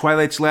Dread,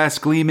 Twilight's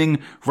Last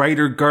Gleaming,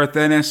 writer Garth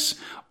Ennis,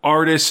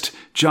 artist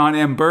John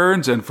M.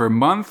 Burns, and for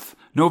month,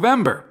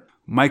 November.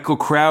 Michael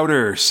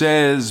Crowder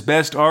says,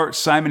 Best Art,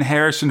 Simon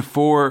Harrison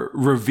for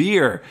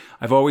Revere.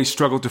 I've always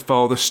struggled to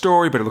follow the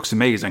story, but it looks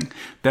amazing.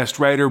 Best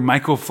Writer,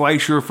 Michael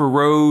Fleischer for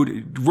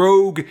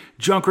Rogue,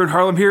 Junker and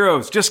Harlem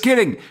Heroes. Just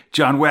kidding.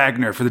 John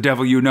Wagner for The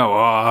Devil You Know.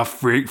 Aw,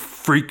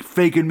 freak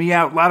faking me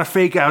out. A lot of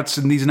fake outs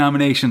in these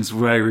nominations,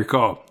 what I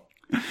recall.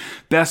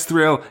 Best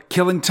Thrill,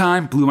 Killing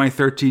Time, blew my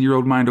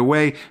 13-year-old mind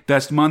away.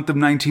 Best Month of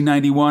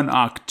 1991,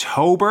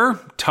 October.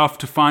 Tough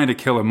to find a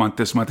killer month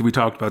this month. We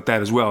talked about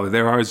that as well.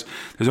 There's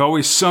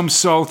always some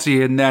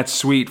salty in that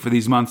sweet for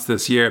these months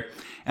this year.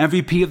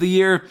 MVP of the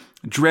year,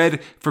 Dredd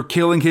for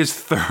killing his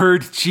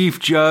third chief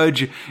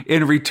judge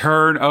in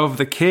Return of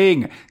the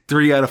King.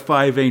 3 out of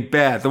 5 ain't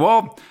bad.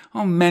 Though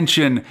I'll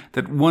mention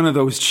that one of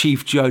those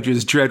chief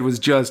judges Dredd was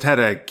just had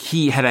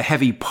a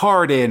heavy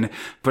part in,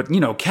 but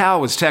Cal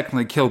was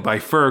technically killed by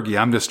Fergie.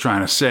 I'm just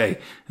trying to say,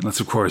 unless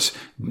of course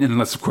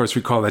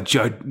we call that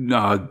Judge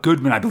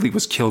Goodman, I believe,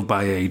 was killed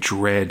by a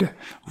Dredd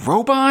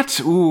robot.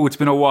 Ooh, it's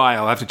been a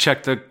while. I have to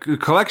check the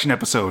collection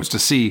episodes to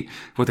see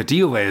what the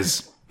deal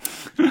is.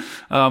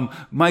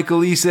 Michael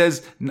Lee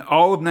says,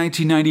 all of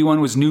 1991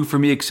 was new for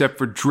me except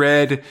for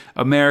Dredd,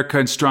 America,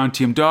 and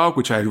Strontium Dog,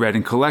 which I had read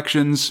in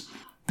collections.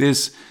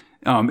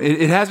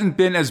 It hasn't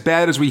been as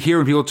bad as we hear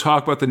when people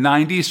talk about the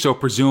 90s, so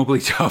presumably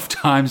tough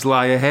times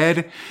lie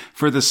ahead.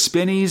 For the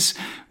Spinnies,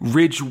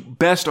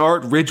 Best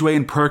Art, Ridgway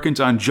and Perkins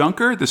on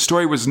Junker. The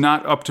story was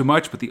not up to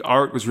much, but the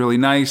art was really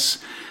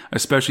nice,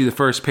 especially the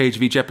first page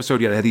of each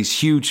episode. Yeah, they had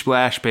these huge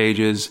splash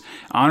pages.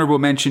 Honorable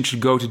mention should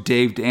go to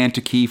Dave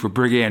Antike for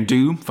Brigand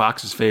Doom,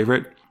 Fox's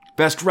favorite.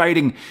 Best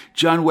Writing,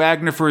 John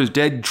Wagner for his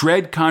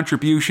Dredd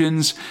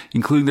contributions,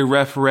 including The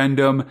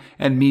Referendum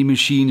and Mean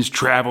Machines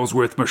Travels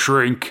with My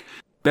Shrink.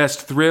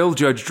 Best Thrill,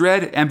 Judge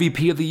Dredd.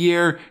 MVP of the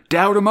Year,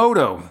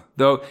 Daudamoto.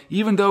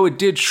 Even though it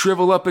did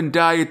shrivel up and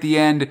die at the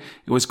end, it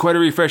was quite a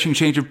refreshing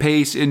change of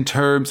pace in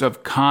terms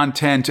of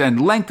content and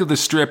length of the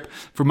strip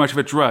for much of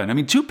its run. I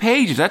mean, 2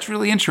 pages, that's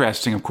really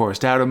interesting, of course.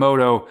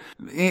 Daudamoto,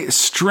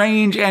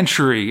 strange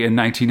entry in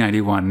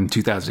 1991 and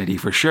 2000 AD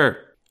for sure.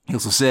 He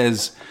also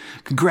says,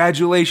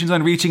 congratulations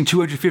on reaching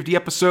 250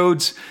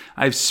 episodes.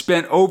 I've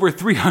spent over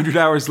 300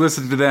 hours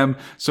listening to them,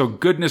 so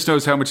goodness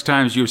knows how much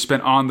time you've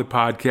spent on the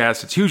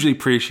podcast. It's hugely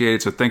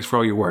appreciated, so thanks for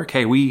all your work.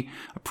 Hey, we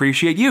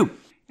appreciate you.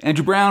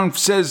 Andrew Brown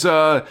says,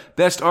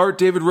 best art,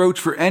 David Roach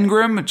for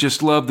Engram.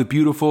 Just love the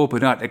beautiful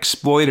but not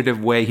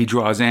exploitative way he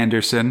draws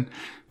Anderson.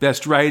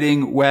 Best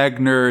writing,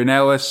 Wagner and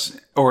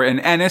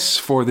Ennis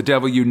for The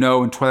Devil You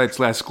Know and Twilight's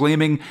Last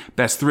Gleaming.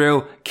 Best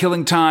thrill,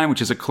 Killing Time,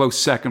 which is a close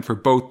second for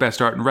both best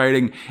art and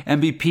writing.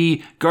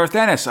 MVP, Garth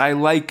Ennis. I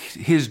like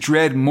his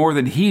Dredd more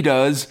than he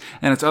does,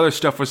 and its other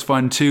stuff was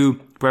fun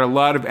too. Brought a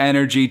lot of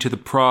energy to the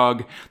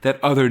prog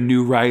that other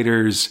new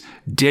writers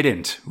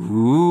didn't.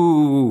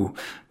 Ooh,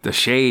 the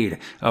shade.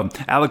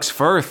 Alex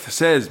Firth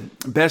says,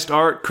 best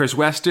art, Chris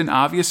Weston,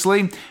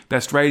 obviously.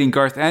 Best writing,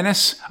 Garth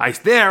Ennis. I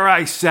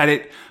said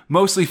it.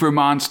 Mostly for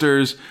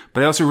monsters,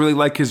 but I also really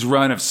like his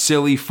run of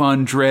silly,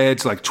 fun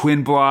dreads like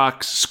Twin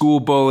Blocks, School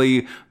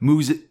Bully,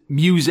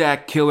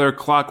 Muzak Killer,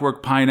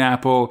 Clockwork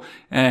Pineapple,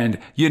 and,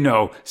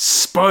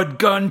 Spud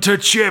Gun to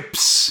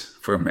Chips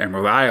from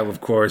Emerald Isle, of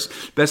course.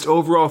 Best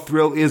overall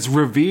thrill is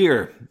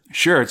Revere.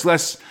 Sure, it's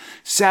less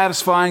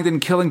satisfying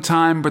than Killing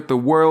Time, but the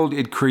world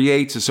it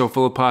creates is so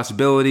full of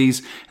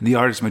possibilities, and the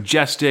art is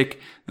majestic,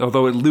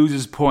 although it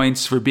loses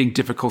points for being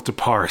difficult to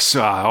parse.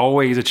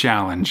 Always a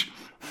challenge.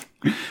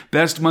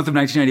 Best month of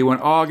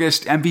 1991,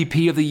 August.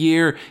 MVP of the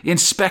year,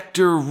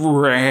 Inspector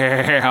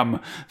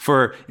Ram,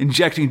 for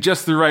injecting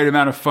just the right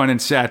amount of fun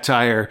and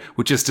satire,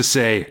 which is to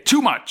say,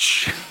 too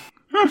much.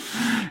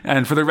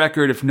 And for the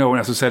record, if no one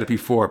else has said it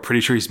before,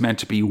 pretty sure he's meant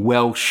to be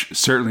Welsh.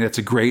 Certainly that's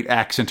a great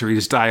accent to read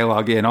his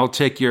dialogue in. I'll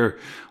take your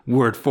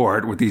word for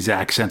it with these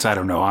accents. I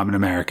don't know. I'm an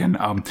American.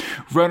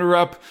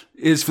 Runner-up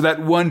is for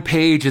that one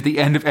page at the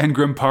end of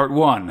Engram Part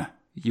 1.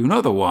 You know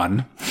the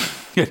one.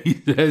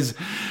 He says,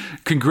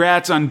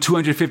 congrats on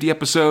 250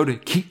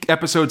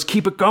 episodes.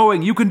 Keep it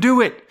going. You can do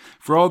it.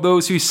 For all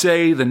those who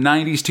say the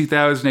 90s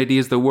 2000 AD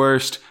is the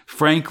worst,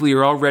 frankly,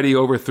 you're already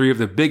over 3 of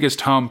the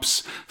biggest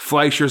humps: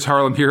 Fleischer's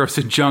Harlem Heroes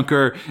and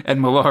Junker,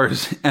 and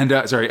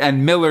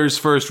Miller's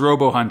first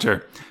Robo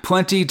Hunter.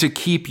 Plenty to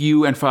keep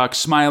you and Fox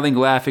smiling,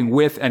 laughing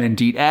with, and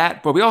indeed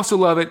at. But we also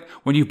love it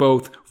when you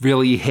both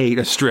really hate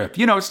a strip.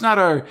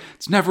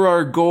 It's never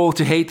our goal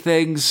to hate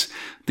things.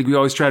 I think we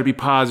always try to be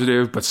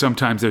positive, but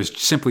sometimes there's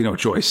simply no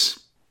choice.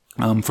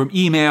 From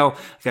email,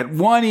 I got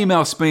 1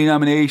 email spinning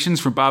nominations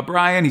from Bob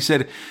Bryan. He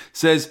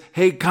says,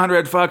 hey,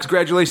 Conrad Fox,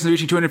 congratulations on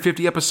reaching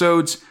 250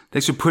 episodes.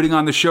 Thanks for putting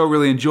on the show.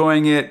 Really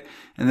enjoying it.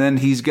 And then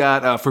he's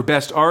got, for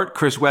best art,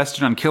 Chris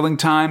Weston on Killing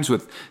Times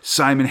with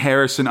Simon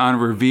Harrison on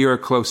Revere, a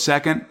close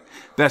second.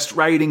 Best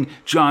writing,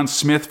 John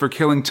Smith for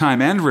Killing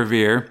Time and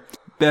Revere.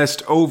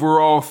 Best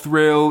overall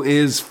thrill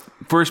is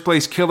first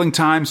place, Killing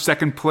Time.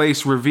 Second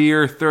place,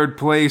 Revere. Third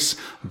place,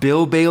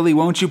 Bill Bailey,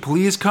 Won't You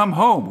Please Come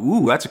Home?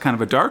 Ooh, that's a kind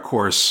of a dark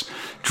horse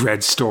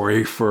Dredd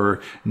story for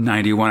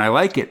 91. I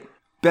like it.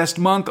 Best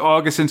month,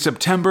 August and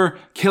September.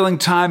 Killing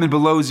Time and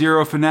Below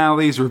Zero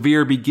finales.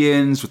 Revere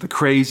begins with the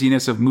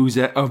craziness of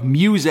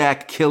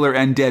Muzak, Killer,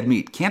 and Dead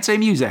Meat. Can't say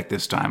Muzak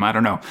this time. I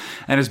don't know.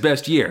 And his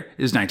best year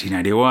is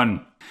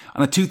 1991.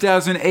 On the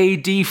 2000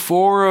 AD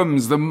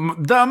forums, the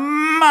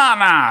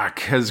Monarch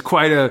has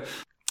quite a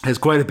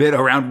bit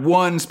around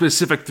one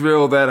specific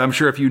thrill that I'm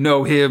sure if you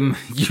know him,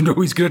 you know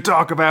he's going to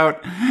talk about.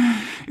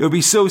 It would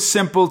be so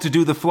simple to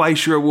do the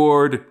Fleischer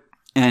Award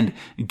and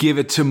give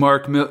it to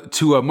Mark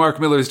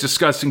Miller's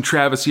disgusting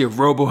travesty of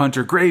Robo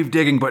Hunter grave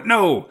digging, but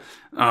no.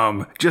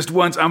 Just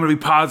once, I'm going to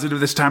be positive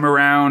this time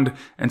around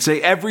and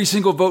say every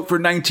single vote for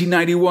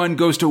 1991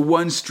 goes to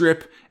one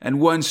strip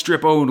and one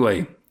strip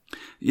only.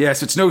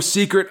 Yes, it's no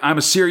secret I'm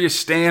a serious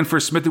stan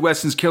for Smith &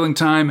 Wesson's Killing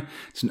Time.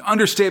 It's an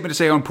understatement to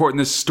say how important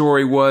this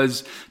story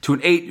was to an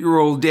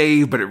 8-year-old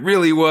Dave, but it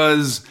really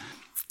was.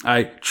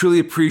 I truly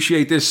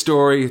appreciate this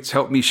story. It's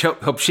helped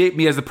shape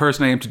me as the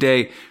person I am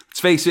today.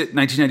 Let's face it,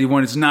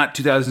 1991 is not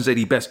 2000's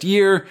 80 best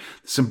year.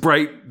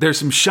 There's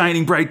some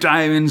shining bright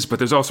diamonds, but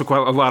there's also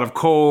quite a lot of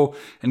coal,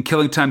 and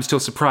Killing Time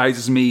still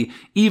surprises me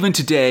even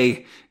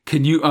today.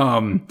 Can you,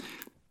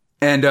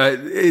 And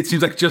it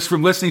seems like just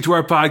from listening to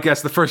our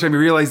podcast, the first time you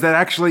realize that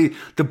actually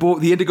the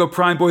Indigo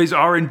Prime Boys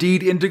are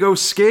indeed indigo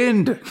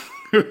skinned.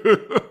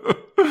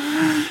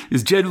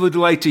 It's genuinely a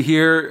delight to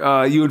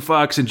hear you and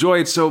Fox enjoy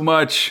it so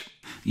much.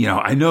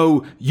 I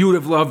know you would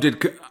have loved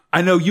it.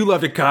 I know you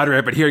loved it,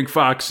 Conrad, but hearing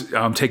Fox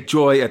take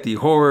joy at the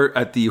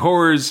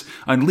horrors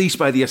unleashed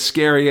by the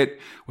Iscariot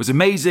was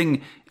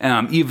amazing,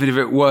 even if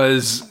it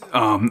was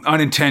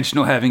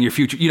unintentional having your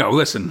future.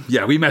 Listen,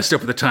 yeah, we messed up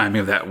with the timing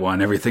of that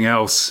one. Everything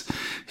else,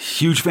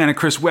 huge fan of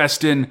Chris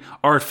Weston.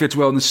 Art fits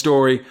well in the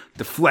story.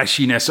 The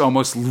fleshiness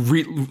almost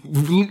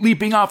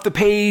leaping off the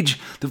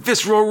page. The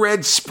visceral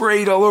red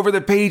sprayed all over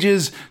the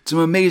pages. Some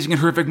amazing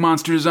and horrific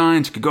monster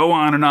designs. Could go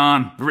on and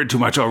on. I've read too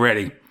much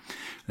already.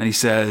 Then he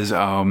says,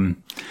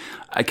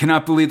 I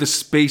cannot believe the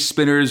Space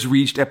Spinners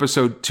reached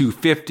episode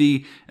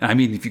 250. I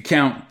mean, if you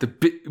count the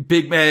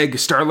Big Meg,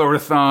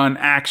 Star-Lord-a-thon,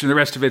 Action, the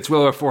rest of it's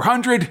well over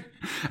 400. And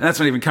that's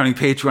not even counting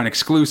Patreon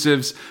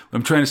exclusives. What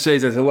I'm trying to say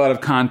is there's a lot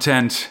of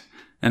content,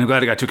 and I'm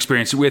glad I got to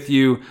experience it with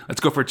you. Let's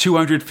go for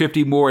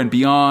 250 more and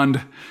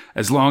beyond.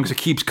 As long as it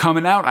keeps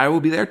coming out, I will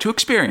be there to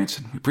experience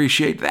it.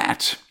 Appreciate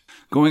that.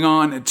 Going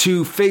on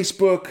to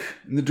Facebook,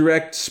 the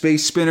direct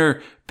Space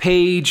Spinner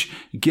page,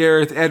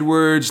 Gareth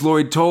Edwards,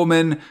 Lloyd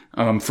Tolman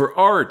for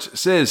art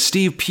says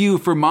Steve Pugh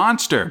for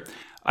Monster.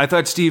 I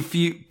thought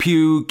Steve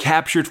Pugh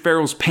captured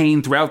Farrell's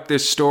pain throughout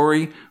this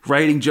story.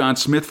 Writing John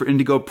Smith for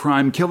Indigo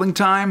Prime Killing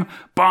Time.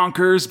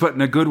 Bonkers, but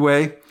in a good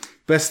way.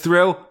 Best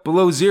thrill,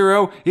 Below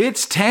Zero.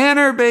 It's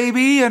Tanner,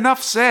 baby.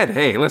 Enough said.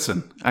 Hey,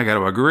 listen, I got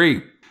to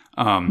agree.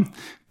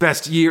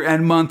 Best year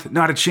and month,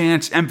 Not a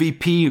Chance.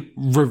 MVP,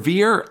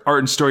 Revere. Art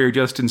and story are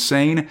just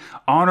insane.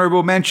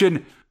 Honorable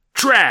mention,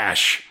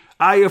 Trash.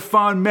 I have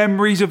fond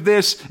memories of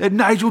this, and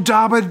Nigel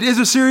Dobbin is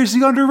a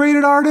seriously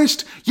underrated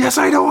artist. Yes,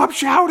 I know, I'm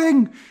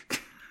shouting.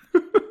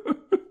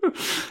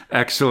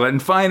 Excellent.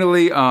 And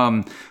finally,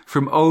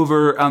 from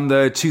over on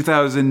the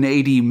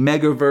 2080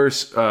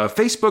 Megaverse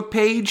Facebook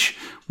page,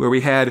 where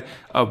we had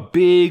a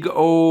big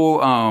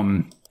old,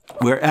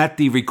 where at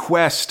the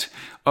request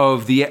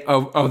of the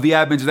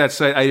admins of that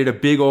site, I did a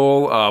big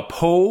old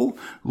poll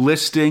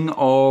listing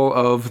all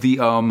of the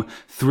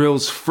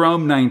thrills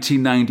from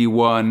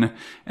 1991,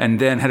 and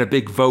then had a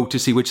big vote to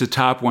see which the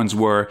top ones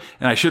were.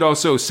 And I should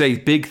also say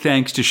big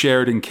thanks to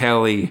Sheridan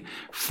Kelly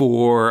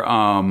for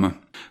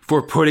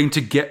putting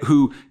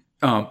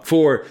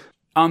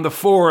on the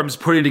forums,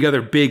 putting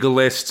together big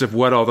lists of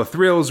what all the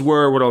thrills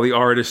were, what all the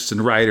artists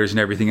and writers and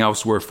everything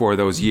else were for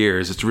those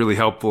years. It's really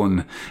helpful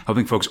in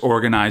helping folks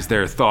organize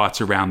their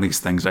thoughts around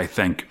these things, I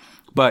think.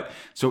 But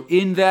so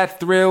in that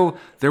thrill,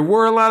 there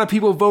were a lot of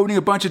people voting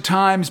a bunch of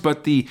times,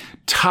 but the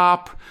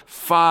top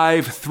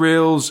 5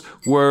 thrills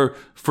were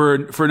for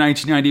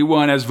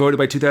 1991, as voted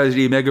by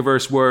 2080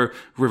 Megaverse, were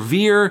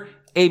Revere,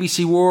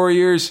 ABC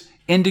Warriors,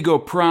 Indigo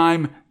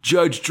Prime,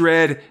 Judge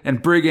Dredd,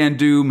 and Brigand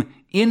Doom.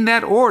 In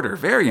that order.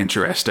 Very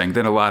interesting.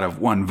 Then a lot of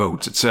one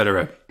votes,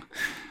 etc.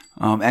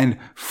 And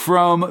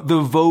from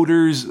the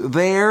voters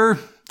there,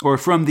 or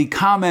from the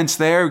comments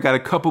there, we got a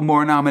couple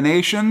more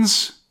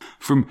nominations.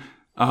 From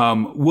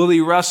Willie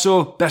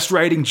Russell, Best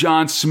Writing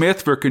John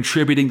Smith for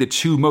contributing the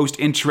 2 most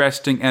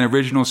interesting and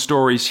original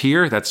stories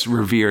here. That's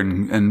Revere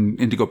and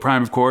Indigo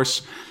Prime, of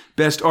course.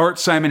 Best Art,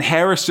 Simon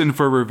Harrison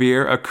for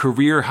Revere, a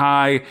career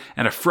high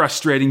and a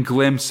frustrating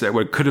glimpse at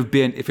what could have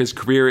been if his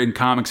career in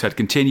comics had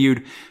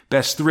continued.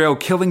 Best Thrill,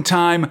 Killing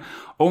Time,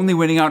 only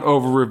winning out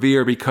over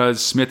Revere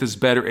because Smith is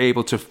better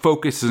able to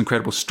focus his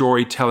incredible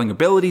storytelling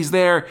abilities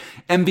there.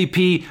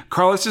 MVP,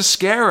 Carlos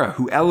Escara,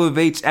 who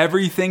elevates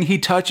everything he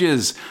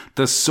touches.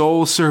 The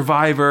sole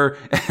survivor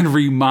and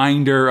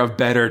reminder of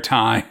better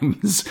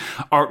times.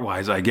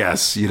 Art-wise, I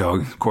guess.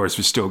 Of course,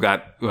 we still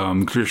got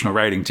traditional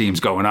writing teams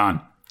going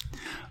on.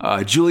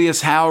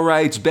 Julius Howe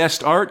writes,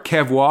 Best Art,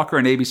 Kev Walker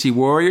and ABC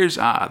Warriors.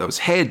 Those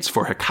heads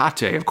for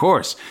Hecate, of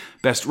course.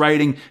 Best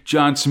Writing,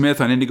 John Smith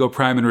on Indigo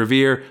Prime and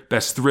Revere.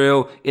 Best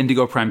Thrill,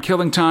 Indigo Prime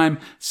Killing Time.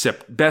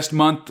 Best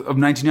Month of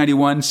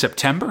 1991,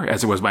 September,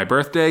 as it was my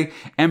birthday.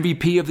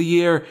 MVP of the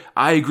Year,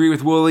 I agree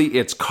with Wooly,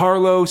 it's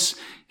Carlos.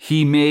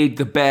 He made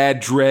the bad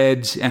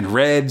Dreads and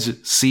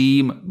Reds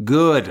seem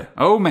good.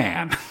 Oh,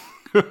 man.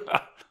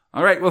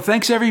 All right. Well,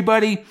 thanks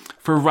everybody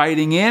for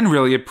writing in.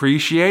 Really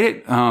appreciate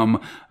it.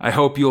 I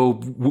hope you're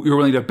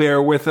willing to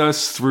bear with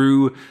us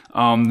through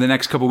the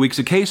next couple weeks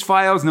of Case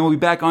Files, and then we'll be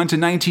back on to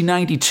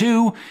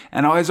 1992.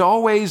 And as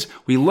always,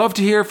 we love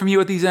to hear from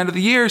you at the end of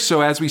the year.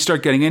 So as we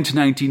start getting into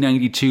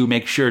 1992,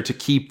 make sure to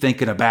keep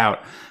thinking about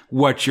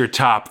what your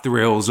top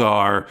thrills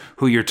are,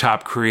 who your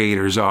top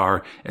creators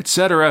are,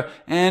 etc.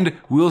 And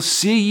we'll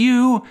see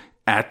you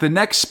at the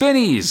next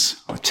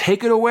Spinnies.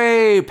 Take it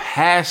away,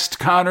 past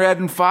Conrad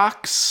and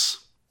Fox.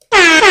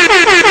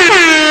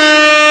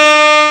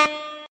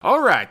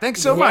 All right.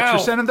 Thanks so much for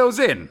sending those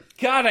in.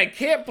 God, I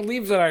can't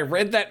believe that I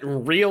read that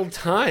in real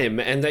time,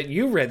 and that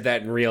you read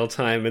that in real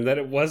time, and that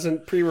it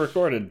wasn't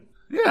pre-recorded.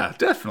 Yeah,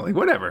 definitely.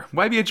 Whatever.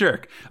 Why be a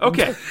jerk?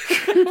 Okay.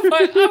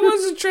 I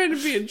wasn't trying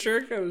to be a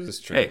jerk. I was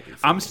just trying to be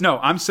funny.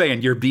 I'm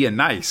saying you're being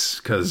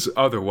nice, because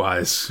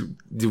otherwise,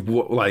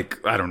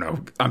 I don't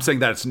know. I'm saying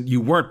that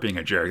you weren't being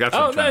a jerk. That's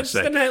what I'm trying to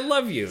say. Then I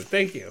love you.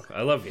 Thank you.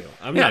 I love you.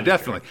 Yeah,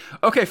 definitely.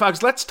 Okay,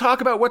 Fox, let's talk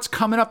about what's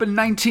coming up in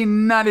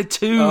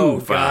 1992,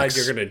 Oh,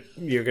 Fox. God,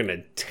 you're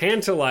gonna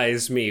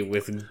tantalize me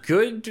with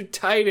good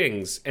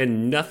tidings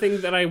and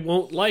nothing that I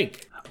won't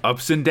like.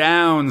 Ups and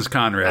downs,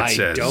 Conrad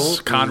says.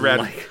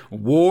 Conrad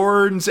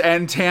warns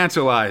and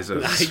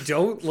tantalizes. I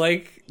don't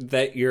like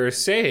that you're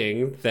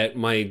saying that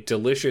my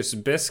delicious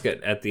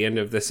biscuit at the end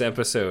of this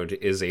episode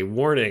is a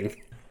warning.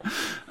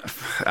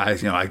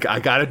 I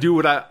gotta do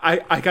what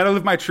I gotta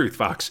live my truth,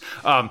 Fox.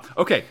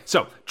 Okay,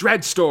 so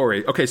Dredd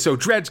story. Okay, so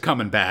Dredd's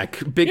coming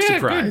back. Big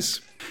surprise.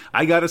 Good.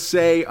 I gotta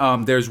say,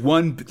 there is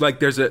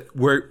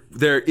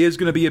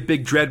gonna be a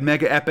big Dredd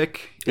mega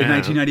epic in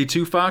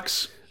 1992,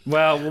 Fox.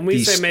 Well, when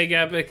we say mega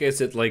epic, is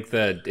it like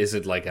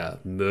a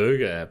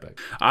mega epic?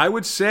 I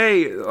would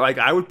say,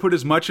 I would put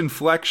as much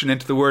inflection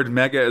into the word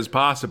mega as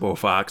possible,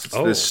 Fox. It's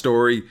this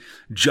story,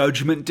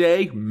 Judgment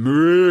Day,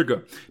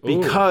 mega,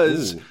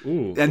 because,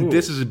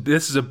 this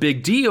is a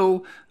big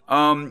deal.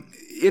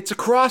 It's a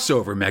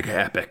crossover mega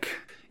epic.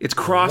 It's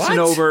crossing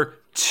over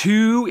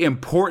two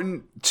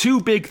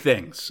big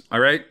things. All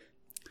right,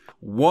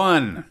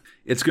 one,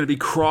 it's going to be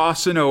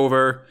crossing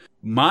over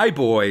my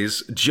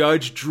boys,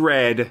 Judge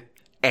Dredd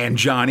and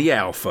Johnny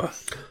Alpha.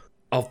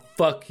 Oh,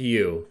 fuck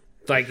you.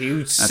 Like,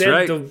 you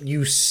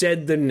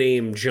said the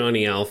name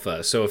Johnny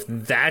Alpha. So if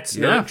that's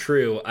not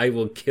true, I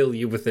will kill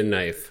you with a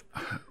knife.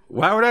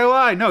 Why would I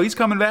lie? No, he's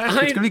coming back.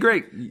 It's gonna be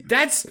great.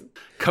 That's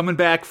coming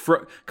back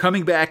to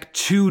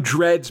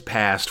Dredd's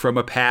past from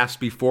a past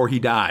before he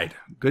died.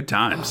 Good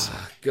times.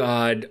 Oh,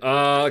 God.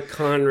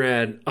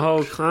 Conrad.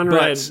 Oh,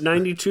 Conrad.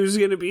 92 is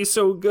gonna be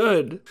so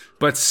good.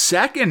 But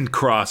second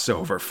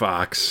crossover,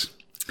 Fox,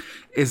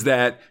 is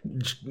that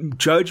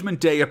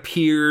Judgment Day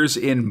appears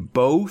in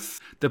both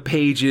the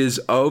pages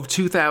of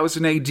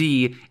 2000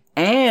 AD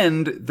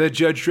and the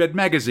Judge Dredd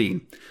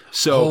magazine.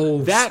 So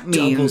that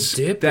means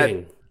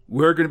that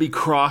we're going to be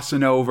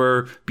crossing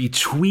over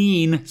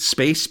between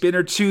Space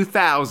Spinner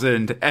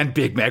 2000 and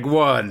Big Meg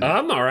 1.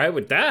 I'm all right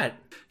with that.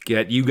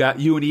 You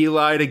and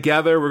Eli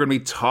together. We're going to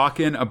be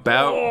talking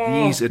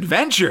about these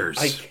adventures.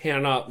 I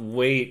cannot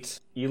wait.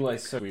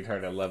 Eli's so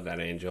sweetheart. I love that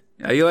angel.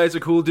 Yeah, Eli's a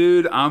cool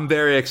dude. I'm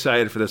very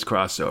excited for this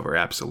crossover.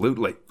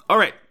 Absolutely. All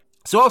right.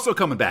 So also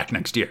coming back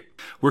next year,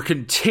 we're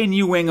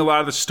continuing a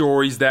lot of the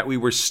stories that we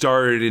were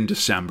started in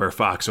December,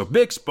 Fox. So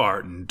Big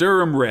Spartan,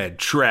 Durham Red,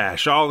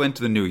 Trash, all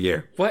into the new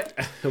year. What?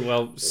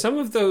 Well,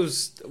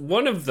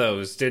 one of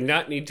those did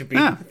not need to be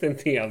within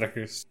the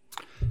others.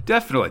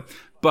 Definitely.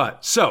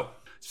 But so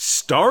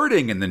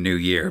starting in the new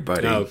year,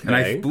 buddy. Okay. And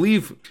I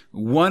believe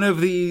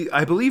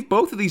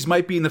both of these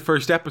might be in the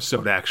first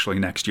episode actually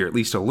next year, at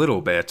least a little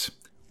bit.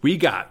 We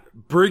got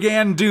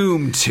Brigand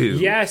Doom 2.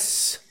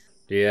 Yes.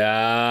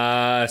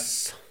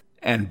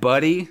 And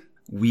buddy,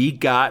 we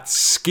got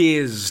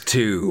Skiz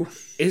 2.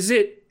 Is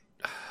it?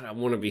 I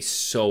want to be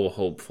so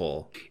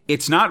hopeful.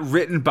 It's not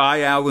written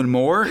by Alan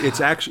Moore. It's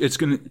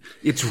written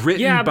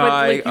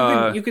by.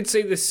 But you could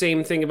say the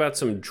same thing about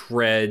some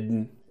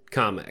Dredd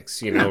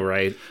comics,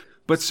 right?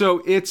 But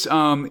so it's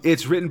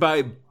written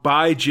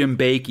by Jim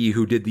Bakey,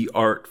 who did the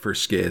art for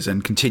Skiz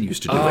and continues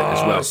to do it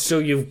as well. So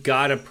you've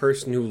got a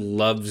person who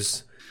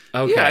loves.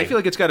 Okay. Yeah, I feel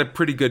like it's got a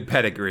pretty good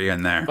pedigree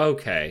in there.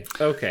 Okay.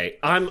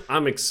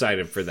 I'm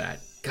excited for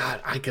that.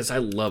 God, because I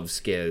love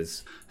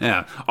Skiz.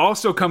 Yeah.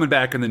 Also coming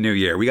back in the new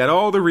year, we got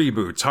all the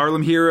reboots: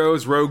 Harlem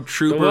Heroes, Rogue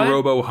Trooper,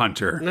 Robo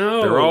Hunter.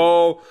 No, they're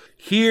all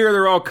here.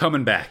 They're all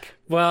coming back.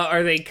 Well,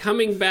 are they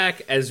coming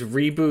back as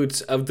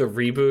reboots of the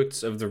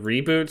reboots of the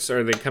reboots, or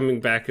are they coming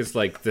back as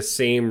like the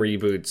same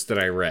reboots that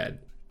I read?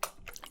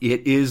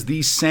 It is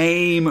the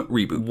same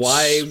reboots.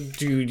 Why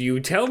do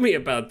you tell me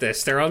about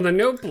this? They're on the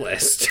nope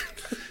list.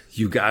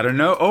 You gotta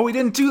know. Oh, we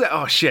didn't do that.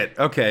 Oh shit.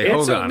 Okay,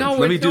 hold on.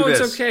 Let me do this.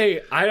 It's okay.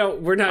 I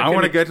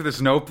want to get to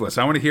this nope list.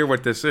 I want to hear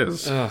what this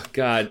is. Oh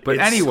God. But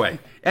anyway,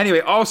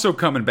 also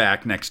coming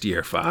back next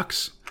year,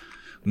 Fox.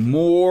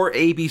 More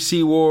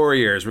ABC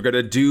Warriors. We're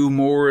gonna do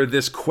more of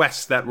this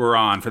quest that we're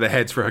on for the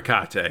heads for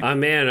Hecate. Oh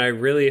man, I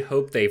really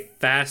hope they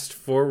fast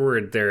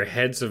forward their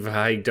heads of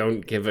I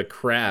don't give a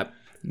crap.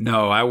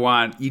 No, I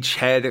want each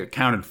head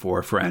accounted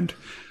for, friend.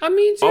 I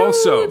mean,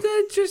 also,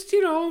 just,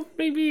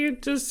 maybe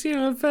just,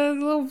 a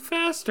little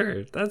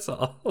faster. That's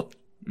all.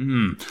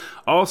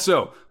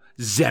 Also,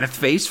 Zenith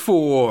Phase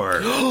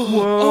 4. Whoa.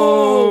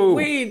 Oh,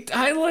 wait.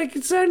 I like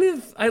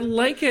Zenith. I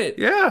like it.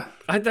 Yeah.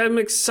 I'm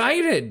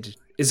excited.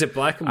 Is it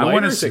black and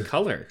white or is it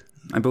color?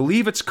 I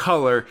believe it's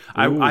color.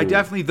 I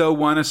definitely, though,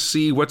 want to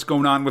see what's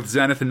going on with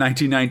Zenith in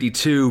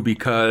 1992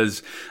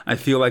 because I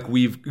feel like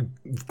we've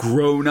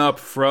grown up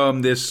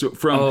from this.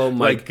 Oh,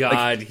 my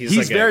God.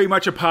 He's very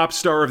much a pop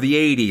star of the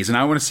 80s, and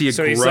I want to see a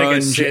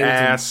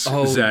grunge-ass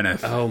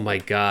Zenith. Oh, my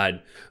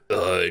God.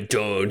 I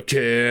don't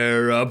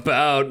care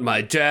about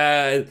my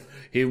dad.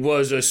 He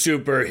was a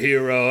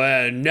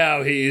superhero, and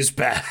now he's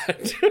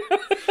bad.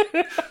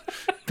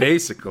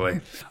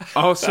 Basically.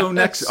 Also in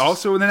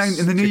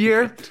the new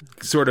year,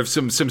 sort of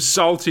some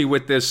salty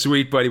with this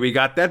sweet buddy. We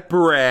got that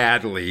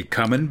Bradley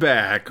coming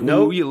back.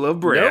 Nope. Ooh, you love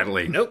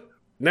Bradley. Nope.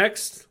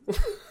 Next.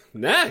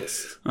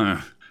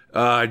 Journal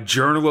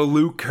of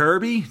Luke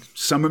Kirby,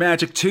 Summer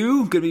Magic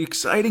 2, gonna be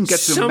exciting. Get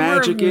some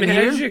magic in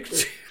here.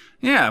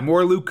 Yeah,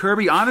 more Luke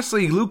Kirby.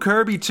 Honestly, Luke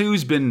Kirby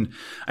 2's been,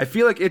 I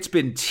feel like it's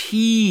been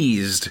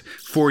teased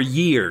for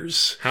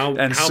years. I'm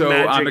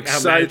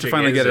excited to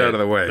finally get it out of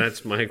the way.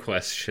 That's my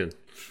question.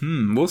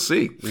 We'll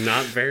see.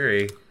 Not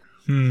very.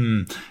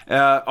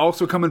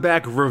 Also coming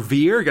back,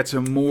 Revere. Got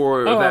some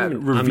more of that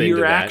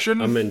Revere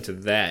action. I'm into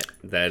that.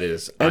 That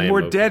is. And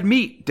more Dead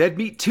Meat. Dead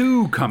Meat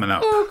 2 coming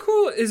up. Oh,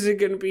 cool. Is it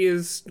going to be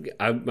as...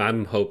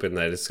 I'm hoping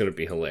that it's going to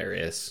be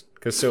hilarious.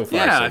 Because so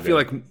far, I feel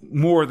like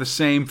more of the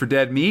same for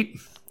Dead Meat.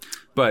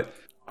 But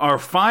our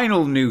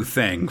final new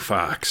thing,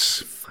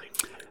 Fox,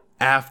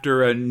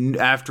 after a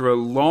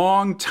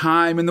long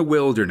time in the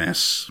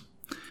wilderness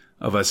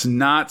of us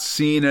not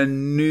seeing a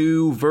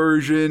new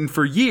version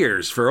for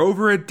years, for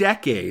over a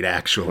decade,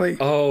 actually.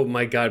 Oh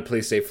my God!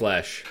 Please say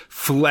Flesh.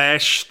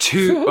 Flesh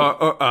 2.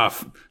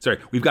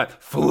 We've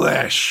got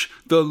Flesh,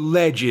 the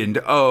Legend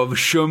of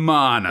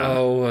Shamana.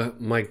 Oh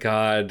my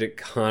God,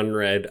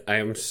 Conrad! I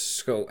am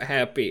so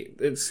happy.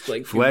 It's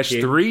like Flesh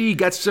 3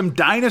 got some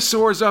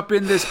dinosaurs up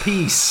in this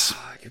piece.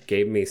 You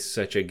gave me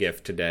such a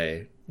gift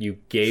today. You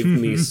gave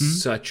me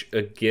such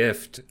a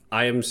gift.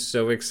 I am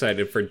so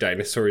excited for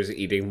dinosaurs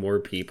eating more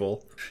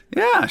people.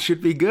 Yeah,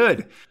 should be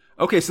good.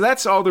 Okay, so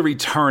that's all the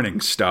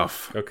returning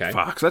stuff, okay.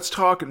 Fox. Let's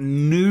talk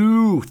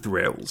new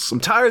thrills.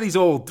 I'm tired of these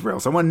old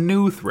thrills. I want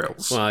new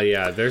thrills. Well,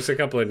 yeah, there's a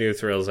couple of new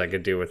thrills I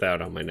could do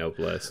without on my nope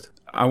list.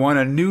 I want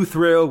a new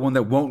thrill, one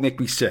that won't make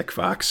me sick,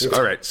 Fox.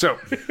 All right, so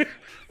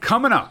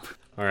coming up.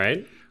 All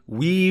right.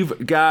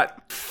 We've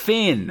got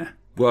Finn.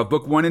 Well,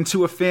 book 1 and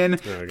 2 of Finn.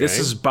 Okay. This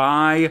is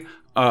by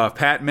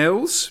Pat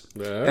Mills,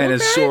 and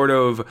is sort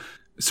of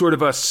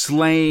a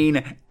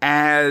slain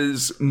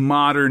as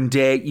modern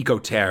day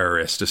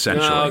eco-terrorist,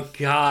 essentially. Oh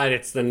God,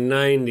 it's the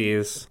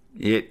 90s.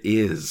 It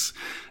is.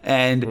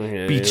 And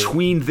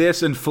between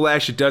this and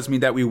Flesh, it does mean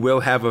that we will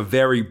have a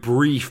very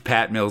brief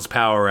Pat Mills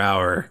Power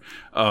Hour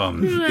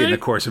in the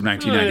course of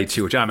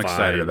 1992, which I'm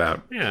excited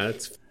about. Yeah,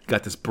 it's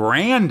got this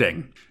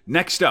branding.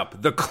 Next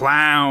up, The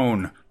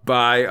Clown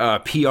by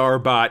PR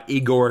bot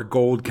Igor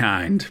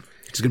Goldkind.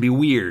 It's going to be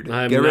weird.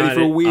 Get ready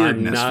for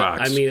weirdness,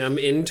 Fox. I mean, I'm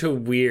into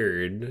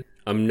weird.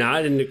 I'm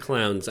not into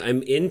clowns.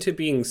 I'm into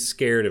being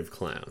scared of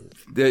clowns.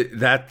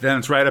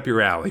 That's right up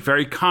your alley.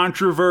 Very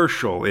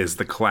controversial is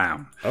The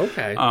Clown.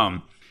 Okay.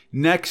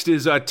 Next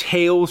is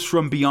Tales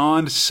from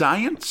Beyond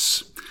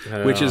Science,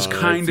 which is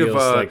kind of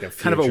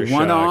a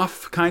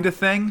one-off kind of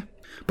thing.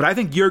 But I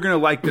think you're going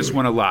to like this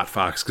one a lot,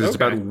 Fox, because it's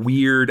about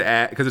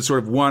because it's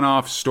sort of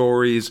one-off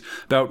stories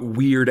about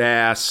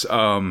weird-ass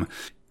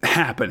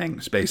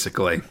happenings,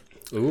 basically.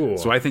 Ooh.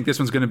 So I think this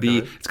one's going to be,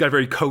 it's got a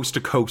very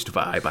coast-to-coast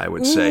vibe, I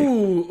would say.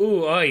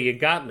 Oh, you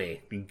got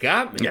me.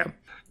 Yeah.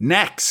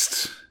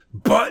 Next,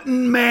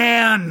 Button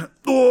Man.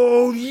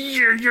 Oh,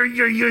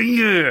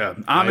 yeah.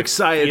 I'm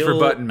excited for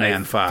Button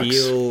Man, Fox. I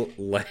feel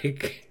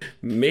like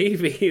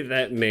maybe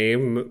that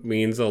name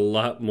means a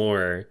lot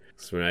more.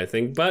 So when I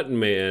think Button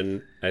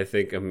Man, I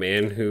think a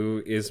man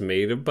who is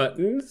made of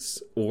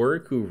buttons or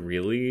who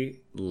really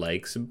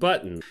likes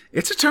buttons.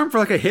 It's a term for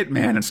like a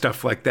hitman and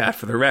stuff like that,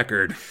 for the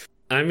record.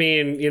 I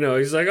mean,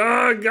 he's like,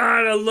 oh,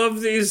 God, I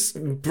love these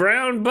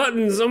brown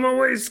buttons on my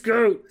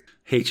waistcoat.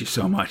 Hate you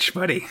so much,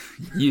 buddy.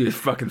 You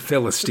fucking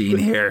Philistine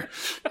here.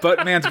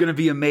 Button Man's going to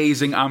be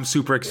amazing. I'm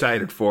super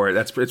excited for it.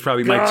 It's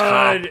probably my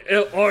top.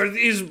 Are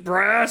these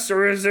brass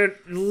or is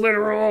it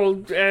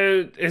literal?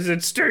 Is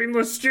it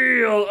stainless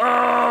steel?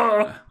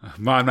 Oh!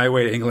 I'm on my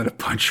way to England to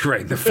punch you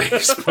right in the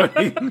face,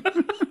 buddy.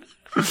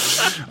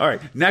 All right,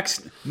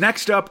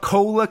 next up,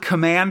 Cola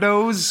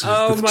Commandos.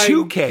 Oh my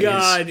 2Ks.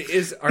 God!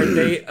 Are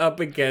they up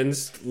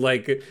against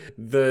like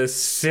the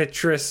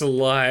citrus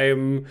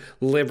lime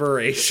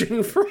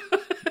liberation front?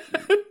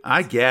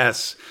 I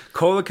guess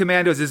Cola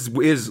Commandos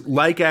is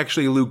like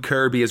actually Luke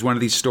Kirby is one of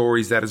these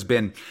stories that has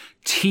been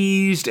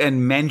teased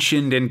and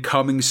mentioned and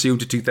coming soon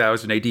to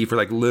 2000 AD for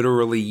like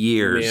literally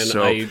years. Man,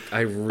 so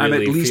I really I'm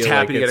at least feel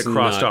happy like to get it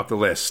crossed off the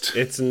list.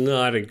 It's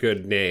not a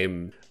good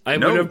name. I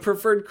would have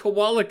preferred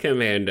Koala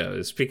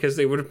Commandos because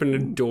they would have been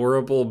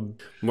adorable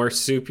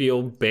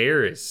marsupial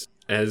bears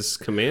as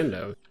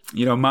commandos.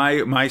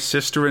 My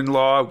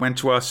sister-in-law went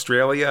to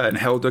Australia and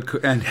held a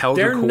koala.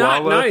 They're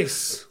not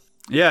nice.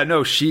 Yeah,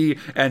 no,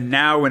 and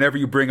now whenever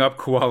you bring up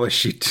koalas,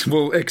 she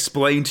will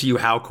explain to you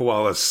how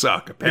koalas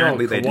suck.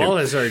 Apparently they do.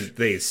 Koalas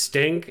they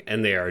stink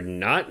and they are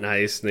not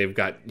nice and they've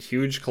got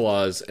huge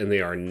claws and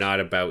they are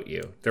not about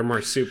you. They're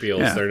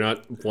marsupials. Yeah. They're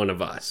not one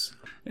of us.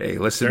 Hey,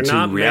 listen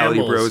to Reality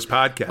mammals. Bros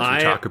podcast.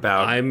 We talk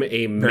about I'm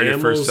a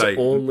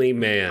mammals-only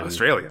man.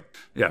 Australia.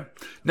 Yeah.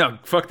 No,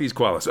 fuck these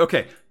koalas.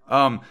 Okay.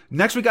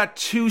 Next, we got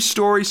 2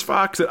 stories,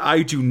 Fox, that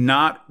I do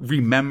not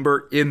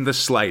remember in the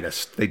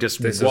slightest. They just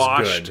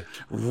washed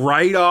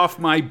right off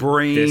my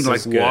brain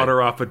like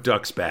water off a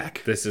duck's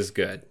back. This is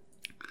good.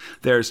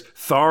 There's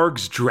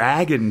Tharg's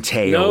Dragon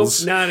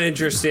Tales. Nope, not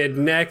interested.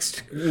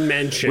 Next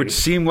mention. Which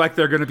seem like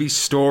they're going to be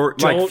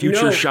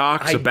future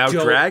shocks about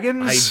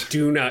dragons. I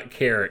do not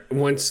care.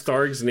 Once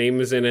Tharg's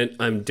name is in it,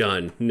 I'm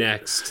done.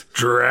 Next.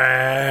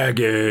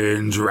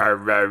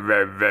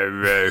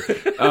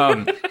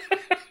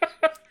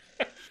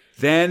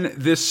 Then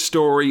this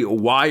story,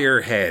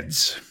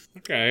 Wireheads,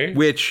 Okay.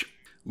 which,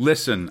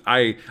 listen,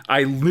 I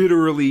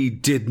literally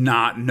did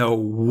not know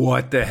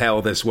what the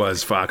hell this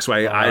was, Fox. So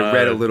I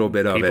read a little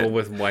bit of People it.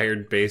 with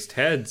wired-based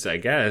heads, I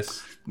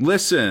guess.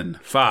 Listen,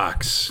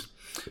 Fox,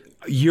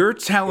 you're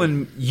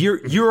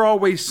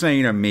always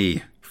saying to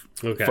me,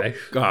 Okay.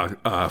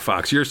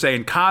 Fox, you're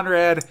saying,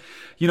 Conrad,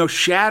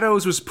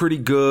 Shadows was pretty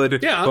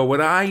good, Yeah. but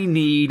what I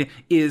need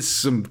is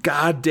some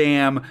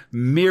goddamn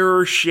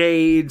Mirror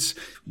Shades,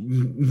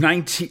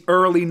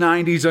 early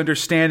 90s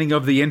understanding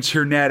of the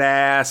internet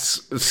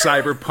ass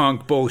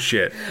cyberpunk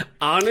bullshit.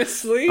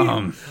 Honestly,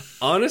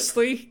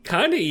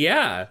 kind of,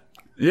 yeah.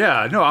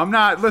 Yeah, no, I'm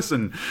not.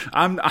 Listen,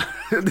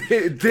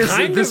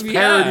 this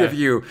parody of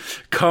you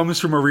comes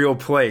from a real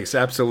place.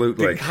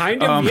 Absolutely.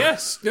 Kind of,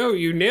 yes. No,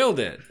 you nailed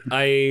it.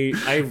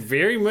 I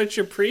very much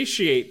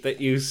appreciate that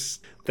you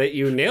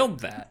nailed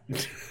that.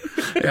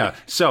 Yeah.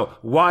 So,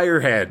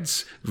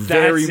 Wireheads,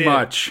 very That's it.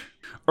 much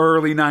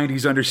early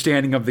 90s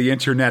understanding of the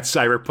internet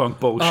cyberpunk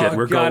bullshit. Oh,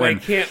 We're God, going I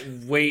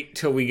can't wait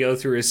till we go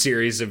through a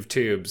series of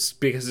tubes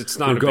because it's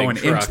not we're going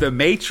big truck. into the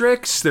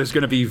Matrix. There's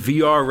going to be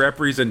VR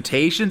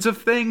representations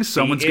of things.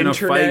 Someone's going to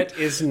Internet fight.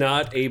 is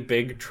not a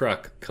big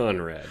truck,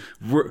 Conrad.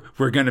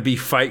 We're going to be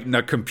fighting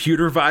a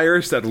computer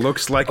virus that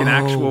looks like an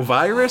actual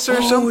virus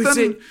or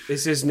something.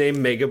 Is his name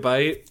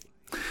Megabyte?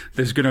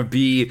 There's gonna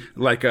be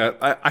like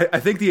I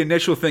think the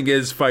initial thing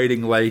is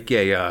fighting like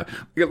a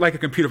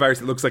computer virus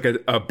that looks like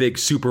a big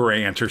super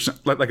ant or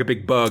something, like a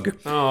big bug.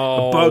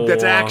 Oh, A bug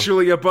that's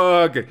actually a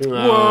bug.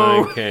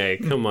 Whoa! Okay,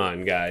 come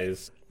on,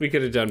 guys. We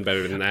could have done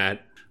better than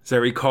that. As I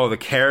recall, the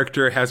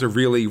character has a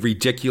really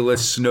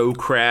ridiculous Snow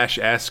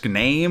Crash-esque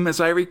name,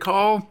 as I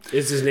recall.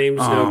 Is his name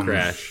Snow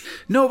Crash?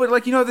 No, but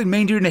the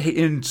main dude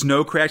in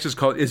Snow Crash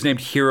is named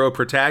Hero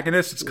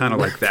Protagonist. It's kind of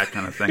like that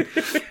kind of thing.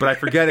 But I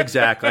forget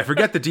exactly. I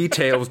forget the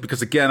details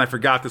because, again, I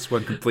forgot this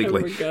one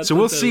completely. So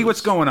we'll see what's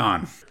going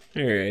on.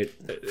 All right.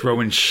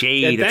 Throwing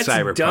shade at That's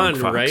Cyberpunk, done,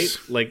 Fox. right?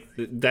 Like,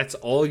 that's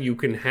all you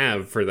can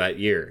have for that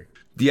year.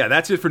 Yeah,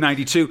 that's it for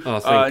 92. Oh,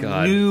 thank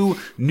God.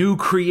 New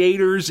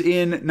creators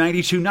in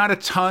 92. Not a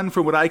ton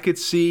from what I could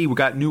see. We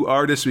got new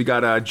artists. We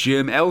got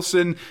Jim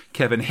Elson,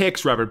 Kevin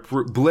Hicks, Robert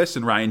Bliss,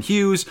 and Ryan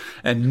Hughes.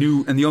 And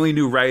the only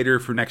new writer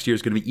for next year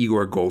is going to be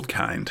Igor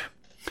Goldkind.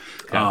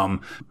 Yeah.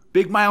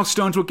 Big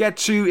milestones we'll get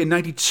to. In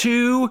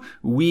 92,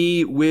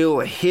 we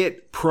will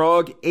hit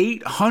Prague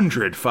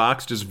 800,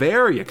 Fox. Just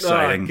very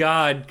exciting. Oh,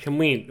 God. Can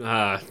we...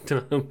 oh,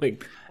 my...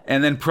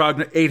 And then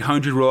Prague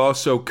 800 will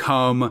also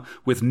come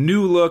with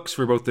new looks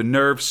for both the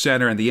Nerve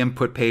Center and the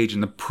input page in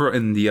the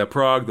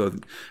Prague. Though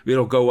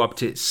it'll go up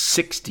to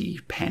 60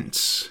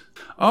 pence.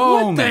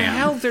 Oh, what man. the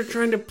hell? They're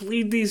trying to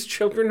bleed these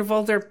children of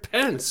all their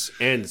pence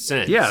and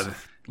cents. Yeah,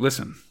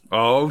 listen.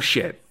 Oh,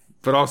 shit.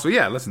 But also,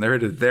 yeah, listen,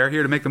 they're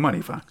here to make the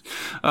money, Fox.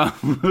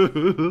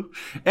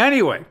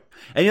 Anyway.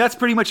 And that's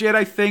pretty much it,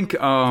 I think.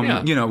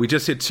 We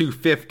just hit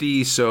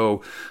 250,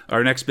 so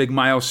our next big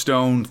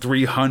milestone,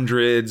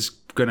 300's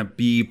going to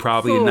be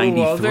probably in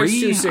 93, well, there's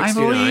 269. I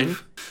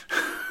believe.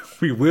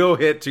 We will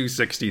hit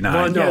 269.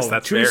 Well, no, yes,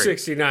 that's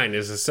 269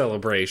 is a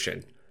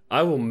celebration.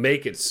 I will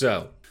make it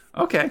so.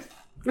 Okay.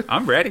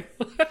 I'm ready.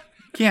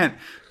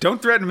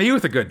 Don't threaten me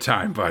with a good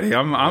time, buddy.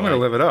 I'm going to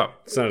live it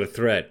up. It's not a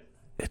threat.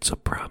 It's a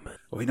promise.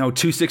 Well, we know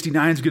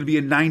 269 is going to be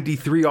in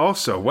 93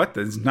 also. What?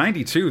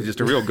 92 is just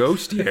a real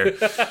ghost year.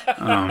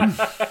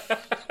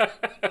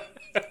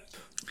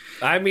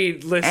 I mean,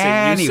 listen,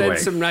 Anyway. You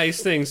said some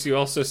nice things. You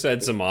also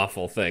said some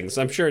awful things.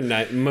 I'm sure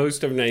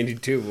most of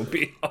 92 will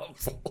be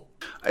awful.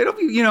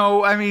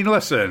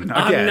 Listen.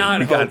 Again,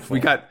 I'm not hopeful. We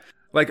got.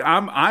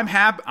 I'm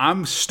happy.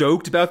 I'm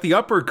stoked about the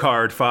upper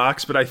card,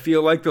 Fox, but I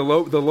feel like the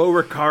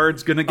lower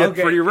card's gonna get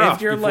pretty rough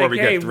if you're before we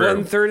get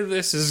through. 1/3 of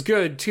this is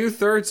good,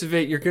 2/3 of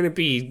it you're gonna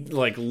be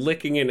like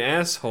licking an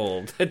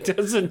asshole. That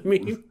doesn't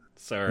mean.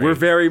 Sorry. We're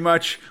very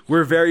much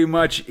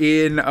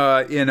in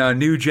a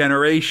new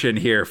generation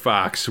here,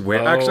 Fox.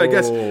 Where actually, I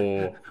guess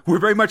we're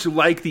very much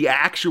like the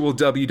actual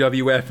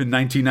WWF in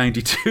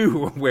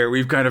 1992, where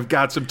we've kind of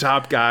got some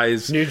top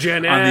guys New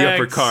Gen on the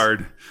upper X.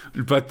 card,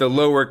 but the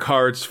lower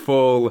card's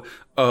full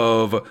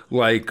of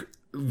like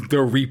the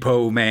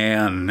Repo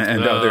Man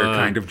and other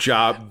kind of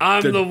job.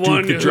 I'm the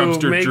one Duke the who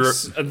Drumster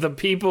makes the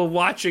people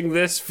watching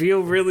this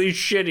feel really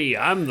shitty.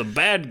 I'm the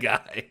bad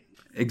guy.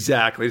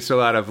 Exactly. It's a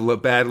lot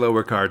of bad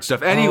lower card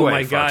stuff. Anyway, oh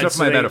my God. Fox, enough of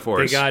my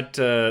metaphors. They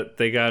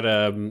got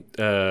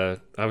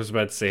I was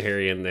about to say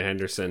Harry and the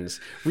Hendersons.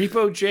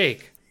 Repo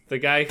Jake, the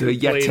guy who The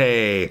played...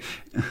 Yeti.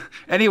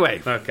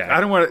 Anyway, Okay. I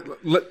don't want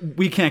to.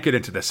 We can't get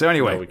into this. So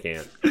anyway, No, we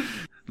can't.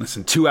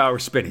 listen, 2 hour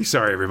spinny.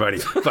 Sorry, everybody.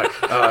 But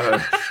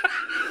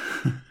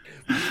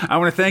I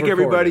want to thank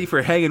everybody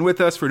for hanging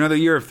with us for another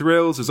year of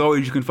thrills. As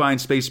always, you can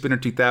find Space Spinner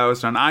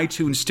 2000 on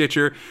iTunes,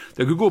 Stitcher,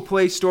 the Google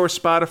Play Store,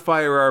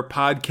 Spotify, or our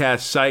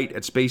podcast site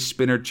at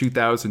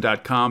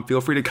spacespinner2000.com.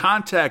 Feel free to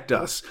contact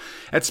us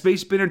at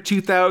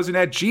spacespinner2000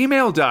 at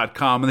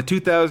gmail.com on the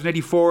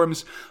 2080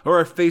 forums or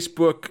our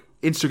Facebook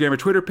Instagram or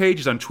Twitter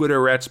pages. On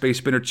Twitter, we're at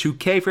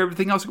SpaceSpinner2K. For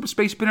everything else, look up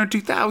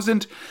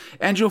SpaceSpinner2000,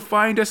 and you'll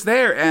find us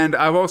there. And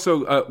I've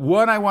also,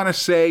 I want to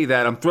say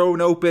that I'm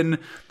throwing open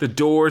the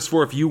doors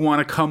for if you want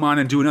to come on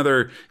and do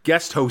another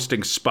guest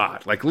hosting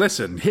spot. Like,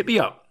 listen, hit me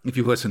up. If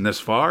you listen this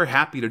far,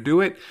 happy to do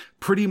it.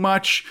 Pretty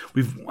much,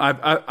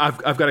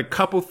 I've got a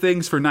couple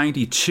things for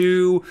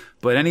 92,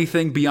 but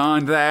anything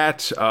beyond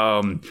that,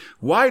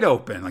 wide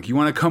open. Like, you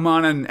want to come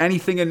on and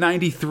anything in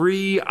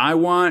 93, I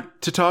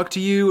want to talk to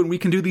you, and we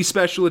can do these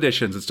special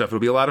editions and stuff. It'll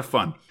be a lot of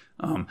fun.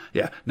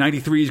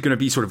 93 is going to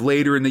be sort of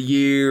later in the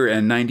year,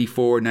 and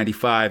 94,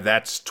 95,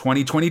 that's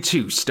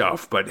 2022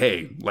 stuff. But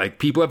hey, like,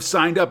 people have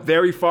signed up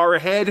very far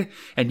ahead,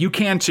 and you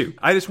can too.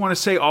 I just want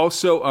to say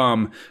also,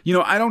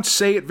 I don't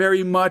say it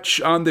very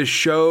much on the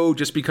show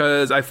just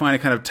because I find it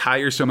kind of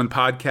tiresome in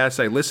podcasts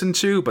I listen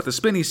to, but the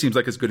Spinny seems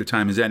like as good a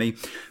time as any.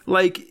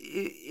 Like,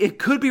 it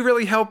could be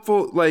really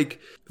helpful. Like,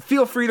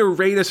 feel free to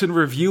rate us and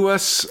review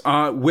us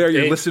where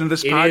you're listening to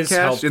this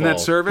podcast in that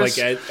service.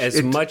 Like,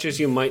 as much as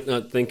you might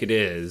not think it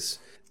is,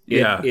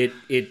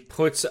 it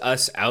puts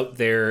us out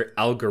there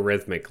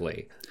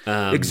algorithmically.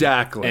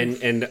 Exactly.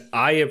 And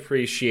I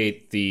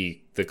appreciate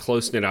the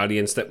close-knit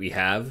audience that we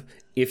have.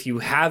 If you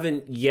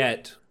haven't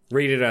yet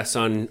rated us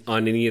on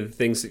any of the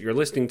things that you're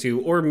listening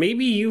to, or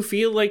maybe you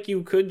feel like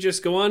you could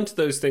just go on to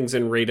those things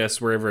and rate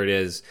us wherever it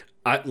is,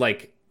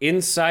 like,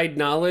 inside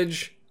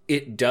knowledge,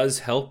 it does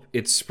help.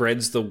 It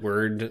spreads the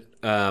word,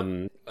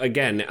 again,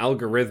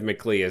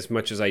 algorithmically, as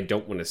much as I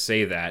don't want to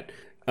say that.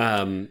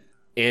 And,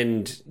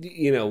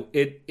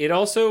 it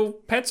also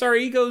pets our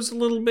egos a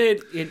little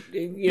bit.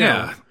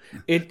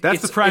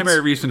 That's the primary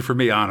reason for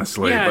me,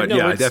 honestly. I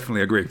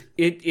definitely agree.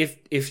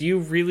 If you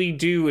really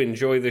do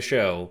enjoy the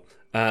show,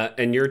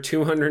 and you're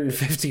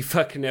 250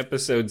 fucking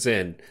episodes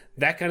in,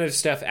 that kind of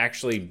stuff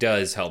actually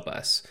does help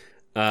us.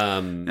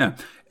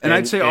 And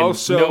I'd say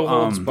also, no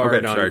holds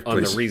barred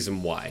on the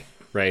reason why,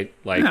 right?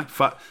 Like,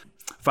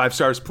 5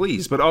 stars,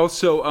 please. But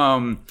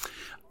also,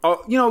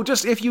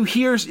 just if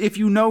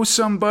you know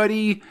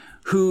somebody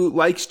who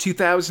likes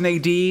 2000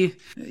 AD,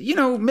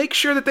 make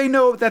sure that they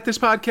know that this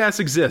podcast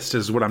exists,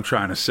 is what I'm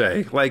trying to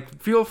say.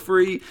 Like, feel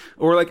free,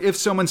 or like if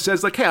someone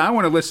says like, hey, I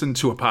want to listen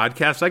to a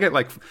podcast,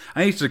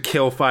 I need to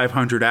kill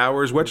 500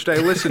 hours. What should I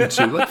listen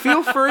to? Like,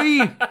 feel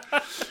free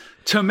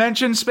to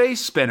mention Space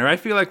Spinner. I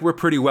feel like we're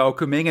pretty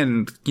welcoming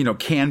and,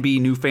 can be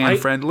new fan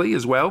friendly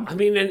as well. I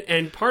mean,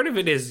 and part of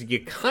it is you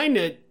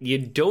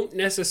don't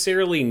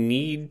necessarily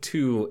need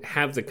to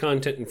have the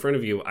content in front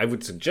of you. I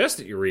would suggest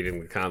that you're reading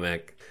the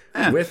comic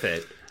with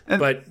it.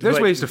 But there's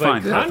ways to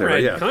find it out there.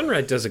 Yeah.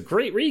 Conrad does a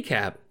great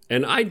recap,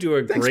 and I do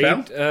a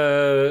great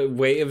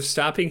way of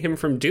stopping him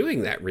from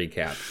doing that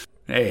recap.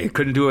 Hey,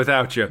 couldn't do it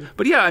without you.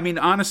 But yeah, I mean,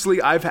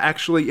 honestly, I've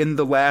actually, in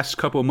the last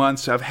couple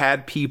months, I've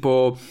had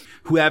people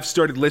who have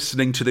started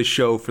listening to the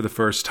show for the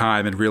first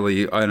time and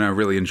are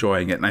really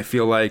enjoying it. And I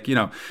feel like,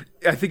 I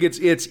think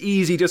it's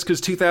easy just because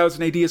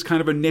 2000 AD is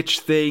kind of a niche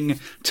thing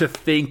to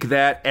think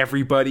that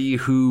everybody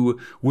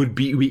who would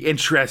be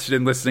interested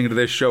in listening to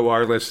this show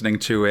are listening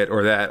to it,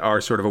 or that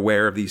are sort of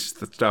aware of these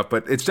stuff.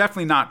 But it's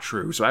definitely not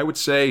true. So I would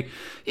say,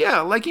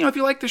 if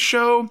you like the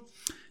show,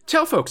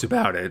 tell folks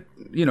about it.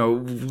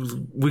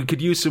 We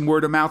could use some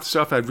word of mouth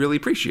stuff. I'd really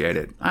appreciate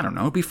it. I don't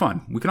know. It'd be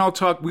fun. We can all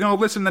talk. We can all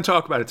listen and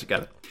talk about it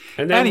together.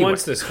 And then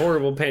once this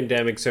horrible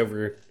pandemic's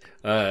over,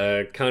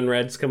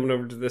 Conrad's coming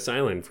over to this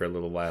island for a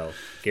little while.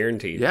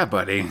 Guaranteed. Yeah,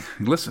 buddy.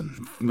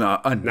 Listen,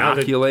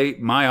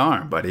 inoculate my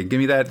arm, buddy. Give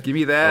me that.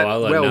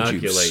 I'll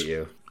inoculate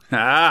you.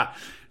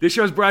 This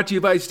show is brought to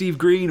you by Steve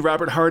Green,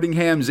 Robert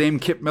Hardingham,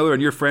 Zame Kip Miller,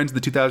 and your friends in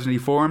the 2000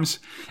 AD forums.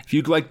 If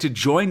you'd like to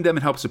join them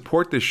and help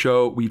support this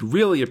show, we'd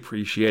really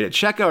appreciate it.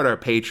 Check out our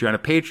Patreon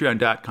at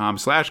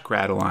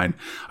patreon.com/Crataline,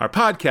 our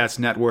podcast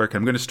network.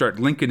 I'm going to start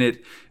linking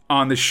it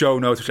on the show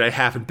notes, which I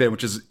haven't been,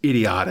 which is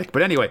idiotic.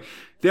 But anyway,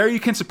 there you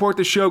can support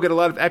the show, get a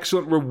lot of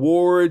excellent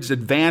rewards,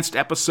 advanced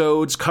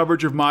episodes,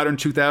 coverage of modern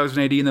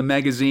 2000 AD in the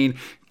magazine,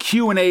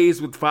 Q&As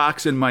with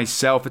Fox and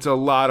myself. It's a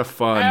lot of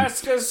fun.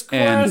 Ask us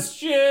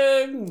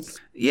questions!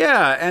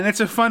 Yeah, and it's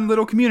a fun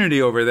little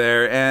community over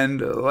there.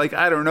 And,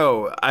 I don't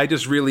know, I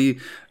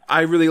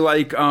really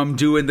like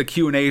doing the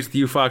Q&As with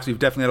you, Fox. We've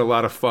definitely had a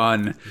lot of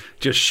fun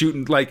just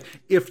shooting.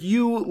 If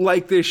you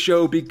like this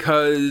show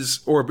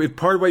or if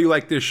part of why you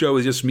like this show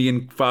is just me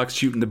and Fox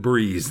shooting the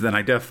breeze, then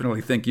I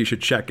definitely think you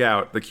should check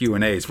out the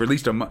Q&As for at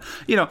least a month.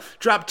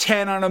 Drop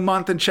 10 on a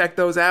month and check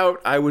those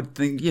out. I would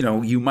think,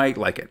 you might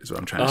like it, is what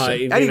I'm trying to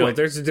say. Anyway,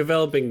 there's a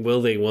developing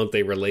will they, won't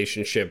they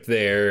relationship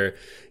there.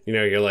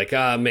 You're like,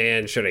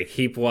 man, should I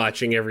keep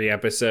watching every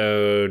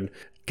episode?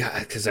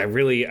 God, because I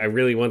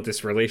really want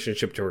this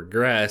relationship to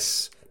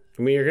regress.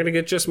 I mean, you're going to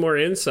get just more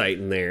insight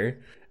in there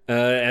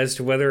as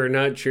to whether or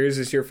not Cheers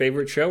is your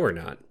favorite show or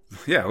not.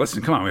 Yeah,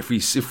 listen, come on. If we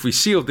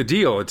sealed the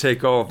deal, it'd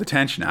take all of the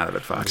tension out of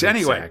it, Fox.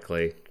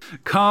 Anyway,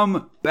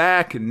 come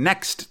back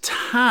next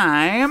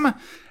time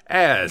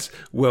as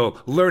we'll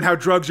learn how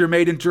drugs are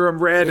made in Durham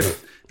Red,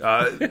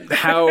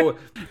 how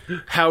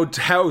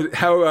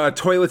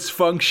toilets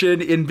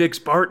function in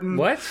Bix Barton.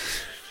 What?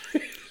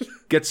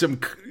 Get some...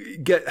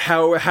 get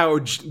how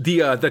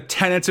the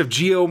tenets of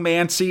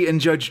geomancy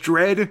and Judge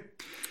Dredd.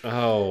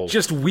 Oh,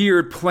 just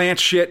weird plant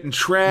shit and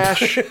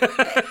trash.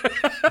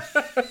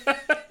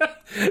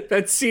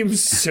 That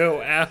seems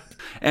so apt.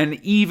 And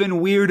even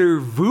weirder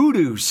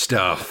voodoo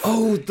stuff.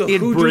 Oh, the in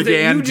voodoo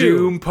Brigand that you do.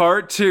 Doom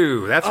Part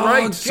 2. That's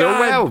right. God. So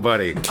well,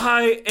 buddy.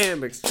 I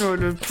am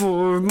extraordinary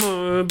for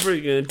my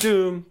Brigand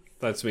Doom.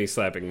 That's me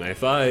slapping my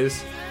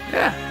thighs.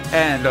 Yeah.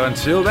 And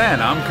until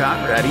then, I'm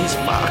Conrad East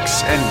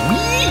Fox, and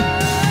we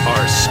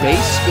are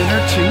Space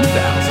Spinner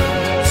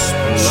 2000.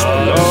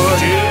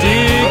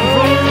 Dig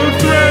for the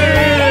thread.